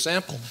as an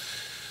example.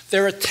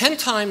 There are 10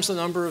 times the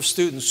number of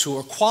students who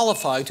are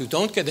qualified who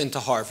don't get into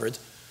Harvard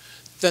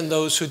than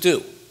those who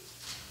do.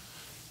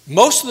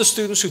 Most of the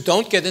students who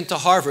don't get into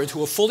Harvard,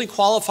 who are fully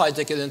qualified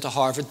to get into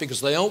Harvard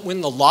because they don't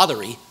win the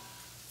lottery,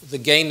 the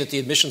game that the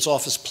admissions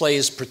office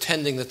plays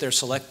pretending that they're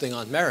selecting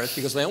on merit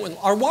because they don't win,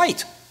 are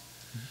white.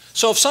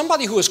 So if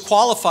somebody who is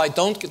qualified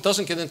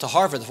doesn't get into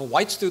Harvard, if a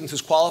white student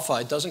who's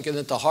qualified doesn't get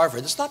into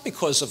Harvard, it's not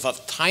because of a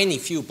tiny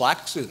few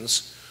black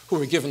students who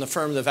were given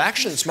affirmative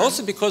action. It's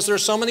mostly because there are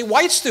so many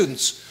white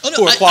students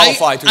who are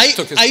qualified who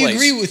took his place. I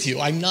agree with you.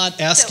 I'm not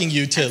asking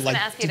you to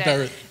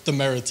the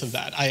merits of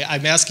that.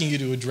 I'm asking you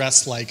to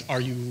address, are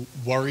you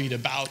worried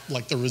about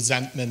the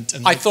resentment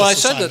and I thought I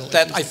said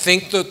that I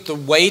think that the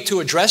way to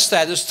address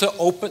that is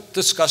to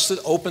discuss it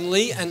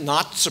openly and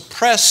not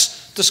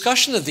suppress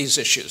discussion of these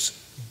issues.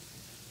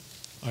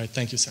 All right,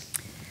 thank you, sir.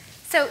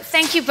 So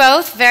thank you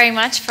both very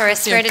much for a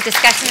spirited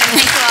discussion, and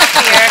thank you all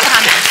for your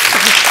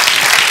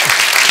comments.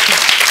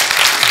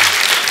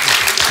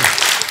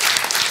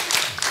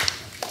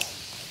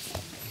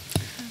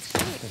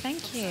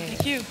 Thank you.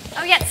 Thank you.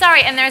 Oh, yeah,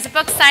 sorry, and there's a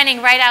book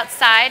signing right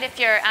outside if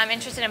you're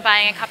interested in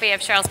buying a copy of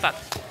Sheryll's book.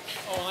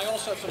 Oh, I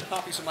also have some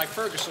copies of my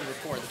Ferguson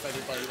report if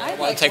anybody I'd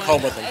want like to take one.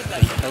 home with them. I'd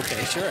like one.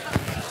 Okay, sure.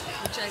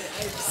 Which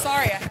I'm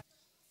sorry.